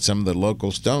checked out some of the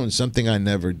local stones, something I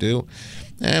never do.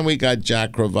 And we got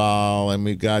Jack Crevalle, and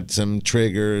we got some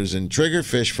triggers. And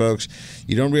triggerfish, folks,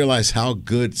 you don't realize how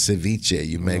good ceviche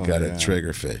you make out of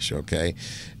triggerfish, okay?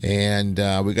 And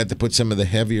we got to put some of the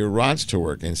heavier rods to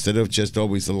work. Instead of just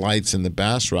always the lights and the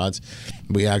bass rods,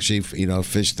 we actually,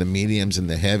 fished the mediums and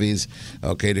the heavies,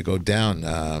 okay, to go down.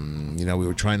 We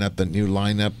were trying out the new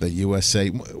lineup, the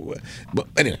USA. But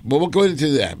anyway, we'll go into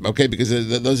that, okay, because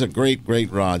those are great,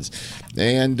 great rods.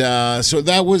 And so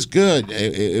that was good.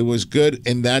 It was good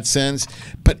in that sense,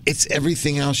 but it's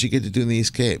everything else you get to do in the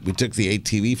East Cape. We took the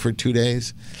ATV for 2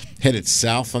 days, headed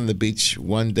south on the beach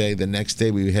one day. The next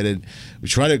day we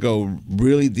try to go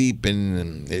really deep,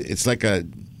 and it's like a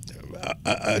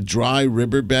dry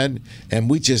riverbed, and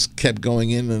we just kept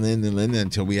going in and in and in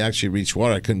until we actually reached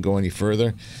water. I couldn't go any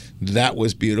further. That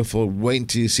was beautiful. Wait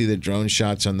until you see the drone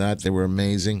shots on that. They were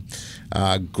amazing.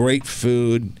 Great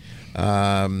food,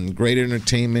 great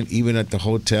entertainment, even at the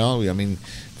hotel. I mean,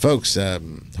 folks,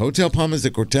 Hotel Palmas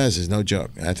de Cortez is no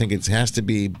joke. I think it has to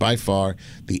be by far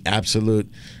the absolute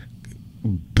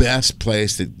best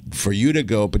place for you to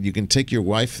go, but you can take your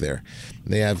wife there.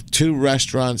 They have 2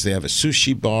 restaurants. They have a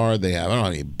sushi bar. They have, I don't know how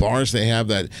many bars they have,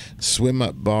 that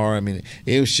swim-up bar. I mean,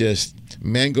 it was just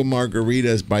mango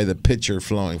margaritas by the pitcher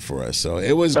flowing for us. So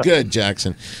it was good,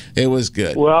 Jackson. It was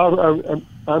good. Well,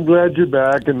 I'm glad you're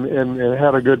back and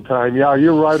had a good time. Yeah,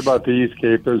 you're right about the East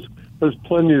Cape. There's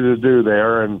plenty to do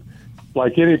there, and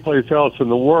like any place else in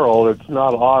the world, it's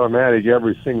not automatic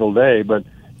every single day, but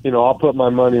I'll put my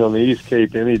money on the East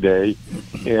Cape any day,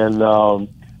 and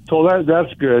so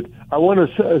that's good. I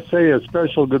want to say a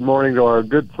special good morning to our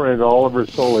good friend Oliver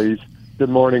Solis. Good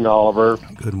morning, Oliver.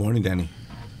 Good morning, Danny.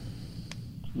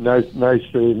 Nice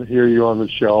to hear you on the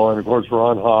show, and of course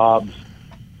Ron Hobbs.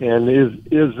 And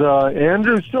is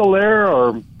Andrew still there?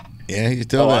 Or yeah, he's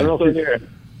still there. I don't know if he's there.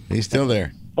 He's still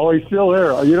there. Oh, he's still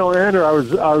there. Andrew, I was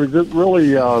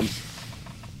really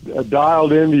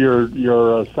dialed into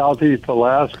your Southeast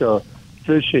Alaska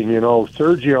fishing.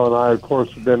 Sergio and I, of course,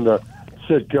 have been to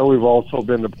Sitka. We've also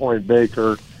been to Point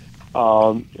Baker,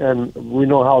 and we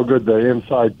know how good the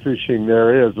inside fishing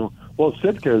there is. Well,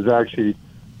 Sitka is actually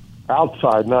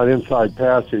outside, not inside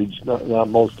passage, not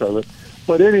most of it.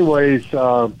 But anyways,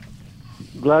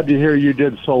 glad to hear you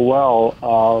did so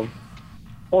well.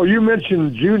 You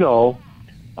mentioned Juneau.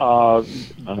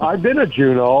 I've been at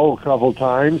Juneau a couple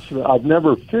times. I've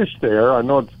never fished there. I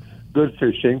know it's good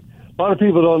fishing. A lot of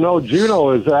people don't know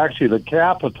Juneau is actually the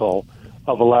capital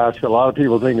of Alaska. A lot of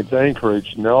people think it's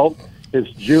Anchorage. No, it's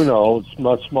Juneau. It's a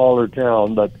much smaller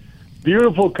town, but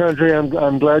beautiful country.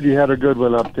 I'm glad you had a good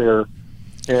one up there,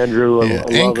 Andrew. Yeah.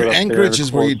 Anchorage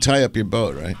is where you tie up your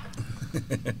boat, right?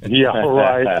 Yeah,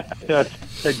 right.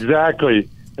 That's exactly.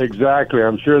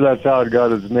 I'm sure that's how it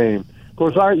got its name. Of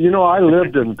course, I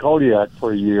lived in Kodiak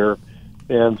for a year,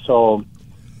 and so,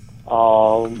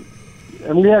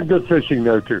 and we had good fishing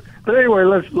there too. But anyway,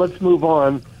 let's move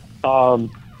on.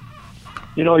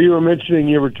 You were mentioning,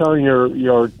 you were telling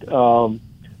your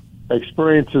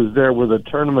experiences there with a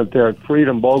tournament there at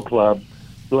Freedom Boat Club.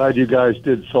 Glad you guys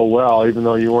did so well, even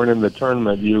though you weren't in the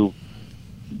tournament. You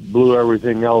blew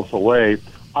everything else away.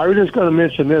 I was just going to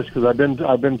mention this because I've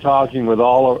been talking with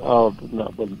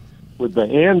with the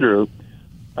Andrew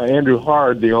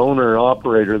Hard, the owner and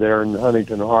operator there in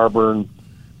Huntington Harbor and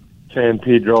San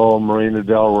Pedro, Marina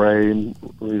del Rey, and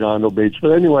Redondo Beach.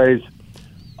 But anyways,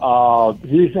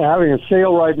 he's having a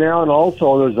sale right now, and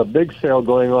also there's a big sale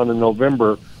going on in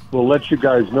November. We'll let you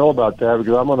guys know about that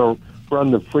because I'm going to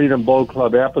run the Freedom Boat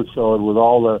Club episode with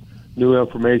all the new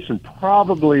information,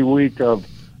 probably week of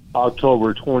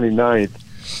October 29th.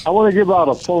 I want to give out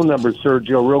a phone number,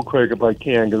 Sergio, real quick if I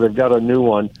can, because I've got a new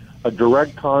one, a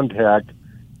direct contact.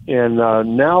 And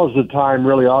now is the time,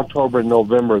 really, October and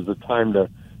November is the time to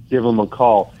give them a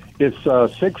call. It's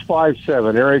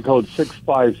 657, area code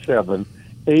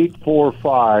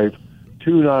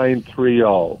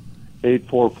 657-845-2930.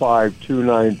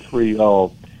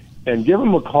 845-2930. And give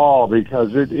them a call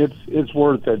because it's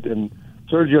worth it. And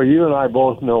Sergio, you and I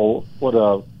both know what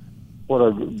a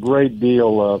great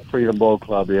deal Freedom Boat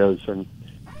Club is, and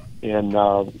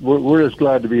we're just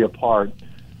glad to be a part.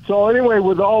 So anyway,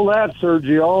 with all that,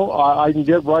 Sergio, I can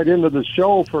get right into the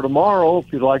show for tomorrow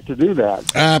if you'd like to do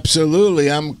that.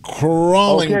 Absolutely, I'm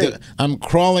crawling. Okay. I'm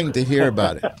crawling to hear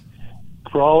about it.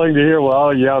 Crawling to hear?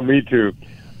 Well, yeah, me too.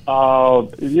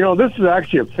 This is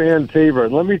actually a fan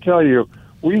favorite. Let me tell you,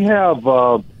 we have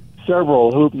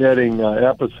several hoop netting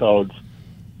episodes.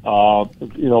 For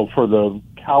the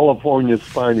California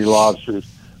spiny lobsters,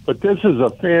 but this is a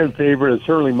fan favorite. It's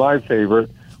certainly my favorite.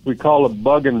 We call it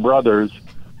Buggin' Brothers.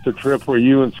 It's a trip where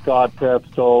you and Scott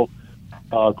Pepsto,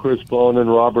 Chris Bonin,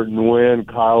 Robert Nguyen,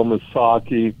 Kyle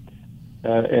Masaki,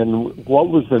 and what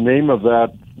was the name of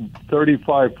that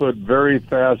 35-foot very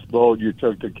fast boat you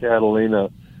took to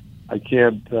Catalina? I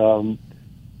can't. I'm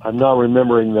not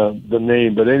remembering the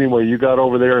name, but anyway, you got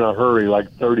over there in a hurry,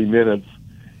 like 30 minutes,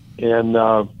 and.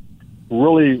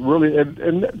 Really,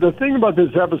 and the thing about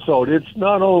this episode, it's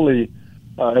not only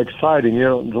exciting,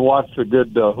 to watch the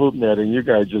good hoop netting. You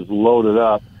guys just load it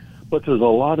up, but there's a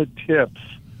lot of tips.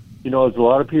 There's a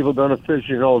lot of people going to fish.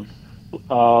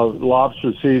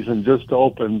 Lobster season just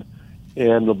opened,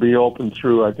 and it'll be open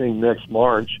through, I think, next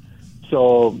March.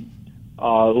 So a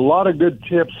lot of good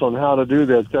tips on how to do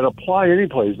this that apply any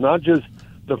place, not just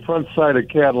the front side of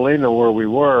Catalina where we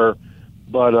were,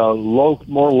 but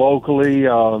more locally,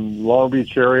 Long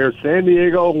Beach area, San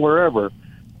Diego, wherever.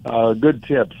 Good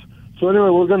tips. So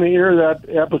anyway, we're going to air that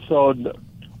episode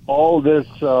all this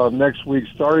next week,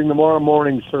 starting tomorrow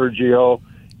morning, Sergio,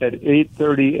 at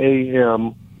 8:30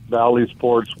 a.m., Valley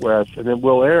Sports West. And it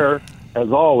will air,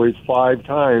 as always, 5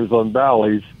 times on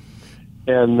Bally's.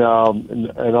 and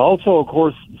also, of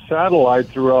course, satellite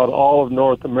throughout all of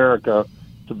North America.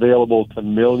 It's available to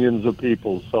millions of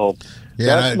people. So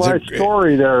that's my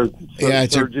story there. Yeah,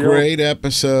 it's Sergio. a great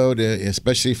episode,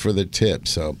 especially for the tip.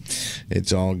 So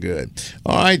it's all good.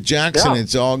 All right, Jackson,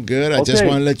 it's all good. I just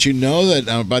want to let you know that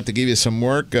I'm about to give you some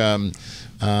work.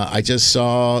 I just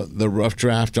saw the rough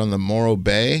draft on the Morro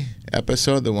Bay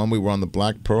episode, the one we were on the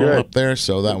Black Pearl up there.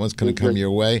 So that one's going to come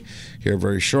your way here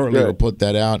very shortly. We'll put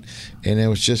that out. And it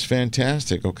was just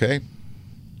fantastic, okay?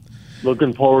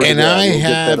 Looking forward to that. We'll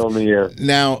get that on the air.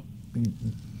 Now,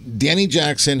 Danny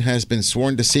Jackson has been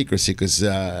sworn to secrecy because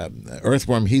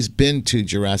Earthworm, he's been to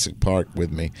Jurassic Park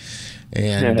with me.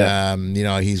 And,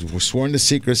 he's sworn to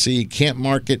secrecy. He can't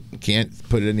mark it, can't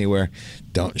put it anywhere.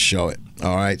 Don't show it.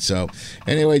 All right. So,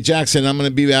 anyway, Jackson, I'm going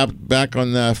to be back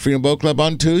on Freedom Boat Club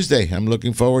on Tuesday. I'm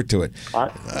looking forward to it.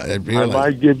 I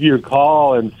might give you a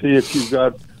call and see if you've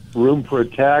got room for a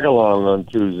tag along on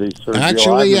Tuesday, Sergio.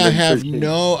 Actually,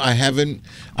 I haven't.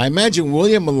 I imagine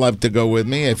William would love to go with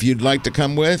me. If you'd like to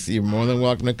come with, you're more than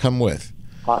welcome to come with.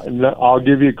 I'll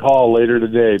give you a call later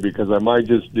today because I might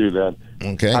just do that.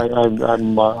 Okay.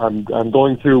 I'm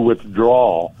going through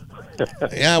withdrawal.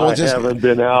 Yeah, well, I haven't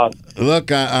been out.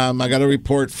 Look, I got a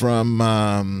report from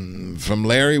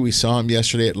Larry. We saw him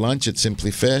yesterday at lunch at Simply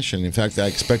Fish, and in fact, I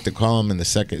expect to call him in the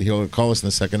second. He'll call us in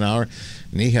the second hour,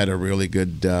 and he had a really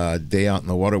good day out in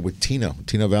the water with Tino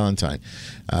Valentine,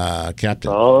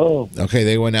 captain. Oh, okay,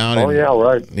 they went out. Oh, yeah,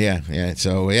 right. Yeah.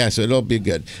 So it'll be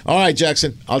good. All right,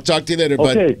 Jackson. I'll talk to you later.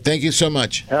 Okay. But thank you so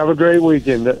much. Have a great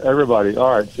weekend, everybody.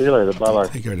 All right, see you later. Bye bye.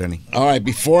 Take care, Danny. All right,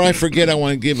 before I forget, I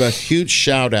want to give a huge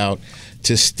shout out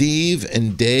to Steve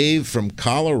and Dave from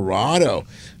Colorado.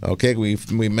 Okay, we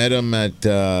met them at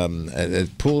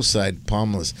Poolside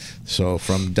Palmless. So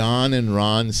from Don and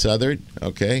Ron Southard,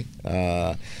 okay,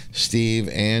 Steve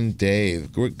and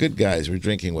Dave, we're good guys. We're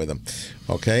drinking with them.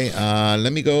 Okay,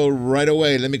 let me go right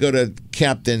away. Let me go to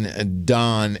Captain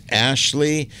Don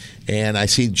Ashley, and I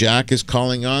see Jack is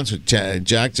calling on. So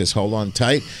Jack, just hold on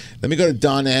tight. Let me go to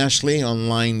Don Ashley on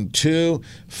line 2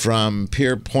 from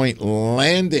Pierpoint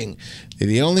Landing.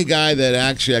 The only guy that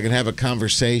actually I can have a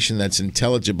conversation that's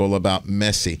intelligible about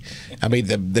Messi. I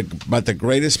mean, about the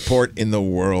greatest sport in the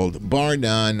world, bar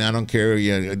none. I don't care.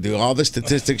 You do all the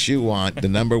statistics you want. The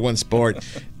number one sport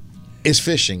is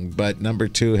fishing, but number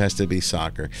 2 has to be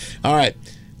soccer. All right.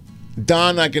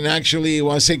 Don, I can actually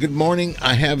want to say good morning.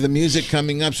 I have the music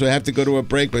coming up, so I have to go to a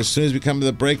break. But as soon as we come to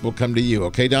the break, we'll come to you.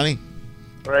 Okay, Donnie?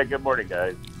 All right, good morning,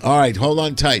 guys. All right, hold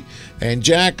on tight. And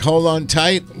Jack, hold on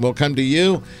tight. We'll come to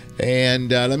you.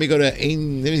 And let me go to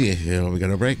we got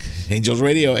a break. Angels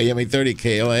Radio, AM 830,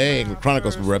 KLAA,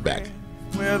 Chronicles. We'll be right back.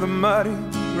 Where the muddy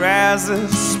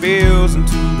rises, spills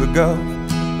into the Gulf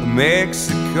of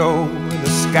Mexico, the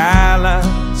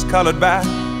skyline's colored by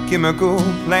chemical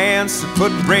plants that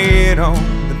put bread on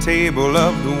the table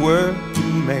of the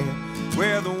working man.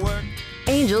 Where the work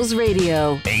Angels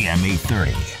Radio, AM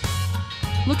 830.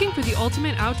 Looking for the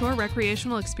ultimate outdoor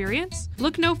recreational experience?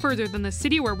 Look no further than the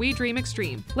city where we dream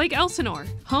extreme, Lake Elsinore,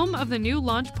 home of the new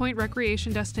Launch Point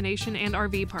Recreation Destination and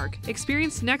RV Park.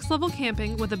 Experience next-level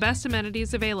camping with the best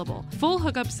amenities available. Full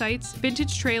hookup sites,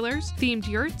 vintage trailers, themed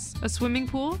yurts, a swimming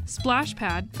pool, splash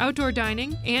pad, outdoor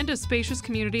dining, and a spacious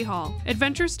community hall.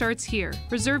 Adventure starts here.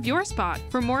 Reserve your spot.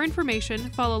 For more information,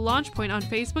 follow Launch Point on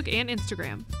Facebook and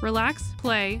Instagram. Relax,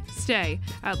 play, stay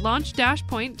at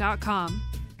launch-point.com.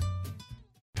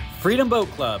 Freedom Boat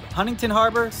Club, Huntington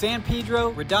Harbor, San Pedro,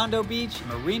 Redondo Beach,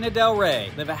 Marina del Rey.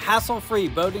 Live a hassle-free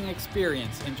boating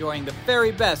experience, enjoying the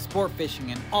very best sport fishing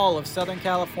in all of Southern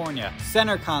California.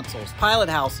 Center consoles, pilot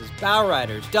houses, bow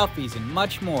riders, Duffys, and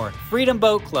much more. Freedom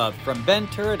Boat Club, from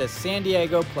Ventura to San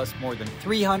Diego, plus more than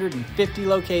 350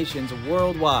 locations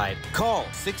worldwide. Call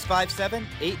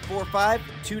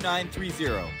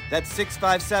 657-845-2930. That's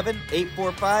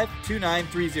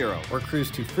 657-845-2930. Or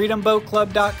cruise to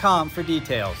freedomboatclub.com for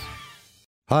details.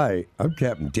 Hi, I'm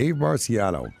Captain Dave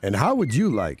Marciano, and how would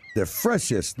you like the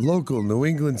freshest local New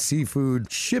England seafood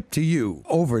shipped to you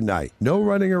overnight? No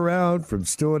running around from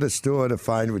store to store to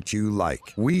find what you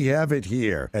like. We have it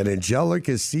here at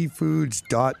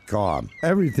AngelicaSeafoods.com.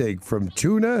 Everything from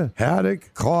tuna,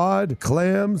 haddock, cod,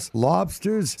 clams,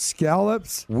 lobsters,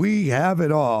 scallops. We have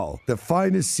it all. The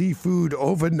finest seafood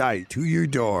overnight to your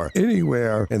door,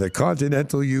 anywhere in the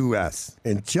continental U.S.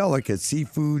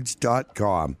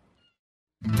 AngelicaSeafoods.com.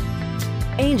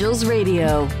 Angels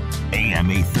Radio, AM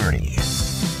 830.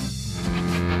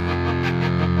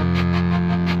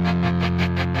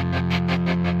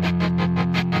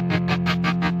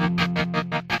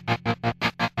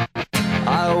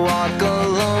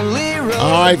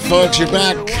 All right, folks, you're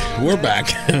back We're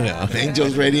back.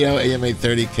 Angels Radio, AM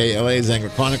 830 KLA's Angler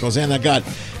Chronicles. And I got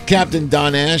Captain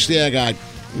Don Ashley. I got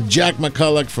Jack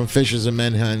McCulloch from Fishers and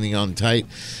Men hanging on tight.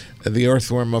 The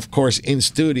Earthworm, of course, in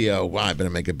studio. Wow, I better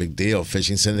make a big deal.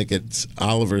 Fishing Syndicate's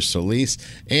Oliver Solis.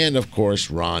 And, of course,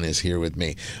 Ron is here with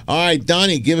me. All right,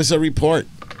 Donnie, give us a report.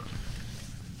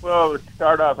 Well, to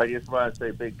start off, I just want to say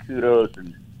big kudos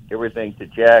and everything to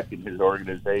Jack and his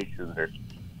organization.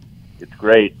 It's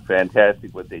great,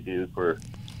 fantastic what they do for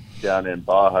down in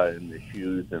Baja and the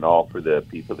shoes and all for the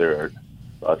people there at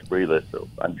Los Brilas. So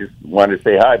I just wanted to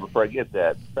say hi before I get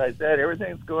that. Besides that,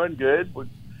 everything's going good. We're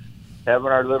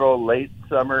having our little late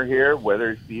summer here.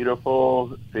 Weather's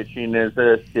beautiful. Fishing is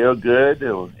still good,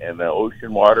 and the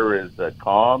ocean water is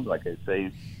calm. Like I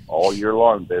say, all year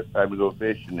long. Best time to go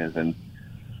fishing is in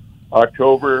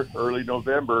October, early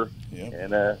November,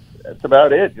 and that's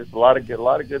about it. Just a lot of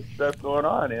good stuff going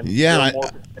on. And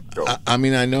I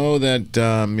mean, I know that the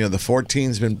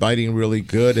 14's been biting really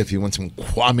good. If you want some,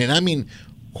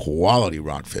 quality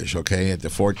rockfish, okay, at the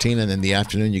 14, and then the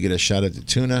afternoon you get a shot at the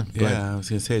tuna. Yeah, I was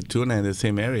gonna say tuna in the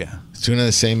same area. Tuna in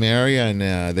the same area,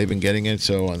 and they've been getting it.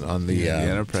 So on the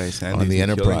Enterprise, on the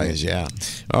Enterprise, yeah.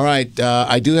 All right,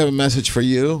 I do have a message for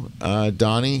you,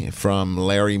 Donnie, from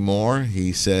Larry Moore.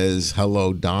 He says,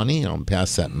 "Hello, Donnie." I'll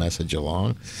pass that message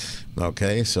along.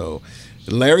 Okay, so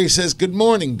Larry says, "Good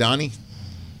morning, Donnie."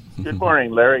 Good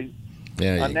morning, Larry.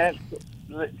 Yeah. On that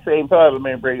same thought, let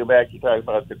me bring it back. You talk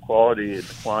about the quality and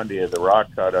the quantity of the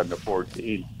rock caught on the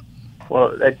 14.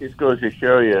 Well, that just goes to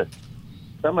show you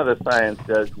some of the science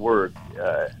does work.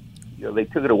 They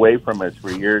took it away from us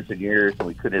for years and years, and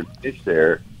we couldn't fish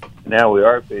there. Now we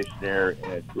are fishing there,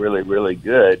 and it's really, really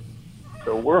good.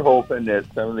 So we're hoping that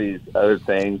some of these other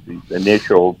things, these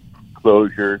initial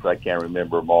closures, I can't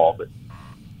remember them all, but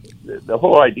the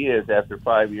whole idea is after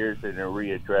 5 years they're going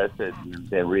to readdress it and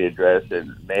then readdress it,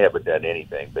 and they haven't done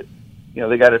anything. But,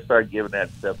 they got to start giving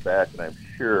that stuff back, and I'm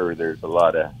sure there's a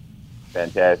lot of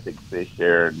fantastic fish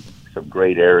there and some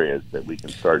great areas that we can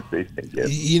start fishing again.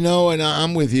 And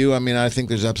I'm with you. I mean, I think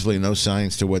there's absolutely no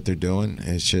science to what they're doing.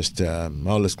 It's just,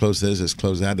 let's close this, let's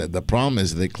close that. The problem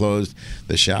is they closed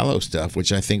the shallow stuff,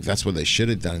 which I think that's what they should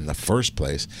have done in the first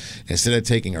place. Instead of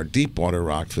taking our deep water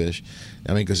rockfish,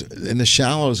 I mean, because in the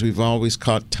shallows, we've always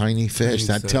caught tiny fish.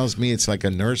 That tells me it's like a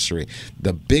nursery.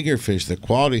 The bigger fish, the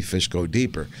quality fish, go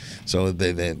deeper. So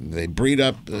they breed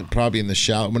up probably in the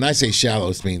shallow. When I say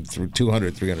shallows, I mean through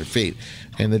 200, 300 feet.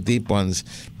 And the deep ones,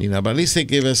 but at least they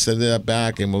give us that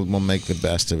back, and we'll make the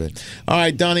best of it. All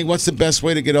right, Donnie, what's the best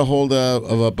way to get a hold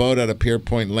of a boat at a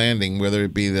Pierpoint landing, whether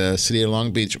it be the City of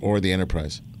Long Beach or the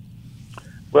Enterprise?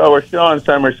 Well, we're still on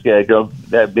summer schedule.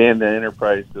 That being the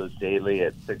Enterprise goes daily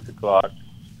at 6 o'clock.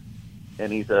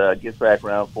 And he gets back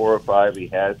around 4 or 5. He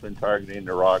has been targeting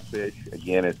the rockfish.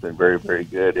 Again, it's been very, very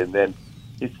good. And then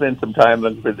he spends some time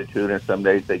looking for the tuna. Some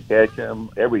days they catch them.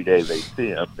 Every day they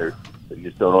see them. They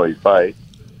just don't always bite.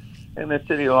 And the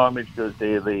City of Long Beach goes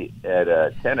daily at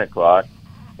 10 o'clock.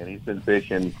 And he's been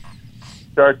fishing.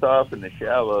 Starts off in the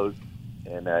shallows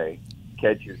and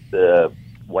catches the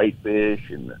whitefish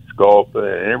and the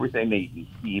sculpa and everything that you can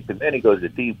keep. And then he goes to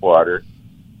deep water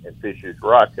and fishes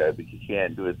rock cut, but you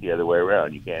can't do it the other way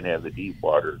around. You can't have the deep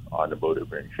water on the boat if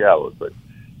you're in shallows. But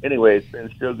anyway, it's been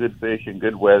still good fishing,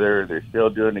 good weather. They're still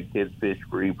doing the kids fish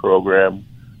free program,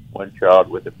 one child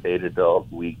with a paid adult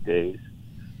weekdays.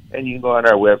 And you can go on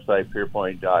our website,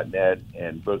 pierpoint.net,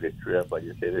 and book a trip. Like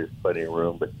I say, there's plenty of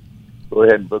room, but go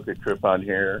ahead and book a trip on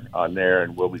there,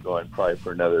 and we'll be going probably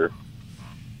for another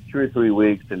 2 or 3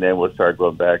 weeks, and then we'll start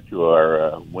going back to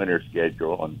our winter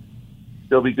schedule. And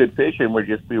still be good fishing. We'll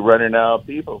just be running out of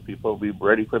people. People will be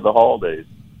ready for the holidays.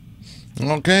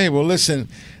 Okay, well, listen,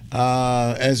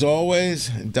 as always,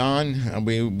 Don,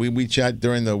 we chat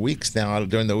during the weeks now.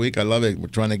 During the week, I love it. We're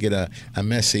trying to get a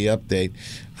messy update.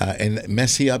 And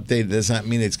messy update does not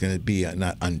mean it's going to be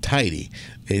not untidy.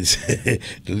 It's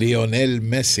Lionel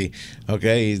Messi.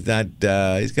 Okay, he's not.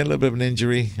 He's got a little bit of an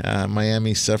injury.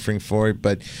 Miami's suffering for it,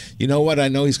 but you know what? I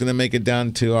know he's going to make it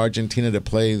down to Argentina to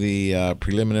play the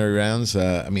preliminary rounds.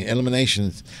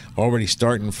 Eliminations already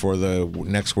starting for the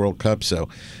next World Cup. So.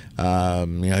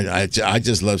 I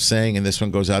just love saying, and this one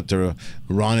goes out to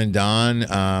Ron and Don,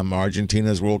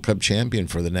 Argentina's World Cup champion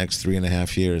for the next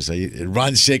 3.5 years.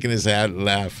 Ron's shaking his head,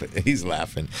 he's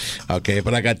laughing. Okay,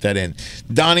 but I got that in.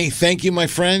 Donnie, thank you, my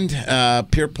friend.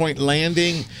 Pierpoint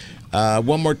Landing.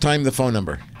 One more time, the phone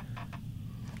number.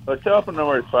 The telephone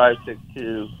number is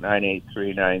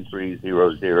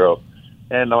 562-983-9300.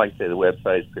 And like I say, the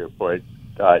website is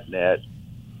pierpoint.net.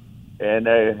 And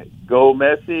go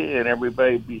Messi, and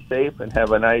everybody be safe and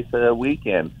have a nice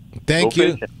weekend. Thank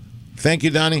you. Thank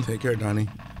you, Donnie. Take care, Donnie.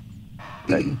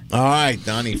 All right,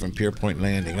 Donnie from Pierpoint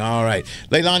Landing. All right.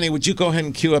 Leilani, would you go ahead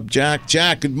and cue up Jack?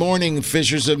 Jack, good morning,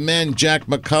 Fishers of Men. Jack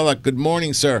McCulloch, good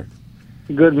morning, sir.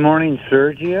 Good morning,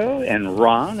 Sergio and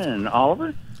Ron and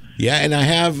Oliver. Yeah, and I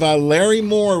have Larry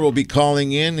Moore will be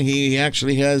calling in. He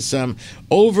actually has some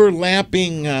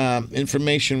overlapping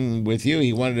information with you.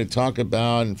 He wanted to talk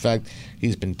about, in fact,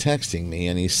 he's been texting me,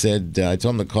 and he said, I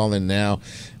told him to call in now.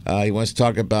 He wants to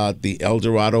talk about the El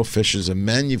Dorado Fishers of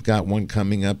Men. You've got one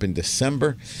coming up in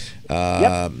December.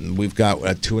 We've got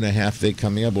a 2.5 day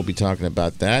coming up. We'll be talking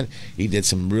about that. He did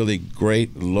some really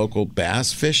great local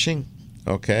bass fishing,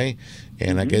 okay?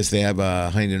 And I guess they have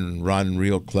a Huntington Rod and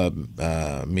Reel Club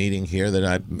meeting here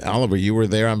that Oliver, you were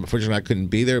there. Unfortunately, I couldn't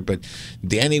be there, but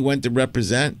Danny went to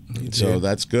represent, so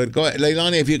that's good. Go ahead,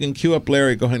 Leilani, if you can cue up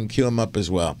Larry, go ahead and cue him up as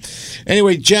well.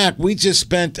 Anyway, Jack, we just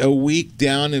spent a week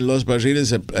down in Los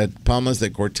Barriles at Palmas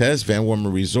de Cortez, Van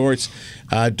Wormer Resorts,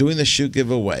 doing the shoe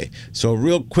giveaway. So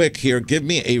real quick here, give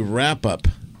me a wrap-up,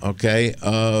 okay,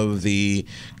 of the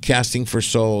Casting for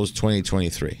Souls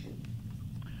 2023.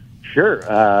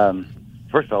 Sure.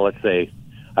 First of all, let's say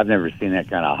I've never seen that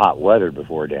kind of hot weather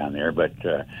before down there, but,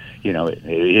 you know, it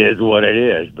is what it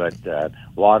is. But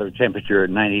water temperature at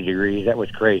 90 degrees, that was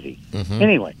crazy.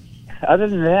 Anyway, other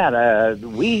than that,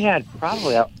 we had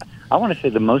probably, I want to say,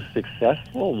 the most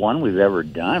successful one we've ever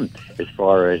done as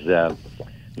far as,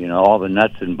 you know, all the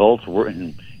nuts and bolts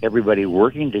and everybody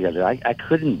working together. I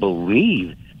couldn't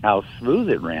believe how smooth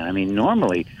it ran. I mean,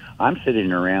 normally I'm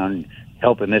sitting around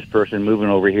helping this person moving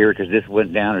over here because this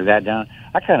went down or that down.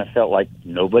 I kind of felt like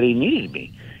nobody needed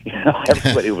me. You know,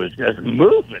 everybody was just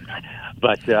moving.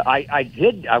 But I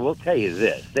will tell you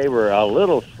this. They were a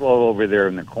little slow over there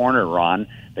in the corner, Ron.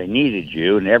 They needed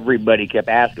you, and everybody kept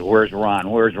asking, where's Ron,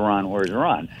 where's Ron, where's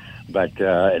Ron? But,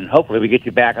 and hopefully we get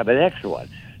you back on the next one.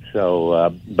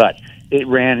 So, but it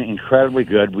ran incredibly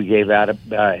good. We gave out,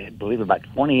 I believe, about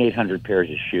 2,800 pairs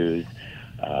of shoes.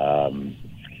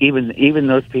 Even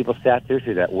those people sat there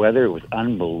through that weather. It was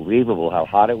unbelievable how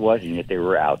hot it was, and yet they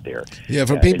were out there. Yeah,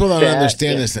 for people that don't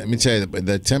understand this, let me tell you,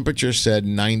 the temperature said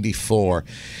 94.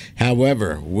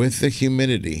 However, with the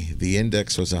humidity, the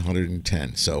index was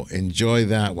 110. So enjoy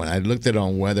that one. I looked at it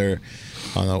on weather.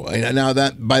 Now,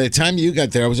 that by the time you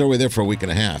got there, I was already there for a week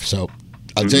and a half. So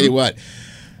I'll tell you what,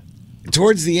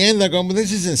 towards the end, I go, well,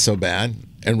 this isn't so bad.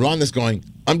 And Ron is going,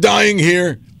 I'm dying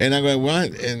here. And I go,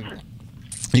 what? And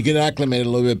you get acclimated a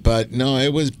little bit, but no,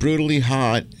 it was brutally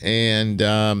hot, and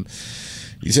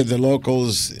you said the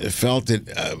locals felt it.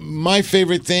 My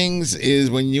favorite things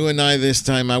is when you and I this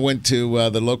time, I went to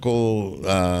the local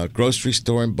grocery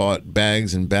store and bought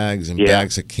bags and bags and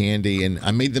bags of candy, and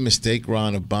I made the mistake,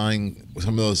 Ron, of buying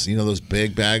some of those, you know, those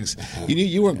big bags.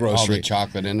 You were grocery. All the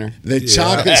chocolate in there. The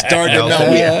chocolate started.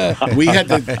 No, we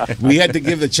had to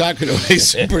give the chocolate away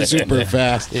super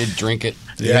fast. You'd drink it.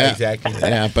 Yeah, exactly.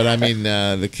 Yeah, but I mean,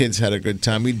 the kids had a good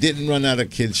time. We didn't run out of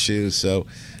kids' shoes, so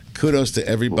kudos to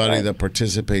everybody that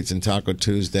participates in Taco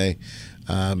Tuesday.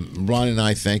 Ron and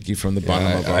I thank you from the bottom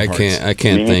of our hearts. I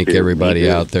can't thank everybody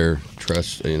out there.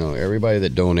 Trust, everybody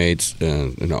that donates,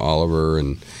 Oliver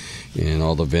and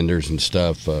all the vendors and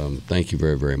stuff. Thank you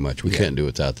very, very much. We can't do it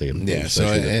without them. Yeah. So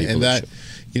and that.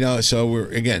 So we're,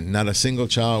 again, not a single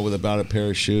child with about a pair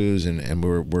of shoes, and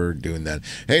we're doing that.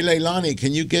 Hey, Leilani,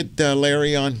 can you get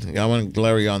Larry on? I want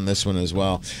Larry on this one as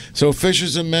well. So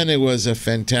Fishers of Men, it was a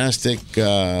fantastic,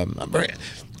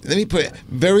 let me put it,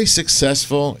 very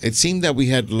successful. It seemed that we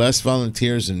had less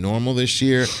volunteers than normal this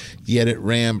year, yet it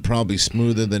ran probably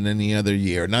smoother than any other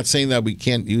year. Not saying that we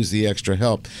can't use the extra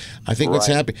help. I think what's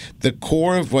happening, the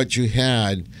core of what you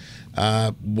had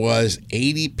was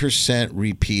 80%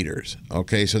 repeaters.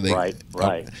 Okay, so they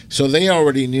so they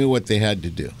already knew what they had to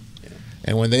do,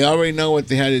 and when they already know what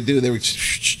they had to do, they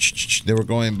were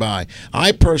going by.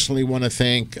 I personally want to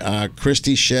thank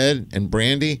Christy Shed and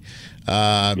Brandy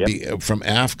from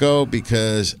AFCO,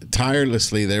 because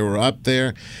tirelessly they were up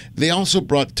there. They also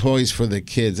brought toys for the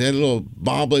kids. They had a little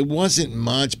bobble. It wasn't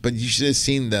much, but you should have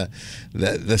seen the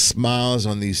smiles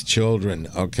on these children,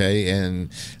 okay,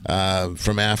 and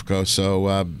from AFCO.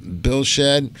 So Bill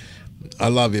Shed, I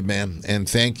love you, man, and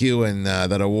thank you. And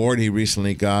that award he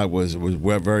recently got was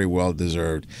very well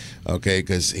deserved, okay,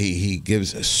 because he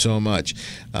gives so much.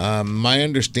 My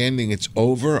understanding, it's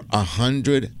over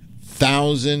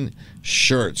 100,000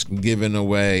 shirts given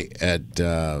away at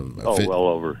well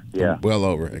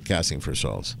over at Casting for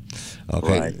Souls.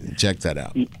 Okay, check that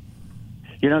out.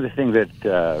 You know, the thing that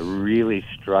really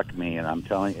struck me, and I'm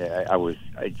telling you, I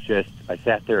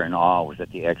sat there in awe, was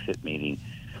at the exit meeting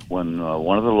when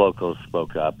one of the locals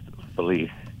spoke up,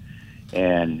 Felice,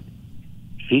 and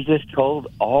He just told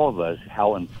all of us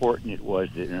how important it was,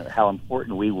 how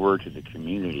important we were to the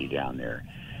community down there.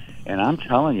 And I'm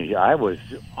telling you, I was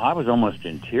almost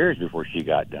in tears before she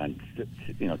got done,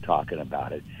 talking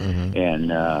about it.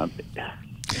 And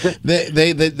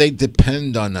they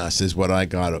depend on us, is what I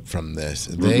got up from this.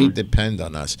 They depend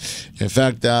on us. In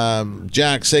fact,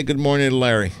 Jack, say good morning to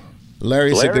Larry.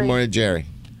 Larry, say good morning to Jerry.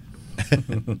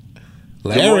 Larry. Good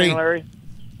morning, Larry.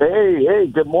 Hey,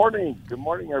 good morning. Good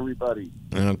morning, everybody.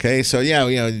 Okay, so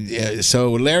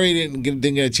so Larry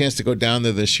didn't get a chance to go down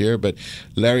there this year, but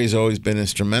Larry's always been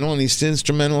instrumental, and he's still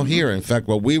instrumental here. In fact,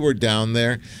 while we were down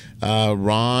there,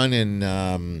 Ron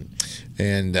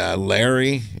and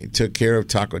Larry took care of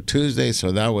Taco Tuesday,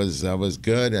 so that was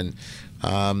good, and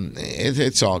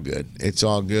it's all good. It's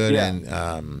all good, Yeah. and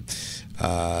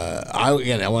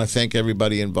I want to thank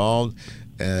everybody involved.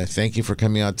 Thank you for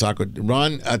coming out,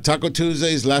 Ron. Taco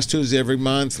Tuesdays, last Tuesday every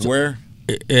month. Where?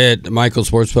 At Michael's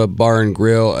Sports Pub Bar and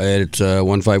Grill at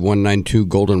 15192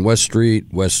 Golden West Street,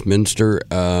 Westminster.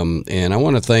 And I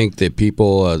want to thank the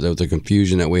people, the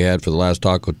confusion that we had for the last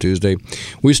Taco Tuesday.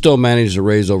 We still managed to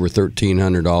raise over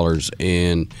 $1,300,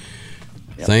 and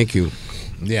thank you.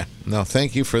 Yeah, no,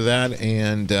 thank you for that.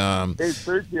 And hey,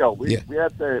 Sergio, we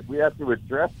have to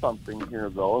address something here,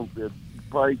 though. It's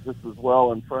probably just as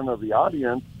well in front of the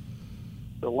audience.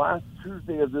 The last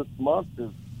Tuesday of this month is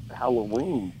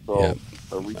Halloween, so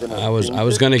are we going to? I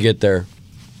was going to get there.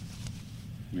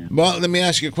 Well, let me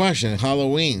ask you a question.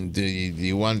 Halloween, do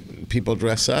you want people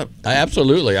dressed up?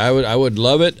 Absolutely, I would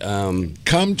love it.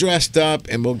 Come dressed up,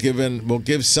 and we'll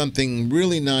give something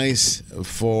really nice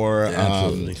for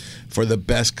the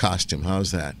best costume.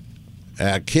 How's that?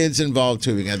 Kids involved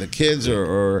too. We got the kids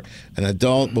or an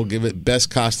adult. We'll give it best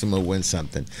costume. Will win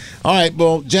something. All right.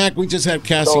 Well, Jack, we just had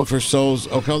casting for Souls.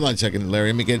 Oh, hold on a second, Larry.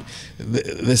 Let me get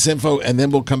this info, and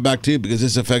then we'll come back to you because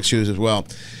this affects you as well.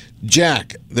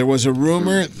 Jack, there was a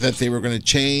rumor that they were going to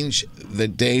change the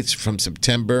dates from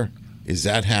September. Is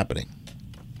that happening?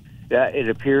 Yeah, it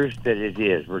appears that it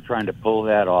is. We're trying to pull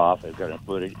that off. We're going to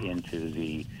put it into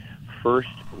the first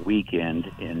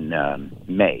weekend in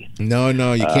May. No,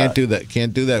 you can't do that.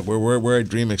 Can't do that. We're at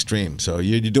Dream Extreme, so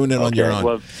you're doing it on your own.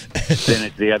 Well, then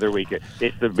it's the other weekend.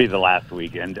 It would be the last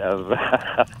weekend of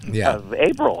of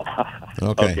April.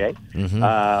 Okay.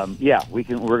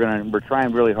 We're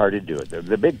trying really hard to do it.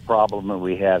 The big problem that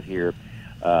we have here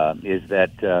is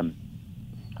that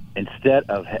instead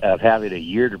of having a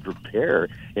year to prepare,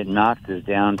 it knocks us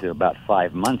down to about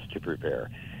 5 months to prepare.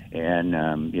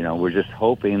 And we're just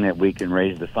hoping that we can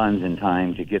raise the funds in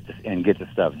time to get the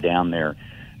stuff down there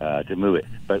to move it.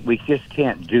 But we just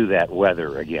can't do that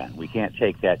weather again. We can't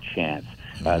take that chance.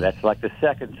 That's like the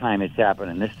second time it's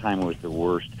happened, and this time was the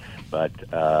worst. But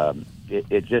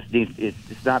it just needs.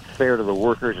 It's not fair to the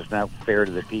workers. It's not fair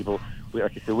to the people.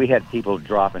 Like I said, we had people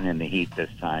dropping in the heat this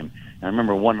time. And I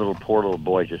remember one poor little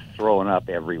boy just throwing up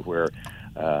everywhere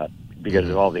because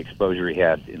of all the exposure he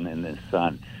had in the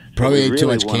sun. Probably ate too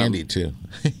much candy, too.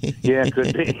 Yeah, it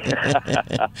could be.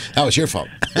 That was your fault.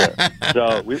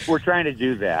 So we're trying to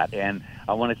do that. And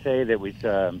I want to say that we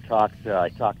talked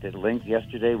at length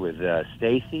yesterday with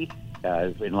Stacy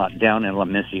down in La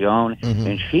Mission,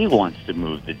 and she wants to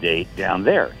move the date down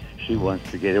there. She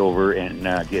wants to get over and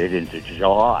get it into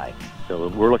July. So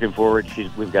we're looking forward.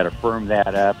 We've got to firm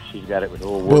that up. She's got it with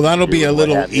all. Well, that'll be a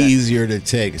little easier to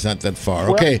take. It's not that far.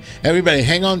 Well, okay, everybody,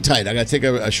 hang on tight. I got to take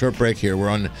a short break here. We're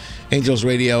on Angels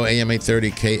Radio, AM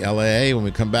 830 KLAA. When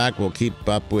we come back, we'll keep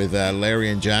up with Larry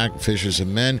and Jack, Fishers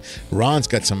and Men. Ron's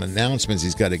got some announcements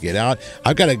he's got to get out.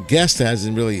 I've got a guest that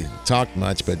hasn't really talked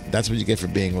much, but that's what you get for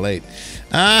being late.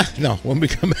 No, when we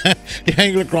come back, the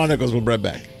Angler Chronicles will be right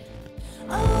back.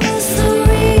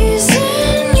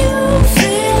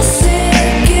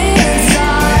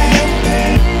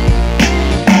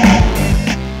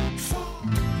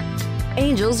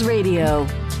 Angels Radio.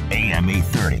 AM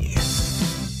 830.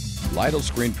 Lytle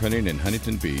Screen Printing in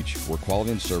Huntington Beach, where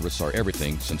quality and service are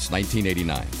everything since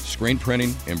 1989. Screen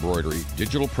printing, embroidery,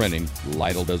 digital printing,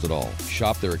 Lytle does it all.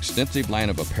 Shop their extensive line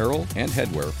of apparel and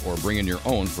headwear or bring in your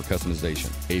own for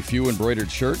customization. A few embroidered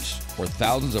shirts or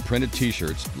thousands of printed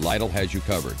t-shirts, Lytle has you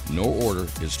covered. No order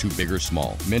is too big or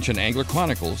small. Mention Angler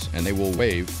Chronicles and they will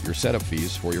waive your setup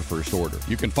fees for your first order.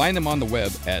 You can find them on the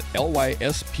web at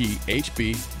lyspHB.com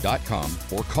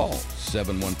or call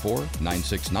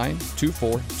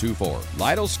 714-969-2424.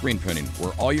 Lytle Screen Printing,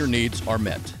 where all your needs are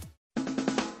met.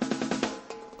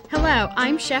 Hello, Hello,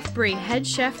 I'm Chef Brie, head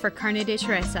chef for Carne de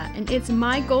Teresa, and it's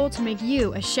my goal to make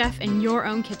you a chef in your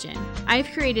own kitchen.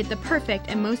 I've created the perfect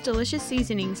and most delicious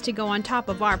seasonings to go on top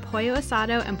of our pollo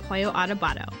asado and pollo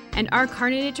adobado. And our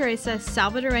Carne de Teresa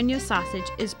Salvadoreño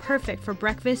sausage is perfect for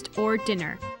breakfast or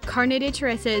dinner. Carne de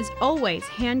Teresa is always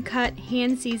hand-cut,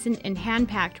 hand-seasoned, and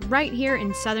hand-packed right here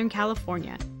in Southern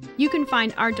California. You can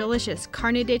find our delicious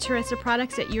Carne de Teresa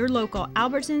products at your local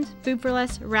Albertsons, Food for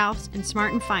Less, Ralph's, and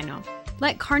Smart & Final.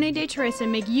 Let Carne de Teresa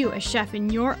make you a chef in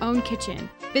your own kitchen.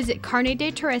 Visit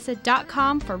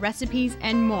carnedeteresa.com for recipes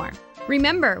and more.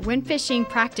 Remember, when fishing,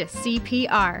 practice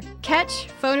CPR. Catch,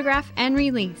 photograph, and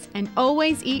release, and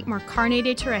always eat more Carne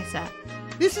de Teresa.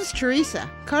 This is Teresa.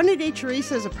 Carne de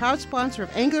Teresa is a proud sponsor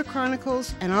of Angler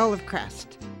Chronicles and Olive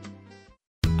Crest.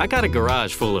 I got a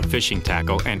garage full of fishing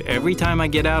tackle, and every time I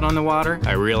get out on the water,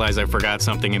 I realize I forgot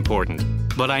something important.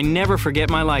 But I never forget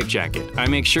my life jacket. I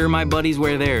make sure my buddies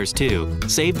wear theirs, too.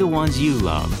 Save the ones you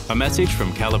love. A message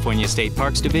from California State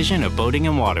Parks Division of Boating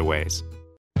and Waterways.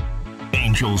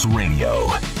 Angels Radio.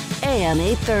 AM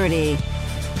 830.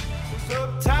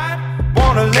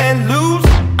 Wanna let loose,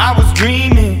 I was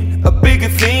dreaming of bigger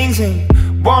things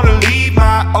and wanna leave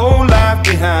my old life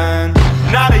behind.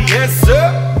 Not a yes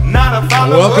sir, not a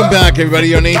follow. Welcome back, everybody.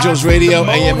 You're on Angels Radio,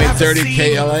 AM 830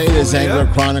 KLA. This is Angler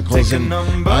Chronicles, and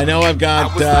I know I've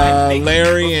got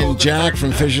Larry and Jack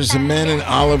from Fishers and Men and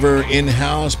Oliver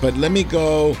in-house, but let me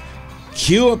go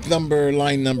cue up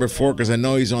line number 4 because I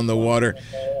know he's on the water.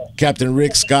 Captain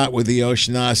Rick Scott with the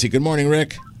Ocean. Good morning,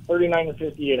 Rick. 39 to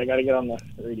 58. I got to get on the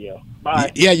radio.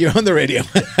 Bye. Yeah, you're on the radio.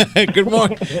 Good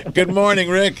morning. Good morning,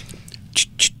 Rick.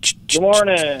 Good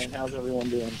morning. How's everyone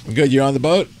doing? Good. You're on the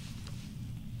boat?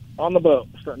 On the boat.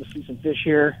 Starting to see some fish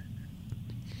here.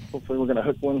 Hopefully we're going to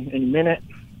hook one any minute.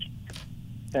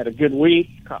 Had a good week.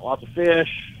 Caught lots of fish.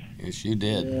 Yes, you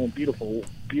did. Yeah, beautiful,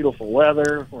 beautiful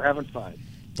weather. We're having fun.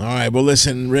 All right. Well,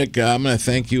 listen, Rick, I'm going to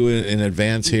thank you in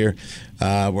advance here.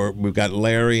 We've got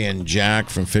Larry and Jack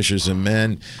from Fishers and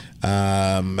Men.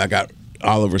 I got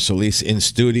Oliver Solis in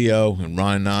studio, and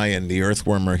Ron and I and the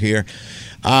Earthworm are here.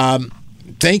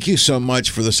 Thank you so much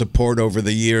for the support over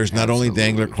the years, not only the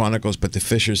Angler Chronicles, but the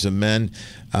Fishers and Men.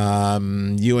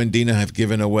 You and Dina have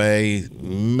given away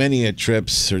many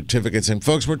trips, certificates, and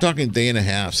folks, we're talking day and a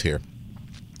halves here.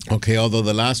 Okay, although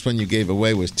the last one you gave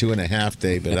away was 2.5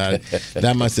 days, but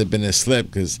that must have been a slip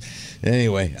because,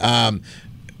 anyway,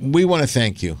 we want to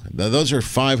thank you. Those are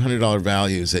 $500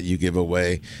 values that you give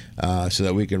away so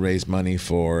that we can raise money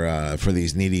for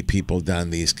these needy people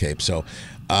down these capes. So,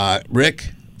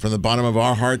 Rick, from the bottom of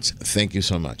our hearts, thank you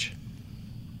so much.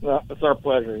 Well, it's our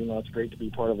pleasure. It's great to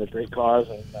be part of a great cause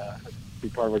and be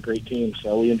part of a great team.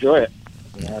 So we enjoy it.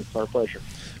 It's our pleasure.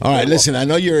 All right, listen. I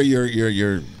know your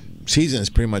season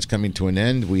is pretty much coming to an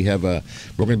end. We're going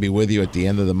to be with you at the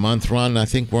end of the month, Ron. I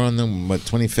think we're on the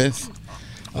 25th.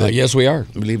 Yes, we are.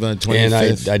 We leave on the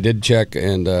 25th. And I did check,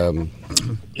 and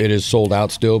it is sold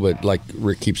out still. But like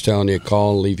Rick keeps telling you,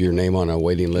 call and leave your name on a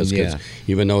waiting list. Because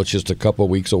even though it's just a couple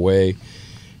of weeks away,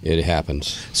 it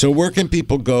happens. So where can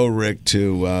people go, Rick,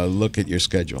 to look at your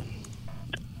schedule?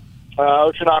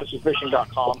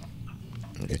 OceanOdysseyFishing.com.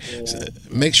 Okay. So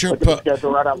make sure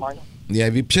schedule right online. Yeah,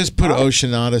 if you just put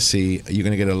Ocean Odyssey, you're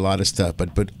going to get a lot of stuff.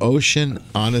 But put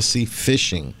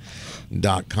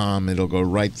OceanOdysseyFishing.com. It'll go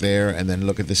right there, and then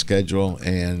look at the schedule,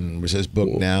 and it says book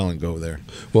now, and go there.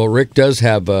 Well, Rick does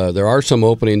have, there are some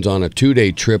openings on a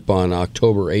 2-day trip on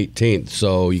October 18th.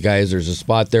 So, you guys, there's a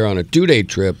spot there on a 2-day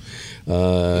trip.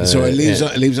 So it leaves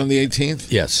on the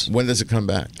 18th? Yes. When does it come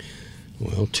back?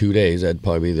 Well, 2 days. That'd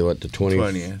probably be the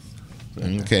 20th.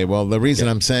 Okay, well, the reason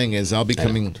I'm saying is I'll be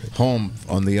coming home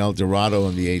on the El Dorado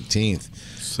on the 18th.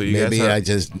 So you maybe guys I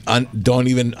just don't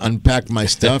even unpack my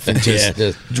stuff and just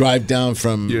drive down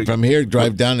from here,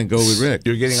 drive down and go with Rick.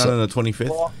 You're getting on the 25th?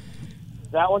 Well,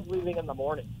 that one's leaving in the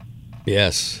morning.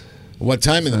 Yes. What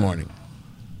time in the morning?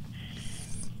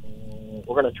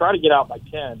 We're going to try to get out by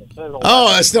 10. Oh,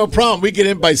 that's no problem. We get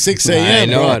in by 6 a.m.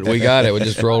 I know it. We got it. We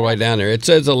just roll right down there. It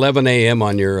says 11 a.m.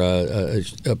 on your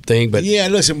thing, but yeah.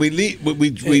 Listen, we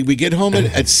get home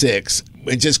at 6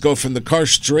 and just go from the car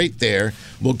straight there.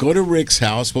 We'll go to Rick's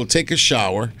house. We'll take a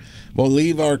shower. We'll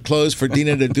leave our clothes for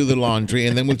Dina to do the laundry,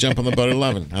 and then we'll jump on the boat at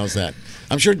 11. How's that?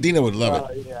 I'm sure Dina would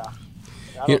love it. Yeah.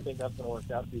 I don't think that's going to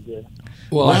work out too good.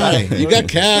 Well, why? You got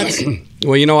cats.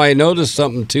 Well, I noticed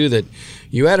something too that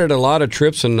you added a lot of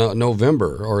trips in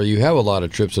November, or you have a lot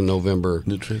of trips in November.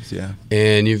 New trips, yeah.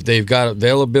 And they've got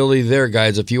availability there,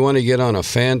 guys. If you want to get on a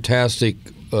fantastic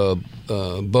boat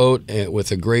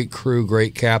with a great crew,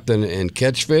 great captain, and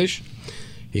catch fish,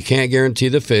 He can't guarantee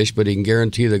the fish, but he can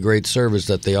guarantee the great service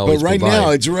that they always provide. But right now,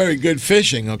 it's very good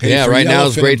fishing, okay? Yeah, right now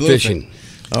it's great fishing.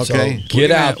 Okay. So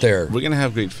get out there. We're going to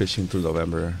have great fishing through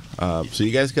November. So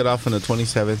you guys get off on the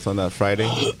 27th on that Friday.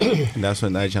 And that's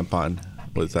when I jump on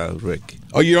with Rick.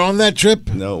 Oh, you're on that trip?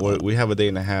 No, we have a day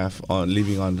and a half on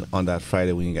leaving on that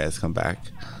Friday when you guys come back.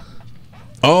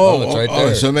 It's right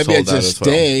there. So maybe I just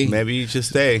stay. Maybe you just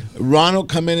stay. Ron will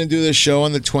come in and do the show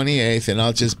on the 28th, and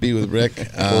I'll just be with Rick.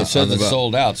 Well, it says it's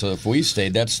sold out, so if we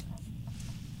stayed, that's...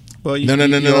 Well,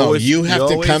 no. You have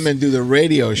to come and do the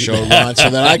radio show, Ron,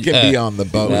 so that I can be on the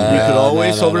boat. We could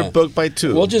always overbook by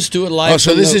 2. We'll just do it live. Oh,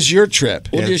 so this is your trip.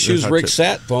 We'll just use Rick's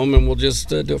sat phone, and we'll just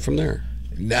do it from there.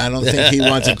 No, I don't think he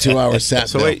wants a 2-hour sat.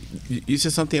 So wait, you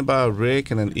said something about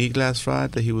Rick and an e-glass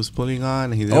rod that he was pulling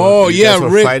on.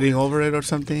 And Rick fighting over it or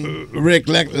something. Rick,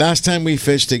 last time we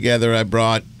fished together, I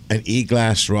brought an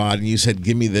e-glass rod, and you said,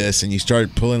 "Give me this," and you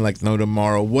started pulling like no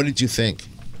tomorrow. What did you think?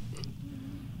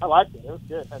 I liked it. It was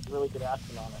good. It had really good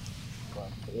action on it.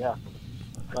 But, yeah,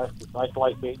 nice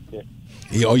light bait fish.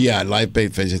 Oh, yeah, live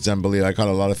bait fish. It's unbelievable. I caught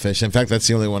a lot of fish. In fact, that's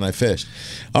the only one I fished.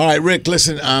 All right, Rick,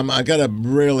 listen, I got a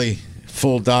really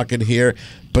full docket here,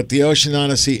 but the Ocean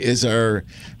Odyssey is our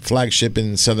flagship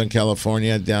in Southern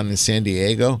California, down in San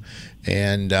Diego,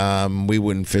 and we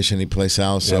wouldn't fish anyplace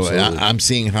else. So I'm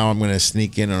seeing how I'm going to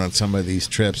sneak in on some of these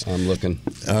trips. I'm looking.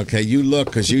 Okay, you look,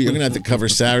 because you're going to have to cover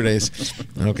Saturdays,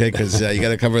 okay, because you got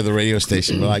to cover the radio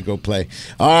station while I go play.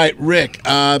 All right, Rick,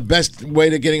 best way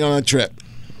to getting on a trip?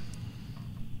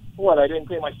 What, I didn't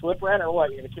pay my slip rent, or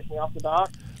what? You going to kick me off the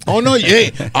dock? Oh no!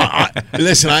 Hey,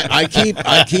 listen. I keep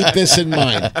this in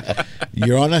mind.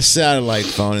 You're on a satellite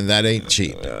phone, and that ain't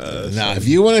cheap. Now, if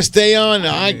you want to stay on,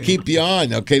 I keep you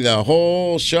on. Okay, the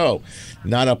whole show,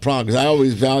 not a problem. Because I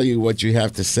always value what you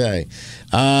have to say.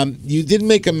 You did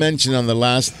make a mention on the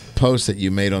last post that you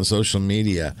made on social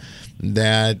media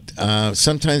that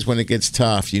sometimes when it gets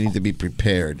tough, you need to be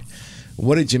prepared.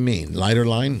 What did you mean? Lighter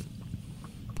line?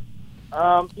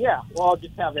 Yeah, well, I'll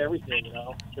just have everything,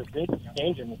 because things are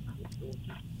changing.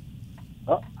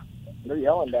 Oh, they're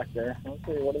yelling back there. Let's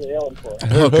see, what are they yelling for?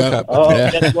 Hook up.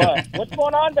 Oh, guess what? What's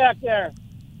going on back there?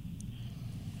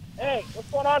 Hey,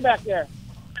 what's going on back there?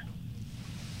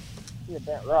 I see a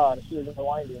bent rod. I see a little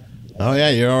wind here. Oh,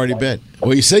 yeah, you're already bit.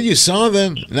 Well, you said you saw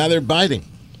them. Now they're biting.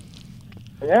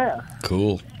 Yeah.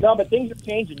 Cool. No, but things are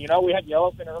changing. We had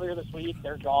yellowfin earlier this week.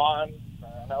 They're gone.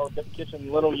 We're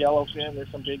catching little yellowfin. There's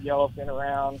some big yellowfin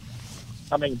around.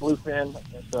 Bluefin.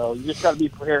 So you just got to be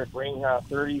prepared. Bring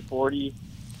 30, 40,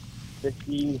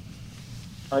 60,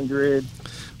 100.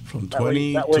 From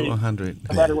 20 to 100.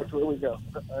 No matter which way we go.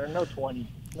 No 20.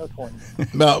 No 20.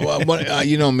 Well,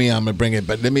 you know me, I'm going to bring it.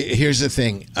 But here's the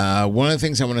thing. One of the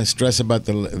things I want to stress about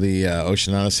the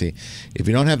Ocean Odyssey, if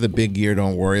you don't have the big gear,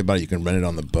 don't worry about it. You can rent it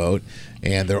on the boat.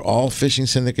 And they're all Fishing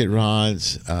Syndicate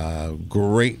rods.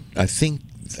 Great.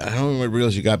 I don't know what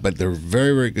reels you got, but they're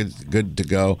very, very good to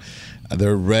go.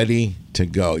 They're ready to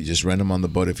go. You just rent them on the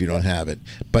boat if you don't have it.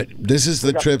 But this is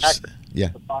the trips. Yeah.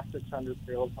 The Fox 600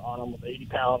 reels on them with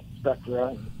 80-pound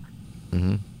Spectra.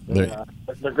 Mm-hmm.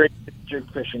 They're great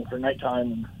jig fishing for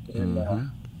nighttime.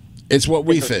 It's what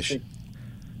we fish.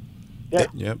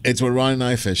 Yeah. It's what Ron and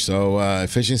I fish. So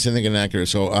Fishing Syndicate and Accurate.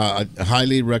 So I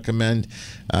highly recommend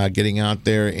getting out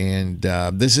there. And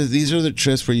these are the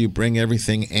trips where you bring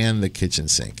everything and the kitchen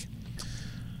sink.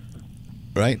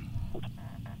 Right?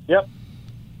 Yep.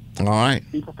 All right.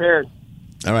 Be prepared.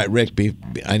 All right, Rick.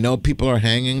 I know people are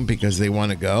hanging because they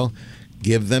want to go.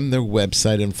 Give them their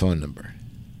website and phone number.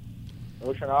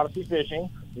 Ocean Odyssey Fishing.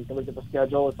 You can look at the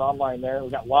schedule. It's online there.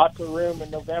 We've got lots of room in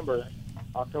November.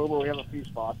 October, we have a few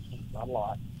spots. Not a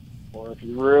lot. Or if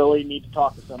you really need to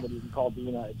talk to somebody, you can call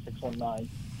Dina at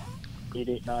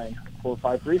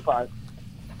 619-889-4535.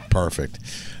 Perfect.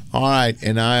 All right,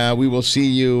 and we will see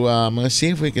you. I'm going to see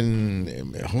if we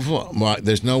can. Well,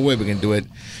 there's no way we can do it.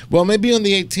 Well, maybe on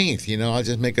the 18th. I'll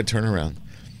just make a turnaround.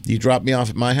 You drop me off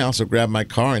at my house or grab my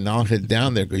car, and I'll head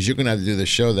down there because you're going to have to do the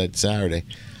show that Saturday.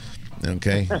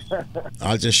 Okay?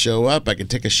 I'll just show up. I can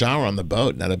take a shower on the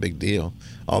boat. Not a big deal.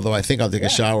 Although I think I'll take a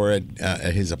shower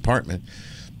at his apartment.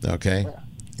 Okay?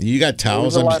 You got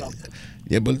towels? We'll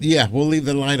leave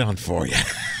the light on for you.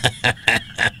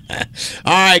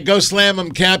 All right, go slam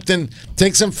them, Captain.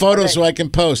 Take some photos so I can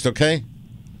post, okay?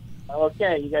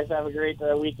 Okay, you guys have a great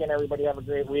weekend. Everybody have a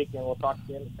great week, and we'll talk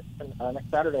to you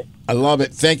next Saturday. I love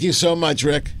it. Thank you so much,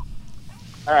 Rick.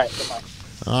 All right, goodbye.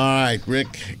 All right,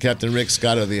 Captain Rick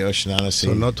Scott of the Ocean Odyssey.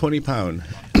 So no 20-pound.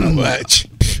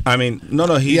 I mean,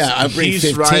 no.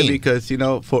 He's right because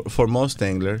for most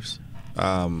anglers,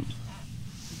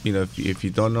 if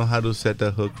you don't know how to set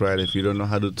the hook right, if you don't know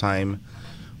how to time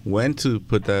when to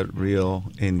put that reel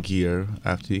in gear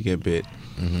after you get bit.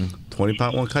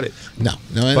 20-pound won't cut it. No,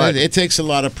 But- it takes a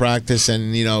lot of practice,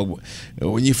 and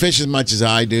when you fish as much as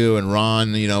I do, and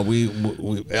Ron,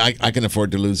 I can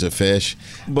afford to lose a fish,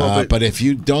 but if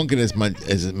you don't get as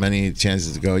many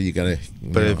chances to go, you gotta.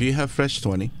 But if you have fresh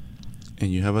 20,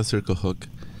 and you have a circle hook,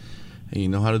 and you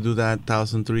know how to do that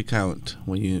 1,003 count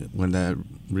when that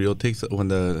reel when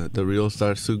the reel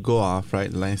starts to go off, right?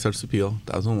 The line starts to peel.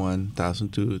 1,001,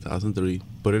 1,002, 1,003.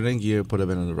 Put it in gear. Put it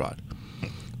in the rod.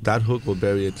 That hook will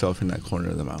bury itself in that corner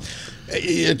of the mouth.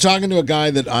 You're talking to a guy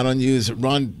that I don't use.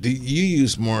 Ron, you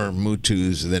use more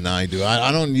Mutus than I do.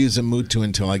 I don't use a Mutu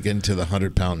until I get into the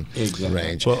 100-pound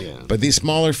range. Well, but these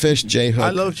smaller fish, J-hook.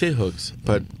 I love J-hooks,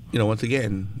 but once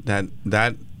again, that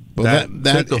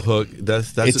circle hook,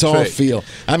 that's it's a all trick. feel.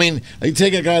 I mean, you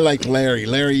take a guy like Larry.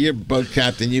 Larry, you're boat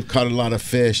captain. You've caught a lot of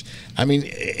fish. I mean,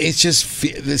 it's just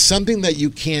there's something that you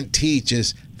can't teach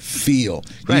is feel.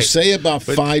 You Right. say about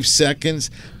 5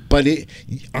 seconds, but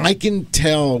I can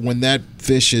tell when that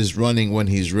fish is running when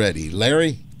he's ready.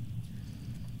 Larry?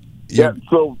 Yeah.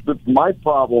 So my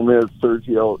problem is,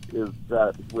 Sergio, is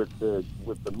that with the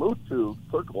Mutu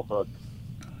circle hook,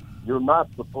 you're not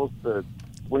supposed to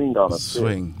swing on a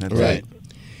swing. fish. That's right.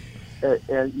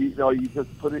 And you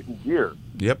just put it in gear.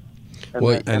 Yep.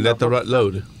 And let the rut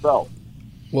load. So,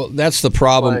 Well, that's the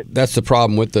problem. That's the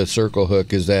problem with the circle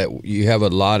hook is that you have a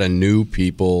lot of new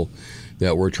people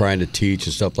that we're trying to teach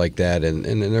and stuff like that, and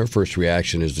their first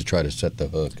reaction is to try to set the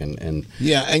hook and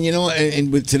Yeah, and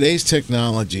and with today's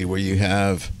technology where you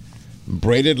have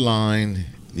braided line,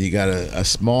 you got a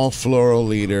small fluoro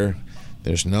leader,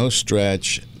 there's no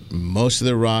stretch. Most of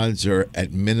the rods are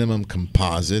at minimum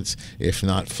composites, if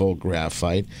not full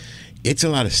graphite. It's a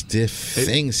lot of stiff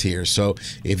things here. So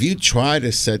if you try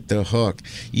to set the hook,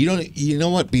 you know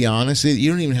what? Be honest,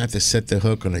 you don't even have to set the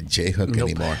hook on a J hook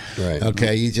anymore. Right.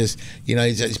 Okay. You just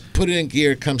put it in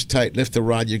gear, it comes tight, lift the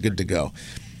rod, you're good to go.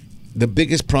 The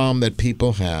biggest problem that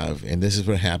people have, and this is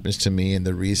what happens to me, and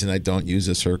the reason I don't use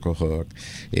a circle hook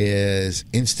is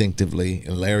instinctively.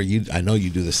 And Larry, I know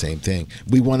you do the same thing.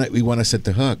 We want to set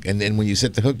the hook, and then when you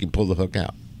set the hook, you pull the hook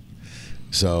out.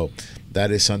 So that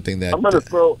is something that I'm gonna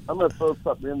throw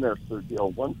something in there,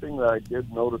 Sergio. One thing that I did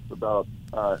notice about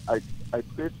I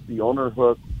fished the owner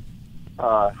hook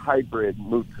hybrid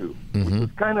Mutu, which is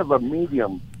kind of a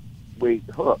medium weight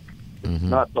hook. It's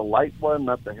not the light one,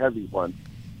 not the heavy one,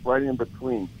 right in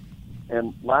between.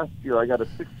 And last year I got a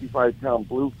 65-pound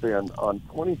bluefin on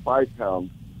 25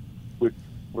 pounds, which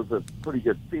was a pretty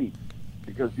good feat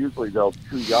because usually they'll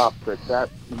chew you off. But that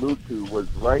Mutu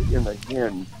was right in the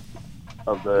hinge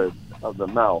of the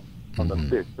mouth on the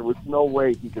fish. There was no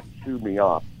way he could chew me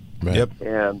off. Right. Yep.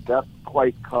 And that's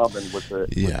quite common with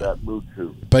that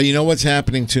Mutu. But you know what's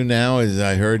happening too now is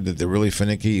I heard that they're really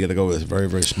finicky. You got to go with a very,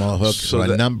 very small hook. So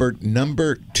a number 2,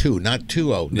 not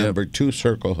 2-0, number 2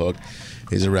 circle hook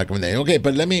is a recommendation. Okay,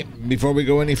 but before we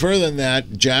go any further than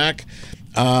that, Jack,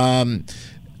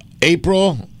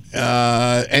 April,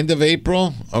 end of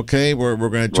April, okay, we're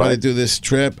going to try to do this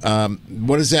trip.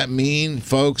 What does that mean,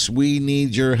 folks? We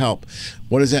need your help.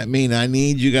 What does that mean? I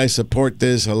need you guys to support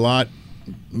this a lot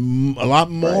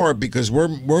more because we're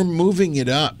moving it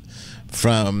up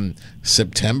from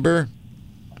September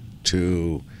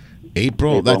to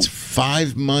April. That's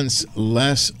 5 months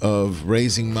less of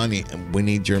raising money, and we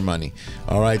need your money.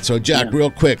 All right, so Jack, real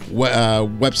quick,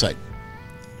 website.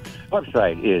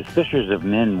 Website is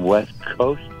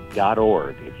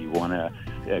fishersofmenwestcoast.org. If you want to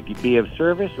be of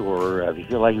service, or if you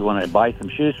feel like you want to buy some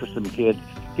shoes for some kids,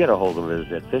 get a hold of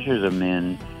us at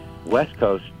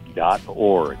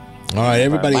fishersofmenwestcoast.org. All right,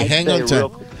 everybody, hang on to.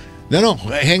 No,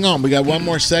 hang on. We got one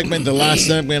more segment. The last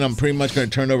segment, I'm pretty much going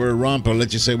to turn over to Ron, but I'll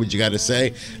let you say what you got to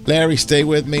say. Larry, stay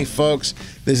with me, folks.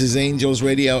 This is Angels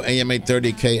Radio, AM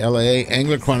 830 KLAA.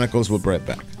 Angler Chronicles. We'll be right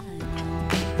back.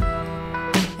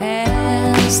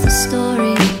 As the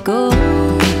story goes,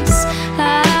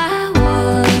 I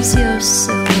was your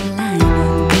silver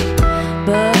lining,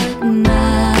 but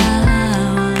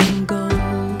now I'm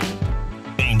gold.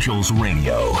 Angels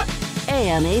Radio.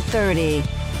 AM 830.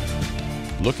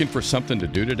 Looking for something to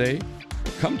do today?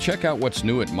 Come check out what's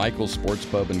new at Michael's Sports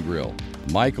Pub and Grill.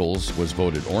 Michael's was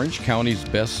voted Orange County's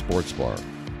best sports bar.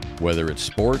 Whether it's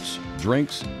sports,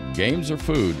 drinks, games, or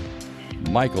food,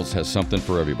 Michael's has something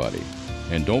for everybody.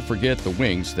 And don't forget the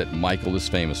wings that Michael is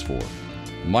famous for.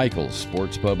 Michael's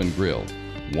Sports Pub and Grill,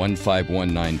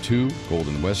 15192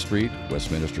 Golden West Street,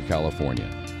 Westminster, California,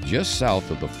 just south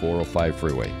of the 405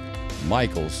 freeway.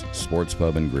 Michael's Sports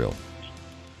Pub and Grill.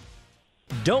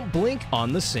 Don't blink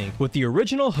on the sink with the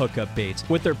original hookup baits.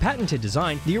 With their patented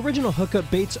design, the original hookup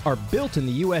baits are built in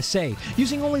the USA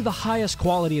using only the highest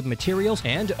quality of materials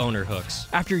and owner hooks.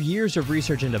 After years of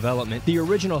research and development, the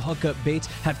original hookup baits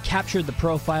have captured the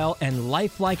profile and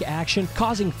lifelike action,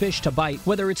 causing fish to bite,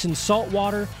 whether it's in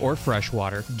saltwater or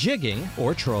freshwater, jigging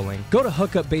or trolling. Go to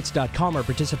hookupbaits.com or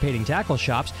participating tackle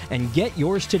shops and get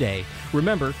yours today.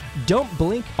 Remember, don't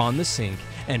blink on the sink,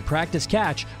 and practice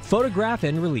catch, photograph,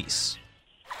 and release.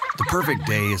 The perfect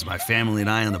day is my family and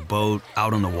I on the boat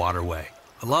out on the waterway.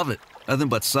 I love it. Nothing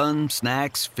but sun,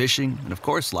 snacks, fishing, and of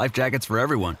course, life jackets for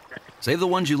everyone. Save the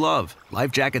ones you love.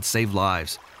 Life jackets save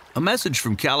lives. A message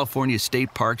from California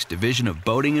State Parks Division of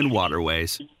Boating and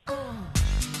Waterways.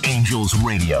 Angels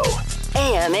Radio.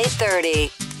 AM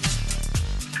 830.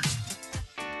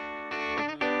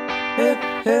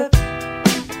 Hip, hip.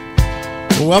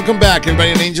 Welcome back,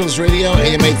 everybody, on Angels Radio,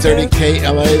 AM 830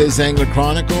 KLA. This is Angler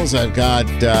Chronicles. I've got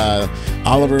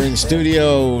Oliver in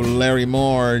studio, Larry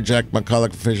Moore, Jack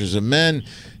McCulloch, Fishers of Men,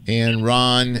 and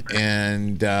Ron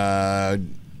and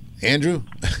Andrew.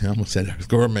 I almost said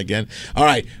Gorham again. All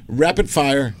right, rapid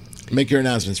fire. Make your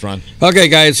announcements, Ron. Okay,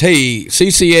 guys. Hey,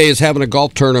 CCA is having a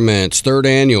golf tournament. It's third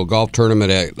annual golf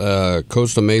tournament at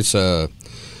Costa Mesa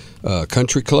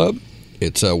Country Club.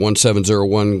 It's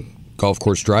 1701 Golf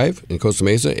Course Drive in Costa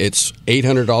Mesa. It's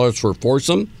 $800 for a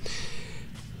foursome,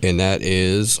 and that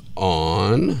is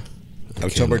on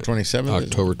October 27th.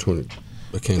 October 20.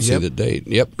 I can't see the date.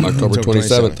 Yep, October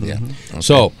 27th. Yeah. Okay.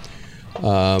 So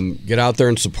get out there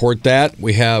and support that.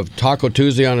 We have Taco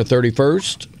Tuesday on the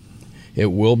 31st. It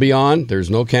will be on. There's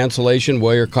no cancellation.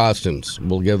 Wear your costumes.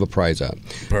 We'll give a prize out.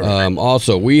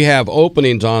 Also, we have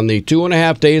openings on the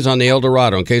 2.5 days on the El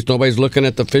Dorado. In case nobody's looking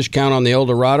at the fish count on the El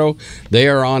Dorado, they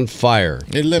are on fire.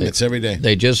 It limits every day.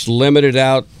 They just limited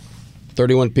out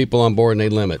 31 people on board, and they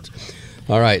limit.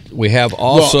 All right. We have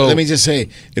also... Well, let me just say,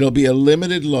 it'll be a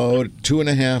limited load,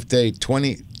 2.5 day,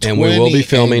 20 and we will be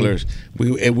filming. Anglers.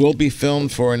 It will be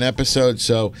filmed for an episode.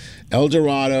 So El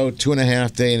Dorado,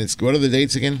 2.5 day, and it's what are the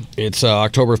dates again? It's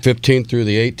October 15th through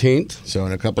the 18th. So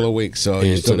in a couple of weeks. So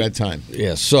you still got time.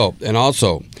 Yes. So and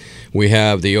also we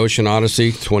have the Ocean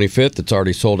Odyssey 25th. It's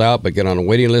already sold out, but get on a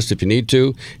waiting list if you need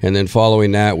to. And then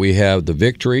following that, we have the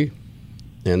Victory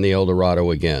and the El Dorado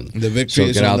again. The Victory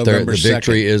is get on out there. November The 2nd.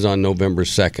 Victory is on November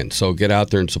 2nd. So get out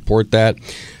there and support that.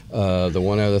 The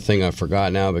one other thing I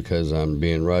forgot now because I'm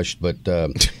being rushed, but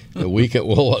the weekend,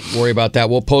 we'll worry about that.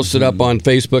 We'll post it up on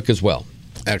Facebook as well.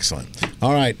 Excellent.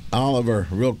 All right, Oliver,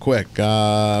 real quick.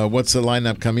 What's the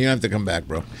lineup coming? You don't have to come back,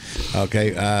 bro.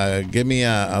 Okay, give me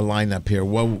a lineup here.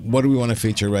 What do we want to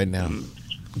feature right now?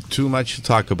 Too much to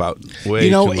talk about. Way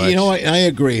too much. You know what? I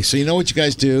agree. So you know what you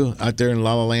guys do out there in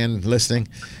La La Land listening?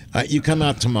 You come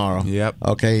out tomorrow. Yep.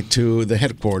 Okay, to the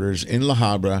headquarters in La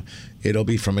Habra. It'll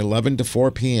be from 11 to 4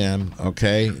 p.m.,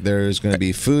 okay? There's going to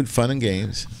be food, fun, and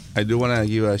games. I do want to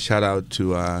give a shout-out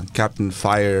to Captain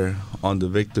Fire on the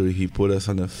Victory. He put us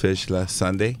on the fish last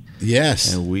Sunday.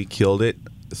 Yes. And we killed it.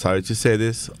 Sorry to say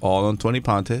this, all on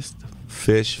 20-pound test.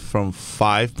 Fish from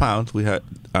 5 pounds. We had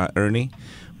Ernie.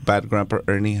 Bad Grandpa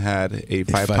Ernie had a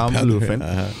 5-pound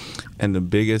bluefin. And the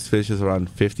biggest fish is around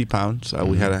 50 pounds.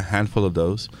 We had a handful of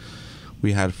those.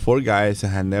 We had 4 guys that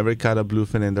had never caught a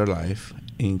bluefin in their life,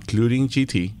 including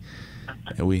GT,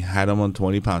 and we had them on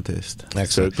 20-pound test.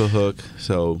 Excellent. Circle hook.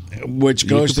 So which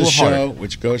goes to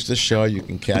show you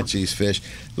can catch these fish.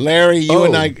 Larry, you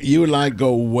and I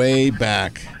go way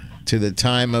back to the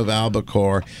time of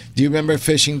albacore. Do you remember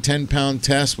fishing 10-pound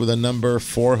test with a number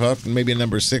 4 hook and maybe a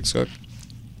number 6 hook?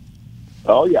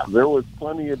 Oh yeah, there was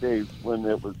plenty of days when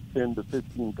it was 10 to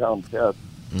 15-pound test,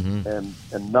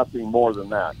 and nothing more than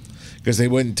that. Because they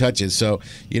wouldn't touch it. So,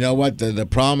 you know what? The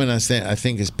problem, I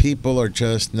think, is people are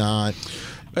just not...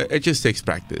 It just takes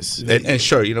practice. And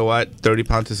sure, you know what? 30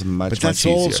 pounds is much easier. That's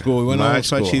old school. We went old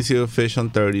school. Much easier to fish on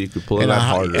 30. You could pull it out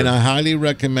harder. And I highly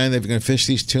recommend if you're going to fish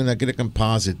these tuna, get a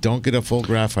composite. Don't get a full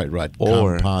graphite rod.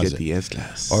 Or composite. get the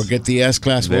S-Class. Or get the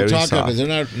S-Class. We'll talk about it.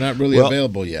 They're not really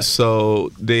available yet.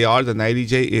 So they are. The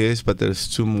 90J is, but there's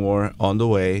 2 more on the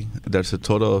way. There's a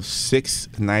total of 6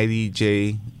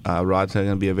 90J rods that are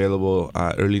going to be available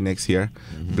early next year.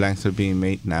 Blanks are being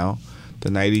made now. The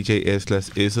 90J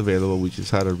S-Class is available. We just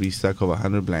had a restock of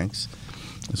 100 blanks.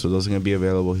 So those are going to be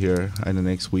available here in the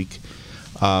next week.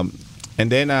 And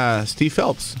then Steve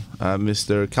Phelps,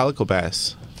 Mr. Calico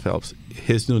Bass Phelps,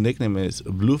 his new nickname is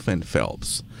Bluefin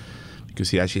Phelps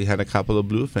because he actually had a couple of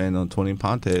bluefin on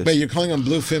 20-pound test. Wait, you're calling him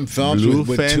Bluefin Phelps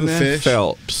with 2 fish?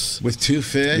 Phelps. With 2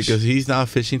 fish? Because he's now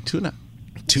fishing tuna.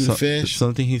 2 fish?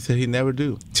 Something he said he'd never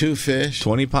do. 2 fish?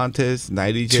 20-pound test,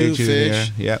 90J 2 Junior.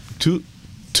 fish? Yep.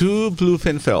 Two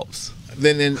bluefin Phelps.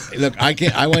 then look,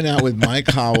 I went out with Mike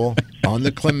Howell on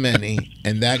the Clemente,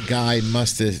 and that guy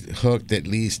must have hooked at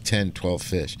least 10, 12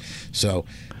 fish. So,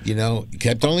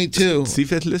 kept only 2.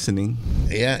 Steve is listening.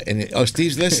 Yeah, and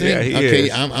Steve's listening. Yeah, he okay,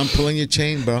 is. I'm pulling your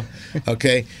chain, bro.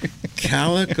 Okay,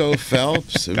 Calico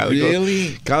Phelps,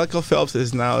 really? Calico Phelps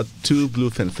is now 2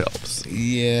 bluefin Phelps.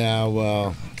 Yeah,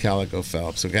 well, Calico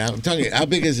Phelps. Okay, I'm telling you, how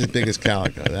big is as big as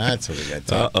Calico? That's what we got to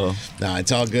talk. No,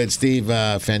 it's all good, Steve.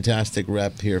 Fantastic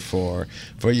rep here for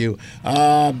you,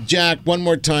 Jack. One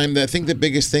more time, I think the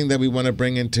biggest thing that we want to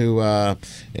bring into the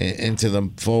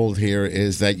fold here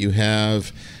is that we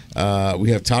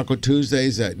have Taco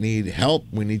Tuesdays that need help.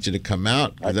 We need you to come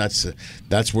out.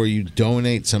 That's where you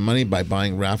donate some money by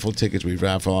buying raffle tickets. We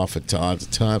raffle off at Todd's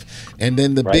Tough. And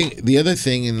then the other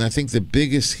thing, and I think the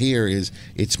biggest here is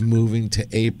it's moving to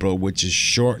April, which is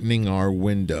shortening our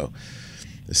window.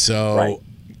 So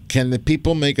can the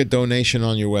people make a donation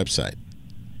on your website?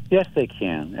 Yes, they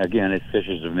can. Again, it's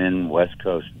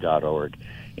fishersofmenwestcoast.org.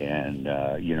 And,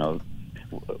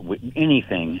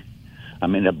 anything, I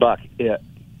mean, $1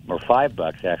 or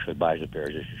 $5 actually buys a pair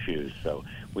of shoes. So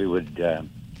we would,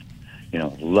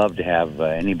 love to have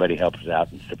anybody help us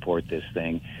out and support this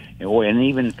thing, and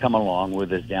even come along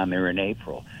with us down there in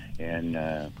April. And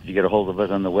if you get a hold of us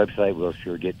on the website, we'll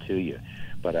sure get to you.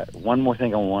 But one more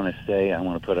thing I want to say, I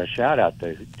want to put a shout out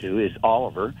to is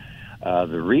Oliver.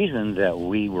 The reason that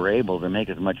we were able to make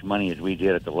as much money as we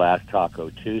did at the last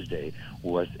Taco Tuesday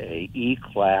was a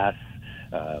E-class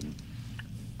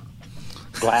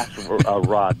glass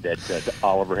rod that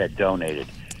Oliver had donated,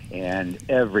 and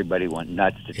everybody went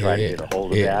nuts to try to get a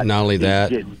hold of that. Not only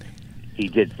that, he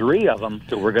did 3 of them,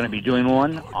 so we're going to be doing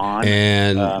one on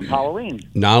Halloween.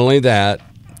 Not only that,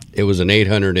 it was an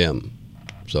 800M,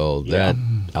 so that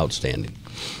outstanding.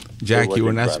 Jack, you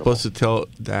were not supposed to tell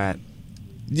that.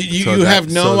 You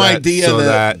have no idea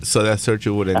so that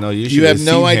searcher wouldn't know. You have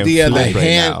no idea the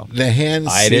hand.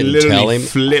 I didn't tell him.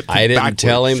 I didn't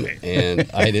tell him,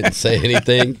 and I didn't say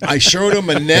anything. I showed him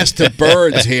a nest of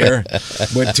birds here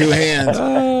with 2 hands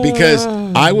because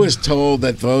I was told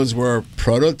that those were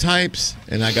prototypes,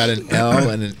 and I got an L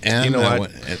and an M. You know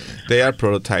what? They are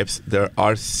prototypes. There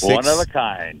are 6. One of a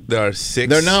kind. There are 6.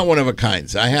 They're not one of a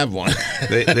kinds. I have one.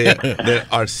 There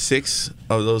are 6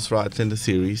 of those rods in the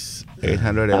series.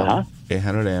 800L,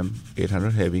 800M,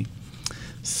 800 heavy,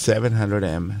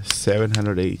 700M,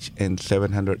 700H, and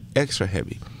 700 extra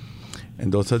heavy.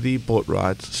 And those are the boat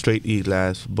rods, straight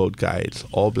E-glass boat guides,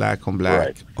 all black on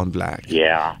black on black.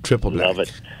 Yeah. Triple black. Love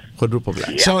it. Quadruple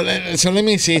black. So let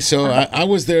me see. So I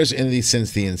was there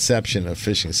since the inception of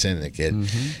Fishing Syndicate,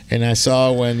 and I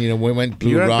saw when we went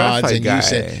blue rods, and guy. you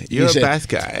said you're a bass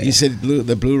guy. You said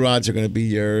the blue rods are going to be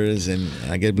yours, and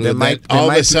I get blue.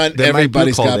 All of a sudden,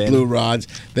 everybody's got blue rods.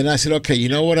 Then I said, okay, you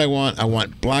know what I want? I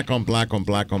want black on black on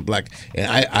black on black,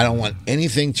 and I don't want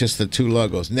anything, just the 2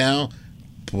 logos. Now,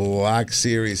 Black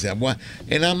Series,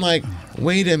 and I'm like,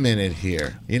 wait a minute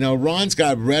here. Ron's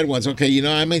got red ones. Okay,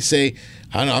 I may say,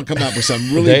 I don't know, I'll come out with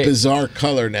some really bizarre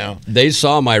color now. They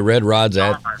saw my red rods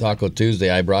at Taco Tuesday.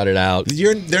 I brought it out.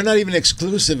 They're not even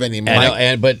exclusive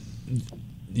anymore. But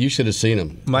you should have seen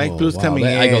them. Mike Blue's coming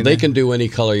in. I go, they can do any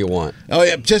color you want. Oh,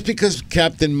 yeah, just because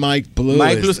Captain Mike Blue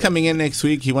Blue's coming in next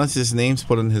week. He wants his names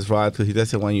put on his rod because he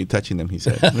doesn't want you touching them, he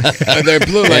said. They're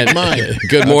blue like mine.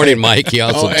 Good morning, Mike. He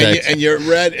also texted. And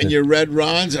your red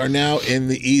rods are now in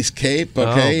the East Cape,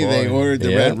 okay? They ordered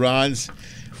the red rods.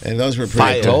 And those were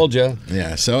pretty. I told you.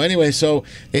 Yeah. So anyway,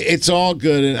 it's all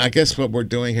good, and I guess what we're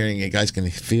doing here, and you guys can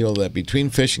feel that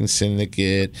between Fishing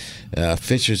Syndicate,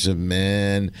 Fishers of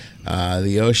Men,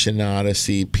 the Ocean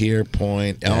Odyssey,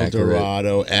 Pierpoint, El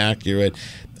Dorado, Accurate.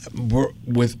 We're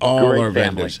with all our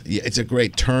vendors. Yeah, it's a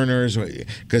great Turners,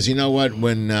 because you know what?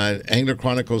 When Angler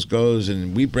Chronicles goes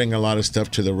and we bring a lot of stuff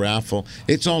to the raffle,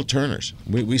 it's all Turners.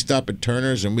 We stop at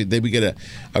Turners and we get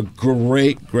a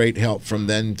great help from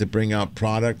them to bring out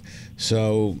product.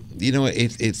 So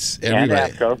it's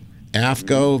everybody. And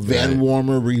AFCO, Van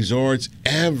Warmer Resorts,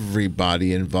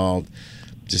 everybody involved.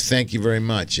 Just thank you very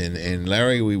much. And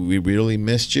Larry, we really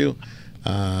missed you.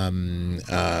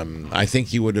 I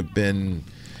think you would have been.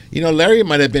 Larry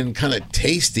might have been kind of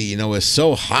tasty. It was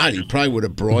so hot, he probably would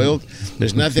have broiled.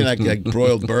 There's nothing like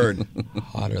broiled bird.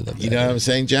 Hotter than that. You know what I'm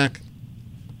saying, Jack?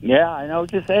 Yeah, I know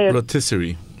what you're saying.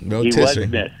 Rotisserie.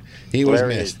 He was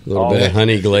missed. A little bit of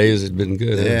honey glaze has been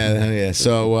good. Yeah.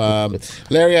 So,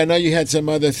 Larry, I know you had some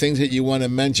other things that you want to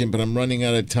mention, but I'm running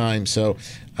out of time. So,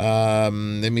 let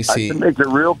me see. I can make it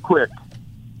real quick.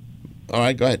 All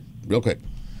right, go ahead. Real quick.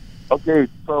 Okay,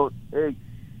 so, hey,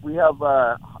 we have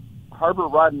Harbor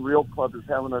Rod and Reel Club is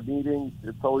having a meeting.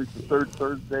 It's always the 3rd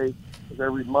Thursday of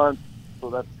every month. so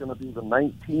that's going to be the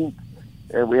 19th.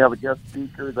 And we have a guest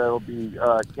speaker that will be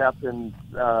Captain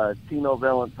Tino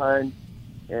Valentine,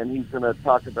 and he's going to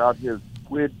talk about his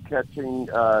squid catching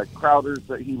crowders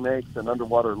that he makes and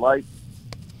underwater lights.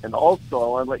 And also, I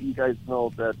want to let you guys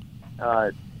know that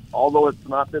although it's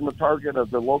not been the target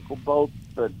of the local boats,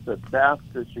 but the bass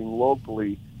fishing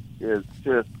locally is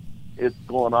just, it's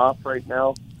going off right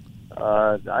now.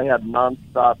 I had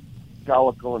nonstop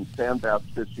calico and sand bass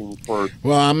fishing for.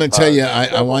 Well, I'm going to tell you,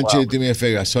 I want you to do me a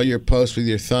favor. I saw your post with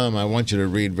your thumb. I want you to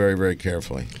read very, very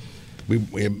carefully.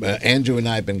 Andrew and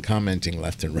I have been commenting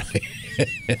left and right.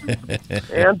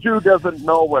 Andrew doesn't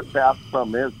know what bass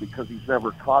thumb is because he's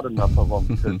never caught enough of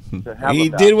them to have He a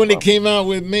bass did when thumb. he came out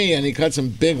with me, and he caught some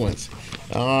big ones.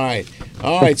 All right.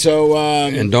 So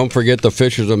and don't forget the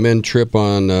Fishers of Men trip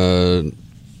on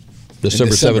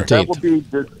December 17th. That will be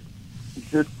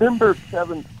December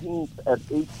 17th at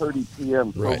 8:30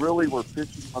 p.m. So Right. really, we're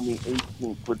fishing on the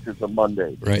 18th, which is a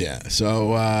Monday. Right. Yeah.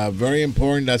 So very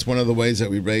important. That's one of the ways that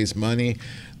we raise money.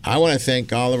 I want to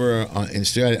thank Oliver.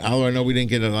 Oliver, I know we didn't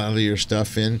get a lot of your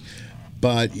stuff in,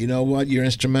 but you know what? You're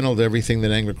instrumental to everything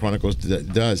that Angler Chronicles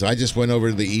does. I just went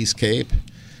over to the East Cape.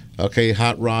 Okay,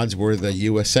 hot rods were the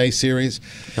USA series.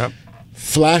 Yep.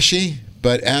 Flashy,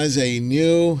 but as a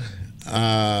new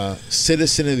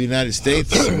citizen of the United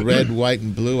States, red, white,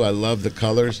 and blue. I love the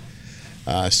colors.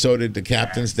 So did the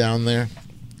captains down there.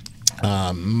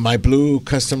 My blue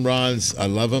custom rods, I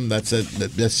love them.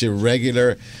 That's your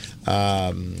regular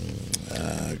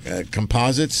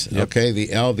composites. Yep. Okay,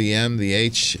 the L, the M, the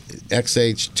H,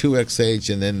 XH,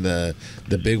 2XH, and then the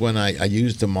big one. I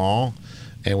used them all.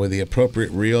 And with the appropriate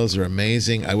reels, are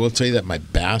amazing. I will tell you that my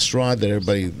bass rod that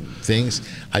everybody thinks,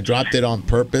 I dropped it on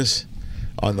purpose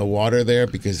on the water there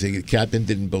because the captain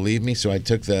didn't believe me. So I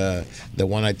took the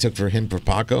one I took for him for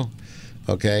Paco,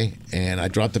 okay, and I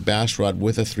dropped the bass rod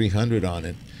with a 300 on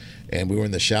it. And we were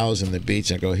in the shallows on the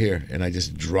beach. And I go, here. And I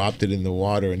just dropped it in the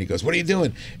water. And he goes, what are you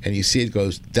doing? And you see it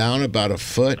goes down about a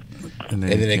foot. And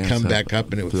then it come back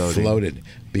up and it floated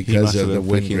because of the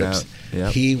wind grips.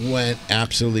 Yep. He went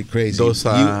absolutely crazy.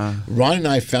 Ron and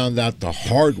I found out the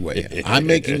hard way. I'm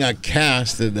making a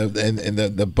cast, and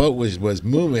the boat was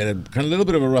moving at a little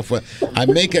bit of a rough way. I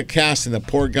make a cast, and the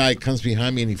poor guy comes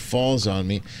behind me, and he falls on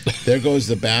me. There goes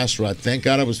the bass rod. Thank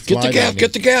God I was fly diving.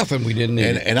 Get the gaff, and we didn't need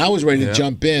it. And I was ready to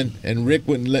jump in, and Rick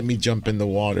wouldn't let me jump in the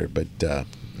water. But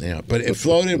but it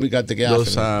floated. We got the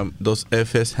gaff. Those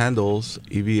FS handles,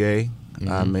 EVA,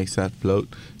 makes that float.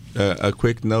 A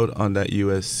quick note on that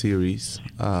U.S. series.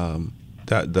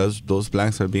 Those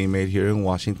blanks are being made here in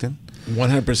Washington.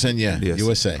 100%, yeah. Yes.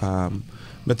 USA.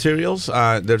 Materials.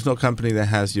 There's no company that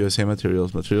has USA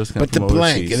materials. Materials come but from the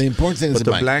blank. overseas. The important thing is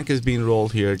the blank is being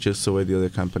rolled here, just so with the other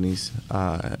companies.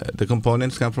 The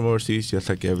components come from overseas, just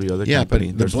like every other company.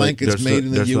 Yeah, but the blank is made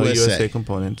in the USA. There's no USA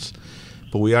components,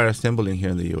 but we are assembling here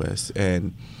in the U.S.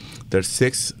 And there's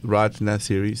 6 rods in that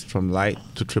series, from light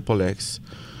to XXX.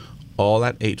 All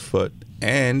at 8 foot,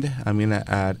 and I'm gonna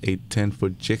add a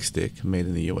 10-foot jig stick made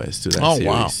in the U.S. to that series.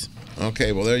 Wow!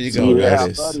 Okay, well there you go,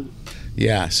 guys.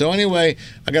 Yeah. So anyway,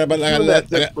 I got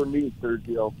for me,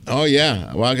 Sergio. Oh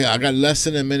yeah. Well, I got less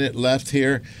than a minute left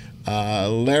here.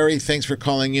 Larry, thanks for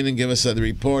calling in and give us the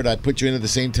report. I put you in at the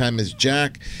same time as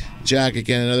Jack. Jack,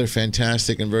 again, another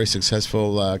fantastic and very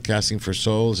successful casting for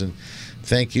souls, and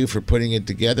thank you for putting it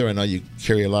together. I know you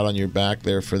carry a lot on your back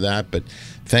there for that, but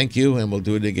thank you, and we'll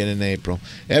do it again in April.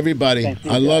 Everybody,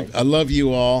 I love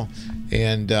you all,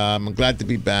 and I'm glad to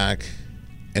be back.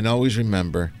 And always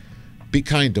remember, be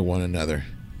kind to one another.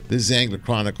 This is Angler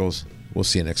Chronicles. We'll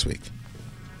see you next week.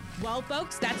 Well,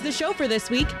 folks, that's the show for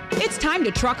this week. It's time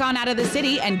to truck on out of the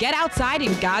city and get outside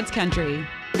in God's country.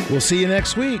 We'll see you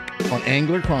next week on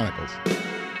Angler Chronicles.